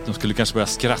 De skulle kanske börja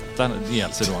skratta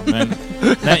ihjäl sig då. Men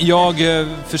nej, jag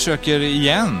försöker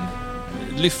igen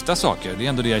lyfta saker. Det är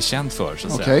ändå det jag är känd för, så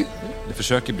att säga. Det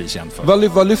försöker bli känd för.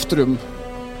 Vad lyfter du?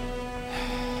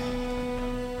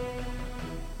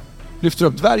 Lyfter du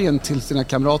upp dvärgen till sina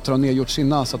kamrater och nedgjort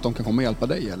sina så att de kan komma och hjälpa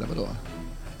dig, eller vadå?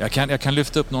 Jag kan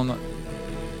lyfta upp någon...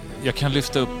 Jag kan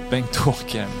lyfta upp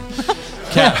Bengt-Åke.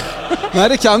 Nej,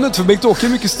 det kan du inte, för Bengt-Åke är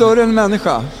mycket större än en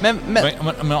människa. Men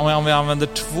om vi använder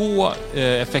 2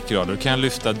 effektgrader kan jag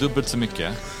lyfta dubbelt så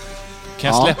mycket.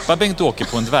 Kan jag släppa Bengt-Åke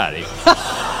på en dvärg?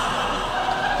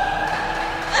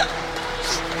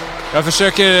 Jag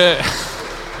försöker...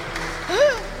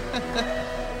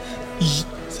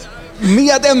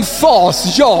 Med en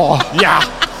fas, ja!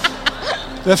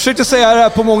 Jag försökte säga det här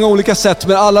på många olika sätt,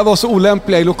 men alla var så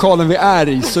olämpliga i lokalen vi är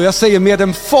i. Så jag säger med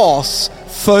en fas,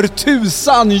 för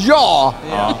tusan, ja!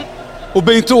 Och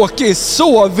Bengt-Åke är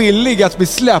så villig att bli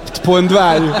släppt på en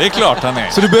dvärg. Det är klart han är.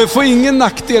 Så du behöver få ingen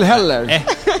nackdel heller.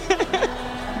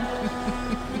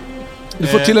 Du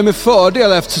får till och med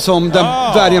fördel eftersom den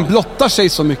dvärgen blottar sig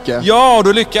så mycket. Ja,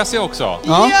 då lyckas jag också.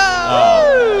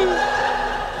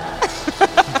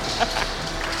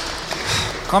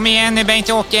 Kom igen nu,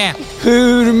 Bengt-Åke.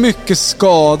 Hur mycket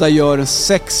skada gör en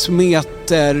 6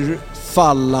 meter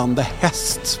fallande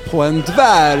häst på en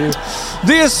dvärg?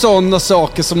 Det är sådana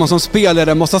saker som man som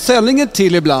spelare måste ha ställningen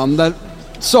till ibland. Där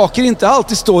saker inte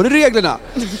alltid står i reglerna.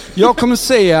 Jag kommer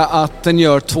säga att den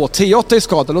gör 2 T8 i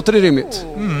skada. Låter det rimligt?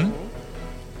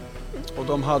 Och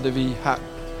de hade vi här.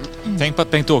 Tänk på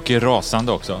att Bengt-Åke är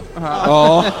rasande också.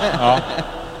 Ja.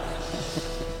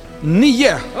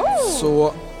 9.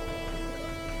 Så...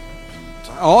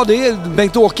 Ja, det är...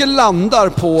 Bengt-Åke landar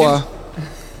på...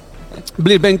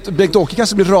 Bengt-Åke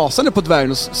kanske blir rasande på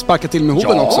dvärgen och sparkar till med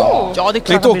hoven också. Ja, det är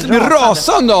klart Bengt-Åke blir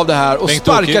rasande av det här och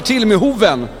sparkar till med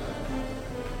hoven.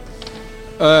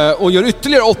 Och gör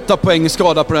ytterligare 8 poäng i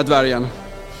skada på den här dvärgen.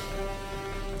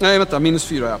 Nej, vänta,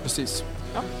 -4, ja, precis.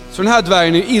 Ja. Så den här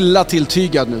dvärgen är illa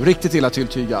tilltygad nu, riktigt illa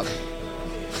tilltygad.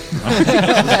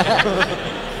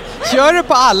 Kör du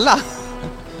på alla?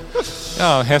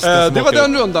 Ja, hästen det var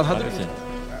den rundan. Ja, det är fint.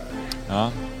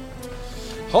 Ja.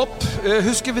 Hopp,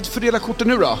 hur ska vi fördela korten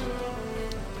nu då?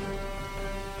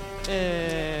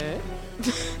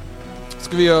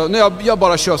 Ska vi göra... Nej, jag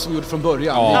bara kör som vi gjorde från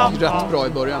början. Ja. Det är rätt bra i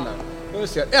början där. Vi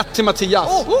ser. 1 till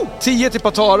Mattias, 10 till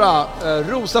Patara,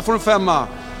 Rosa får en 5,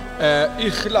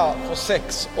 Ingela får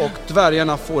 6 och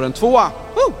dvärgarna får en 2.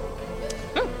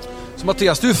 Så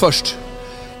Mattias, du är först.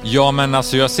 Ja, men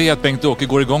alltså jag ser att Bengt-Åke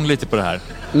går igång lite på det här.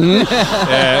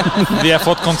 Vi har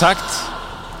fått kontakt.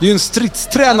 Det är ju en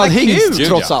stridstränad hingst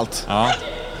trots allt. Ja.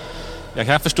 Jag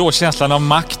kan förstå känslan av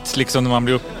makt liksom, när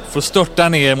man får störta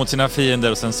ner mot sina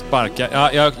fiender och sen sparka.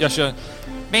 Ja, jag kör.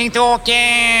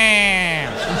 Bengt-Åke!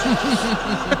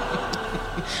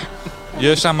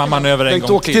 Gör samma manöver en gång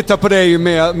Bengt-Åke till. tittar på dig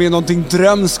med någonting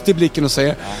drömskt i blicken och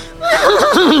säger...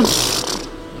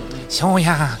 Så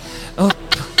ja,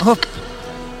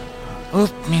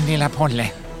 upp min lilla Polle.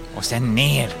 Och sen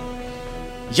ner.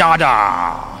 Ja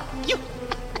då!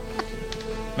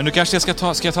 Men nu kanske ska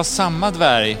jag ta samma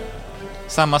dvärg.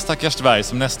 Samma stackars dvärg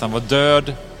som nästan var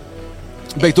död.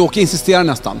 Bengt-Åke insisterar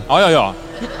nästan. Ja.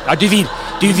 Ja,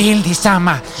 du vill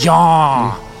detsamma.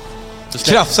 Ja!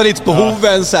 Krafsar lite på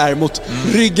hoven så här mot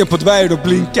ryggen på dvärgen och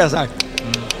blinkar så här.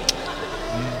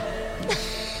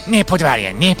 Ner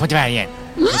på dvärgen.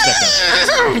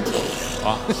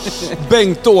 Ja.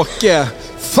 Bengt-Åke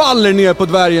faller ner på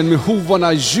dvärgen med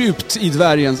hovarna djupt i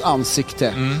dvärgens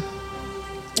ansikte.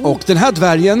 Och den här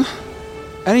dvärgen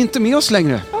är inte med oss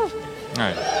längre.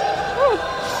 Nej.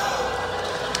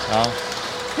 Ja.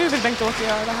 Hur vill Bengt-Åke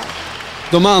göra det här?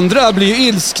 De andra blir ju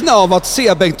ilskna av att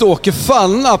se Bengt-Åke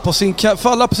falla på sin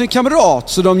kamrat,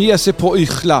 så de ger sig på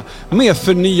Ingela med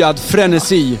förnyad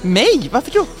frenesi. Mig?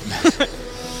 Varför då?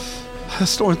 Jag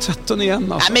slår en 13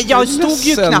 igen alltså. Nej, men jag stod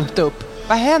ju knappt upp.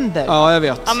 Vad händer? Ja, jag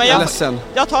vet. Ja, men jag är ledsen.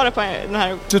 Jag tar det på den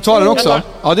här. Du tar den också?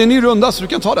 Ja, det är en ny runda så du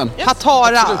kan ta den.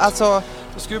 Patara, Absolut. alltså...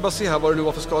 Då ska vi bara se här vad det nu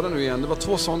var för skada nu igen. Det var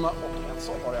 2 sådana och en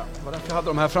sån var det. Det var därför jag hade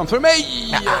de här framför mig.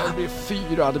 Det blir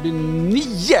 4, det blir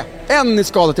 9. En i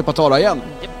skada till Patara igen.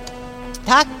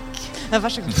 Tack! Ja,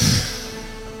 varsågod.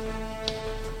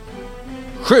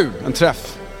 7, en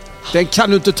träff. Den kan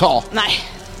du inte ta. Nej.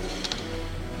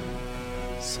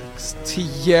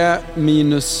 10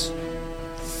 minus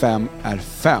 5 är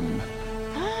 5.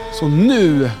 Så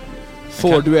nu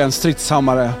får du en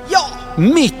stridshammare. Ja!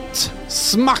 Mitt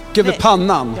smack över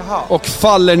pannan. Jaha. Och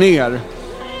faller ner.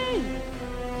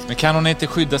 Men kan hon inte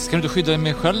skydda? Ska du inte skydda dig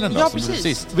med skölden då? Ja, som du precis.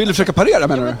 sist? Vill du försöka parera,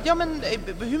 menar du? Ja, men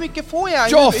hur mycket får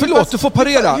jag? Ja, förlåt, du får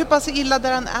parera. Hur pass illa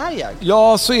däran är jag?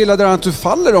 Ja, så illa där att du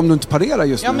faller om du inte parerar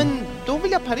just Ja, nu. men då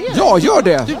vill jag parera. Ja, gör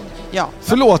det. Ja.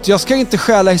 Förlåt, jag ska inte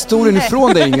stjäla historien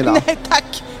ifrån dig, Ingela. Nej,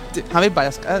 tack. Han vill bara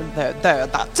jag ska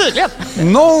döda. Tydligen.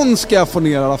 Någon ska jag få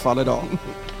ner i alla fall idag.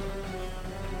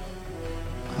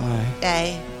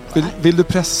 Nej. Vill du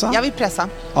pressa? Jag vill pressa.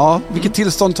 Ja, vilket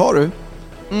tillstånd tar du?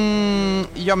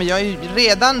 Ja, men jag är ju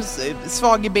redan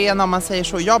svag i benen om man säger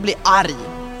så. Jag blir arg,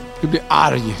 Du blir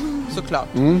arg. såklart.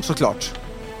 Såklart.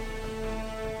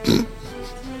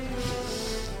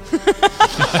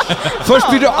 Först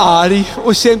blir du arg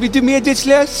och sen blir du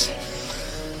medvetslös.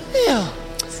 Ja.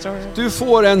 Du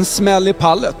får en smäll i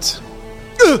pallet.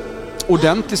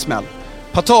 Ordentlig smäll.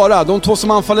 Patara, de 2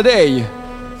 som anfaller dig.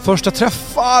 Första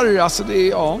träffar, alltså det är,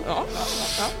 ja.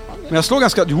 Men jag slår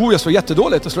ganska, jag slår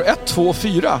jättedåligt. Jag slår 1, 2,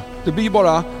 4. Det blir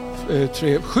bara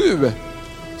 3, 7.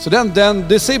 Så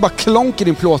det säger bara klonk i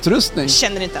din plåtrustning.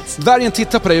 Känner inte ens. Dvärgen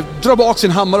tittar på dig, drar bak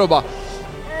sin hammare och bara...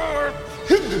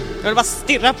 Jag vill bara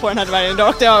stirra på den här dvärgen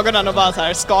rakt i ögonen och bara så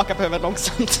här skaka på huvudet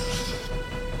långsamt.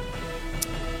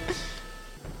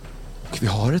 Och vi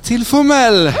har ett till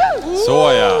formell.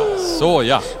 Så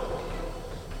ja.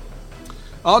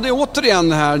 Ja, det är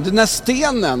återigen här. Den här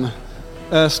stenen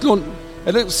slår...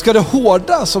 Eller ska det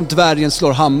hårda som dvärgen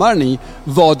slår hammaren i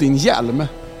vara din hjälm?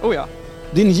 Oh ja.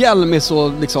 Din hjälm är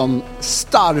så liksom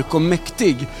stark och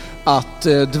mäktig. att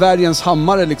dvärgens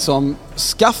hammare liksom,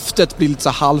 skaftet blir lite så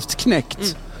halvt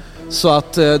knäckt. Så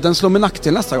att den slår med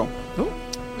nackdel nästa gång.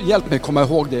 Hjälp mig komma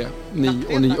ihåg det,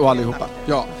 ni och allihopa.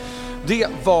 Ja. Det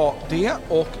var det,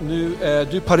 och nu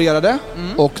du parerade,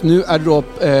 och nu är det då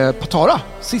Patara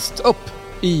sist upp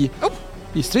i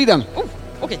striden.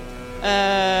 Okej.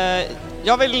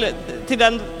 Jag vill till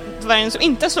den dvärgen som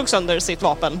inte slog sönder sitt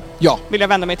vapen. Ja. Vill jag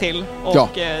vända mig till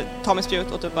och ta min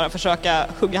spjut och typ bara försöka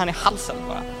hugga han i halsen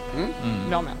bara.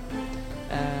 Bra med.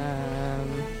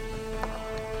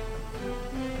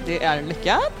 Det är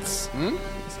lyckat. Ska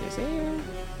vi se.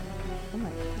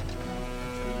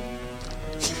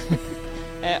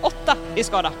 8 i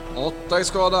skada. 8 i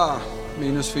skada.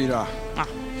 -4.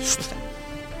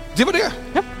 Det var det.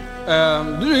 Ja.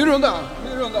 Ny runda.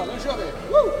 Nu kör vi.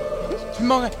 Woo! Hur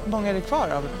många är det kvar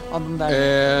av de där?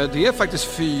 Det är faktiskt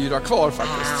 4 kvar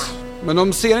faktiskt. Men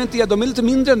de ser inte, de är lite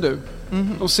mindre än du.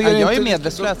 De ser jag är inte,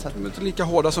 medvetslös. de är inte lika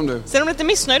hårda som du. Ser de lite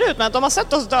missnöjda ut med att de har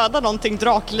sett oss döda någonting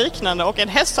drakliknande och en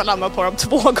häst har lammat på dem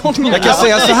 2 gånger? Jag kan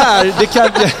säga så här,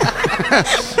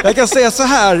 jag kan säga så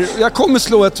här, jag kommer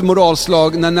slå ett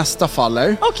moralslag när nästa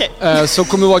faller. Okej. Så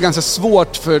kommer det vara ganska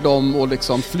svårt för dem att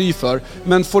liksom fly för.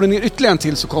 Men får det ner ytterligare en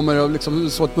till så kommer det liksom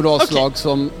så ett moralslag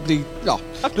som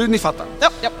blir, ni fattar. Ja.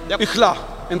 Ychla,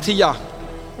 en 10.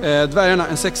 Dvärgarna,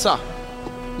 en 6.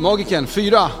 Magiken,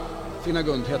 4.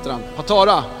 Finnagund heter han.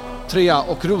 Patara, 3.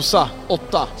 Och Rosa,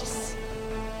 8. Yes.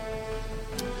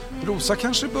 Rosa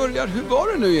kanske börjar. Hur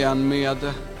var det nu igen med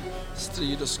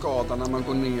strid och skada när man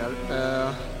går ner?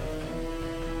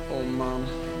 Om man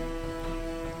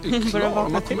är klar,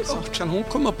 om man kommer upp, kan hon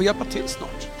komma upp och hjälpa till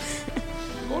snart?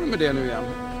 Hur var det med det nu igen?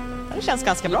 Det känns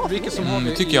ganska bra. Vilket som har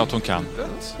det tycker jag att hon kan.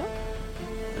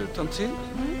 Utan till.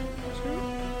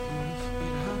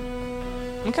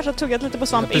 Hon kanske har tuggat lite på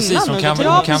svamp precis, innan.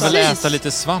 Hon kan väl äta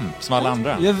lite svamp som alla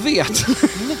andra. Jag vet.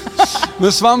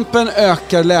 Men svampen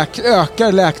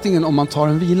ökar läkningen om man tar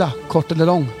en vila, kort eller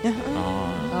lång.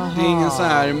 Det är ingen så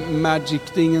här magic,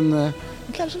 det är ingen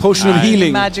potion of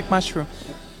healing. Magic mushroom.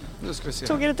 Nu ska vi se.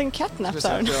 Tog en liten catnap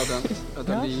där.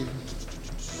 Döden liv.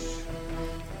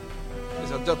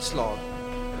 Det är så dödslag.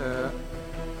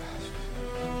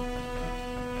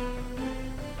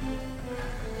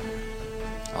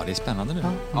 Ja, det är spännande nu.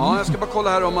 Ja, jag ska bara kolla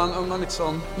här om man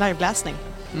liksom... Live-läsning.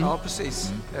 Ja,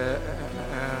 precis.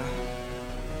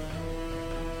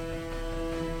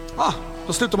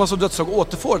 Då slutar man så dödslag och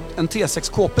återfår en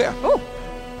T6 KP.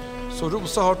 Så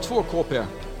Rosa har 2 KP.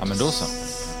 Ja, men då så.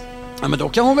 Ja, men då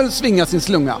kan hon väl svinga sin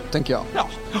slunga, tänker jag. Ja.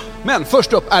 Men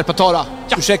först upp är Patara.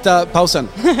 Ja. Ursäkta pausen.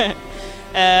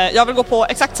 Jag vill gå på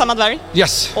exakt samma dvärg.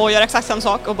 Yes. Och göra exakt samma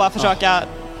sak och bara försöka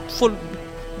få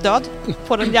död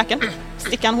på den jäkeln.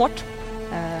 Sticka han hårt.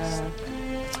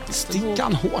 Sticka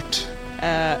han hårt?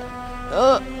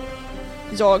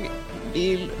 Jag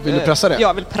vill... Vill du pressa det?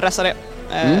 Jag vill pressa det.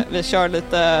 Vi kör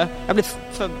lite... Jag blir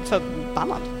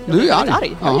förbannad. Du är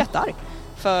arg. Jag är jättearg.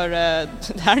 För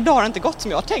det här dagen har inte gått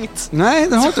som jag har tänkt. Nej,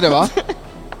 den har inte det, va?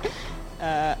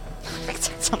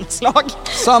 Exakt samma slag.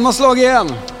 Samma slag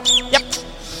igen. Japp.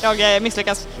 Jag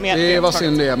misslyckas med det. Var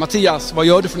synd det. Mattias, vad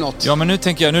gör du för något? Ja, men nu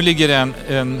tänker jag, nu ligger det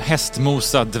en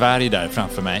hästmosad dvärg där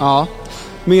framför mig. Ja,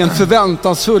 med en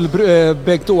förväntansfull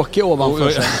Bengt-Åke ovanför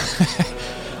sig.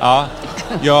 Ja,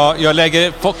 jag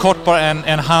lägger kort bara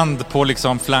en hand på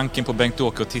liksom flanken på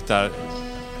Bengt-Åke och tittar.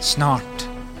 Snart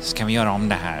ska vi göra om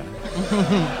det här.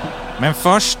 Men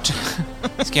först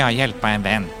ska jag hjälpa en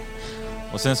vän.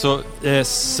 Och sen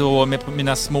så med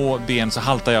mina små ben så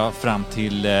haltar jag fram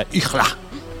till Ychla.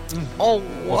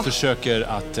 Och försöker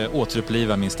att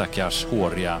återuppliva min stackars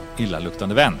håriga,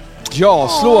 illaluktande vän. Ja,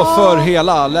 slå för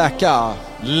hela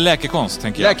läkekonst,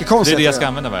 tänker jag. Läkekonst, det är det jag ska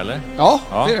använda, va, eller? Ja,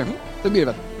 det är det. Det blir det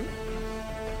väl.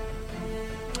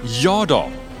 Ja då,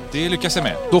 det lyckas jag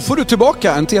med. Då får du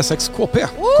tillbaka en T6 KP.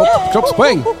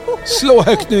 Kroppspoäng. Slå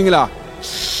högt nu, Ingela.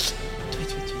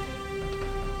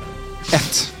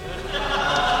 1.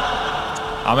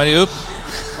 Ja, men det är upp.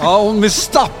 Ja, hon med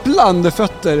stapplande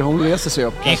fötter, hon reser sig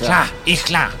upp.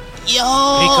 Ychla!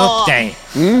 Ja! Ryck upp dig!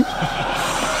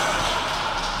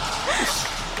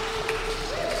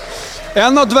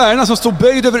 En av dvärgarna som stod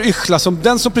böjd över Ychla, som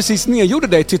den som precis nedgjorde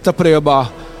dig, tittar på dig och bara...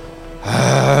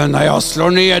 när jag slår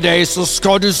ner dig så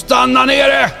ska du stanna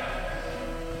nere!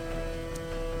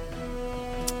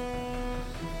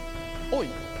 Oj.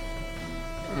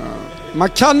 Man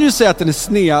kan ju säga att den är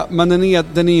sned, men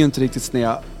den är ju inte riktigt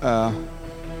sned.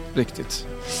 Riktigt.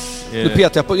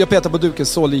 Jag petar på duken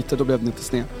så lite, då blev den inte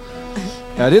sned.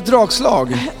 Det är ett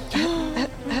dragslag.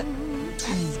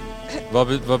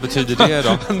 Vad betyder det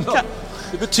då?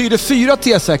 Det betyder 4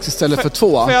 T6 istället för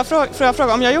 2. Får jag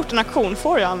fråga, om jag har gjort en aktion,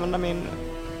 får jag använda min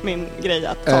min grej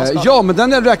att ta skada. Ja, men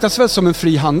den räknas väl som en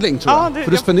fri handling, tror jag.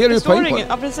 För du spenderar ju poäng på det.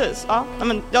 Ja, precis. Ja,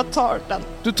 men jag tar den.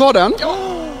 Du tar den? Ja.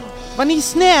 Var ni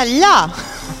snälla?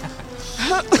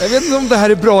 Jag vet inte om det här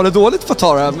är bra eller dåligt för att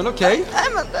ta det här, men okej.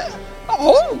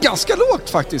 Ja, ganska lågt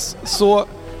faktiskt. Så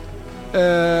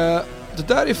det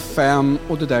där är 5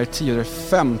 och det där är 10, det är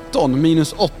 15.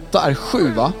 Minus 8 är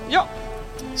 7, va? Ja.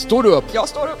 Står du upp? Jag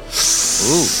står upp.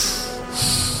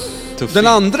 Den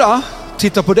andra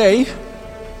tittar på dig.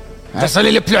 Dessa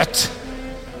lille plött.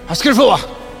 Vad ska du få?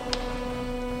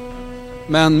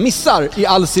 Men missar i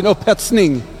all sin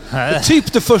upphetsning.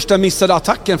 Typ det första missade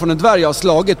attacken från en dvärg har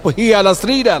slagit på hela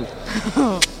striden.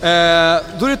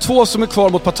 Då är det 2 som är kvar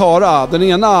mot Patara. Den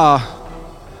ena...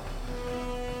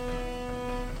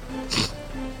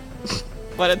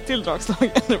 Var det ett till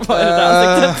dragslag eller var det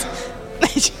där ansiktet?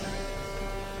 Nej.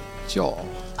 Ja.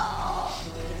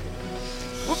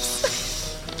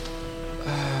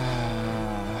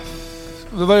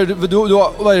 Vad är det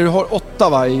du har 8,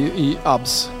 va, i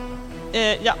abs?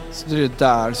 Ja. Så det är det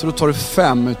där, så då tar du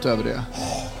 5 utöver det.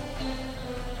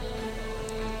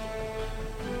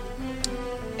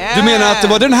 Du menar att det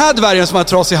var den här dvärgen som har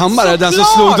trasig hammare, den som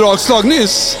slog dragslag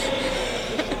nyss?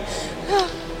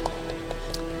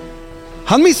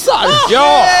 Han missar!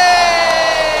 Ja!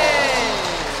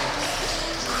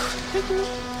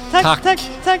 Tack.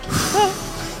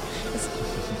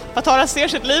 Patara ser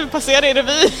sitt liv passera i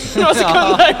revy några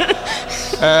sekunder.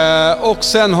 Och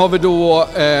sen har vi då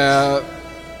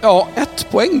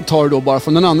 1 poäng tar du då bara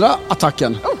från den andra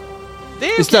attacken.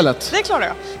 Istället. Det klarar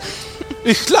jag.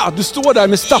 Ychla, du står där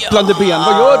med stapplande ben.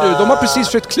 Vad gör du? De har precis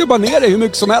försökt klubba ner dig hur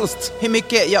mycket som helst. Hur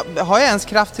mycket? Har jag ens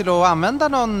kraft till att använda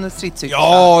någon stridsyxa?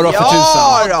 Ja då, för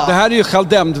tusan. Det här är ju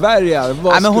Chaldem-dvärgar.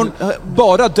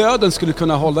 Bara döden skulle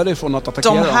kunna hålla dig från att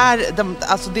attackera.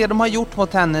 Alltså det de har gjort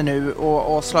mot henne nu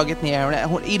och slagit ner henne,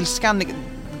 ilskan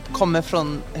kommer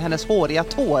från hennes håriga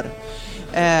tår.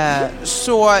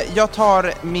 Så jag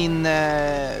tar min...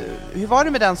 hur var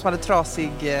det med den som hade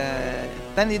trasig...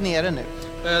 den är nere nu.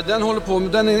 Den håller på,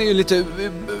 den är ju lite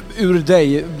ur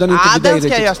dig. Den är inte vid dig den ska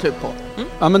riktigt. jag göra slut på.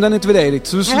 Ja, men den är inte vid dig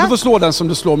riktigt. Så du får slå den som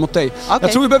du slår mot dig. Okay.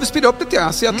 Jag tror vi behöver speeda upp lite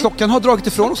grann. Se att klockan har dragit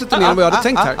ifrån oss lite mer än vad jag hade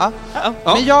tänkt här.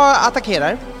 Men jag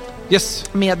attackerar. Yes.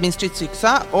 Med min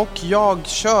stridsyxa och jag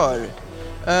kör...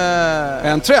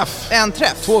 En träff.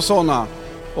 2 sådana.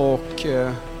 Och...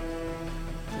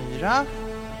 4.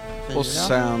 Och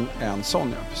sen en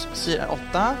sån, ja, precis. 4,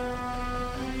 8.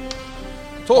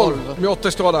 12 med 8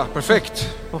 i skada. Perfekt.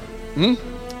 Nej,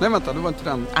 vänta, det var inte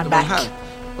den. Det var den här.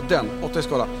 Och den, 8 i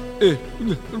skada.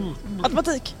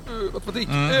 Matematik.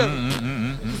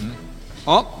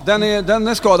 Ja, den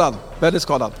är skadad. Väldigt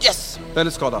skadad. Yes!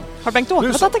 Väldigt skadad. Har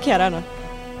Bengt-Åke fått attackera nu?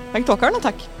 Bengt-Åke har en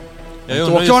attack.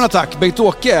 Bengt-Åke har en attack.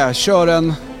 Bengt-Åke kör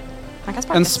en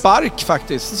spark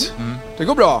faktiskt. Det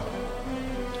går bra.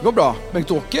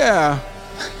 Bengt-Åke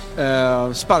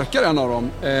sparkar en av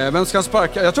dem. Vem ska han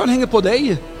sparka? Jag tror han hänger på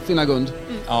dig, Fina Gund.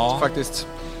 Ja. Faktiskt.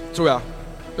 Tror jag.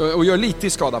 Och gör lite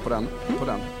skada på den.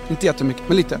 Inte jättemycket,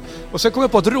 men lite. Och sen kommer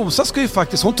jag på att Rosa ska ju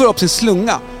faktiskt... Hon tar upp sin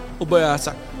slunga och börjar så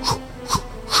här...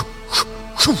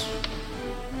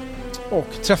 Och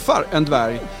träffar en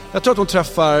dvärg. Jag tror att hon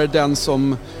träffar den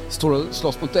som står och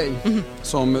slåss mot dig.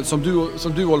 Som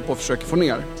du håller på att försöka få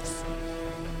ner.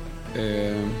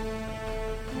 Fel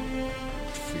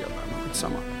där, men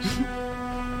skitsamma.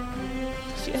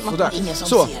 Sådär. Ingen som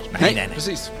Så. ser. Nej,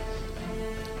 precis.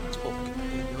 Och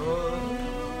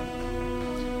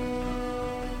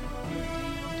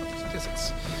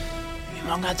Hur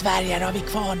många dvärgar har vi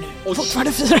kvar nu? Oj.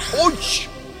 Fortfarande 4. Oj!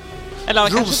 Eller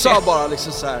Rosa bara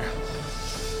liksom så här.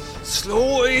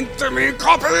 Slå inte min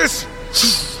kompis!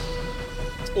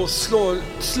 Och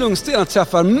slungstenen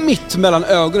träffar mitt mellan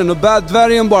ögonen och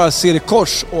dvärgen bara ser i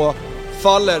kors och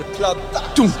faller platta.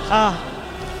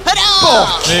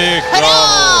 Bak!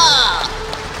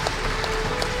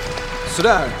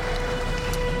 Sådär.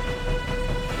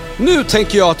 Nu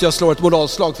tänker jag att jag slår ett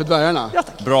moralslag för dvärgarna.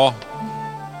 Bra.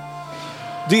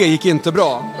 Det gick inte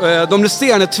bra. De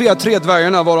resterande 3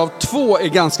 dvärgarna, varav 2 är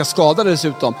ganska skadade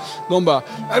dessutom. De bara,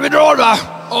 vi drar va?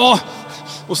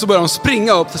 Och så börjar de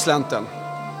springa upp för slänten.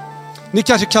 Ni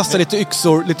kanske kastar lite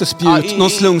yxor, lite spjut, någon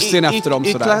slungsten efter dem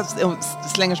sådär.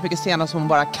 Slänger så mycket stenar som hon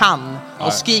bara kan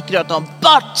och skriker åt dem,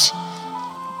 bort!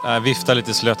 Jag viftar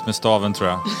lite slött med staven, tror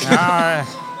jag.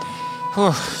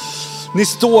 Ni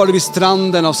står vid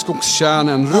stranden av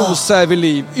skogskärnen. Rosa är vid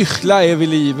liv, Ychla är vid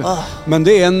liv. Men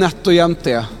det är nätt och jämnt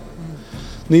det.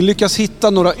 Ni lyckas hitta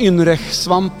några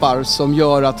ynrech-svampar som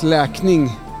gör att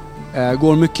läkning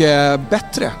går mycket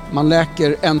bättre. Man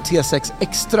läker en T6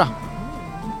 extra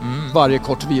varje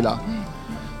kort vila.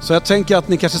 Så jag tänker att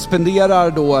ni kanske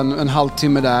spenderar då en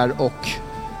halvtimme där och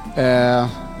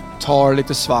tar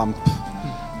lite svamp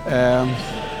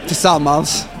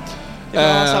tillsammans.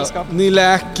 Ni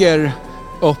läker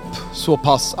upp så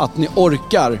pass att ni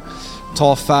orkar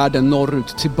ta färden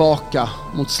norrut tillbaka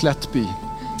mot Slättby.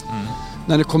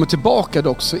 När ni kommer tillbaka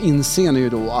dock så inser ni ju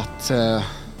då att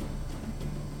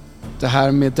det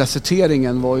här med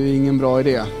deserteringen var ju ingen bra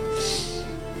idé.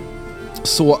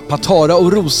 Så Patara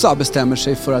och Rosa bestämmer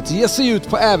sig för att ge sig ut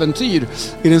på äventyr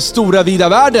i den stora vida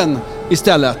världen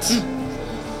istället.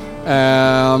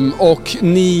 Och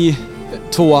ni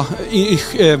två,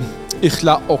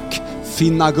 Ingela och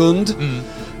Finnagund,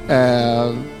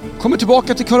 kommer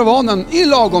tillbaka till karavanen i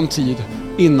lagom tid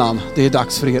innan det är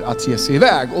dags för er att ge sig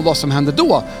iväg. Och vad som händer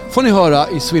då får ni höra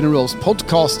i Sweden Rolls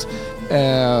podcast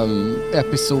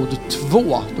episod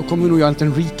 2. Då kommer vi nog göra en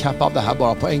liten recap av det här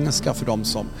bara på engelska för de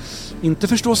som inte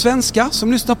förstår svenska,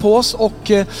 som lyssnar på oss.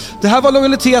 Och det här var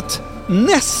Lojalitet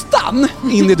nästan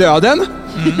in i döden.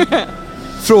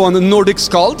 Från Nordic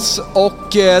Skalds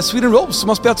och Sweden Rolls som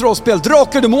har spelat rollspel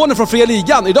Drakar och demoner från Fria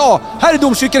Ligan. Idag, här i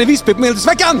domkyrkan i Visby på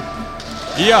Medeltidsveckan!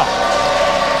 Ja!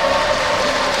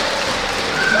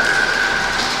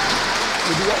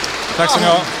 Tack så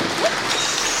mycket.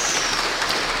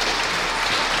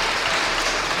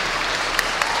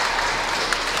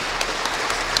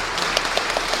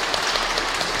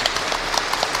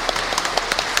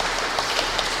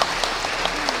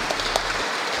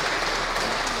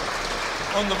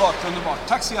 Underbart.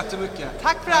 Tack så jättemycket.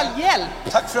 Tack för all hjälp.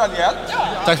 Tack för all hjälp.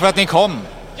 Tack för att ni kom.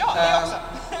 Ja, det också.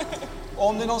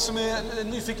 Om det är någon som är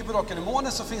nyfiken på Drakar och demoner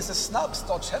så finns det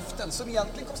snabbstartshäften som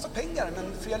egentligen kostar pengar, men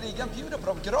Fria Ligan bjuder på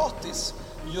dem gratis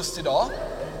just idag.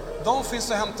 De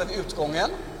finns att hämta vid utgången.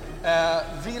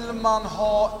 Vill man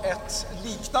ha ett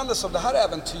liknande som det här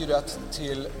äventyret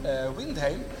till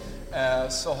Windheim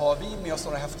så har vi med oss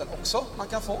några häften också man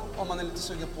kan få om man är lite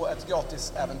sugen på ett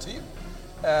gratis äventyr.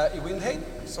 I Windheim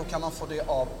så kan man få det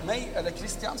av mig eller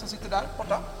Christian som sitter där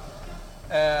borta.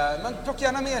 Men plocka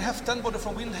gärna med häften både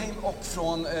från Windheim och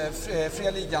från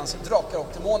Fria Ligans Drakar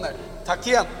och demoner. Tack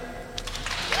igen!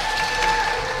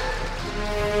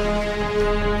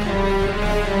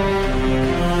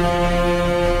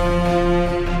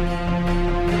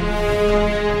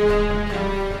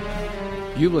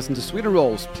 You listen to Sweden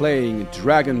Rolls playing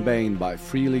Dragonbane by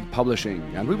Free League Publishing,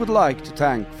 and we would like to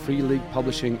thank Free League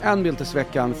Publishing and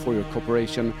Medeltidsveckan for your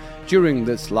cooperation during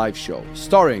this live show,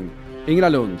 starring Ingela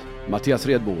Lundh, Mattias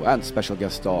Redbo, and special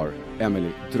guest star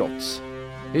Emelie Drottz.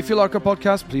 If you like our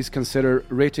podcast, please consider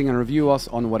rating and review us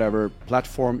on whatever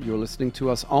platform you're listening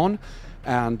to us on.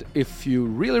 And if you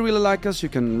really like us, you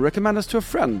can recommend us to a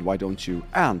friend, why don't you?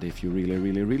 And if you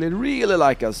really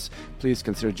like us, please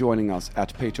consider joining us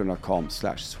at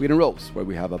patreon.com/SwedenRolls, where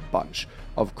we have a bunch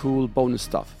of cool bonus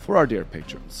stuff for our dear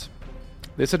patrons.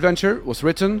 This adventure was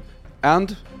written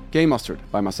and game mastered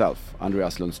by myself,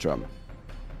 Andreas Lundström.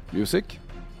 Music,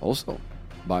 also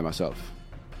by myself.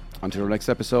 Until the next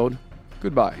episode,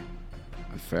 goodbye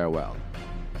and farewell.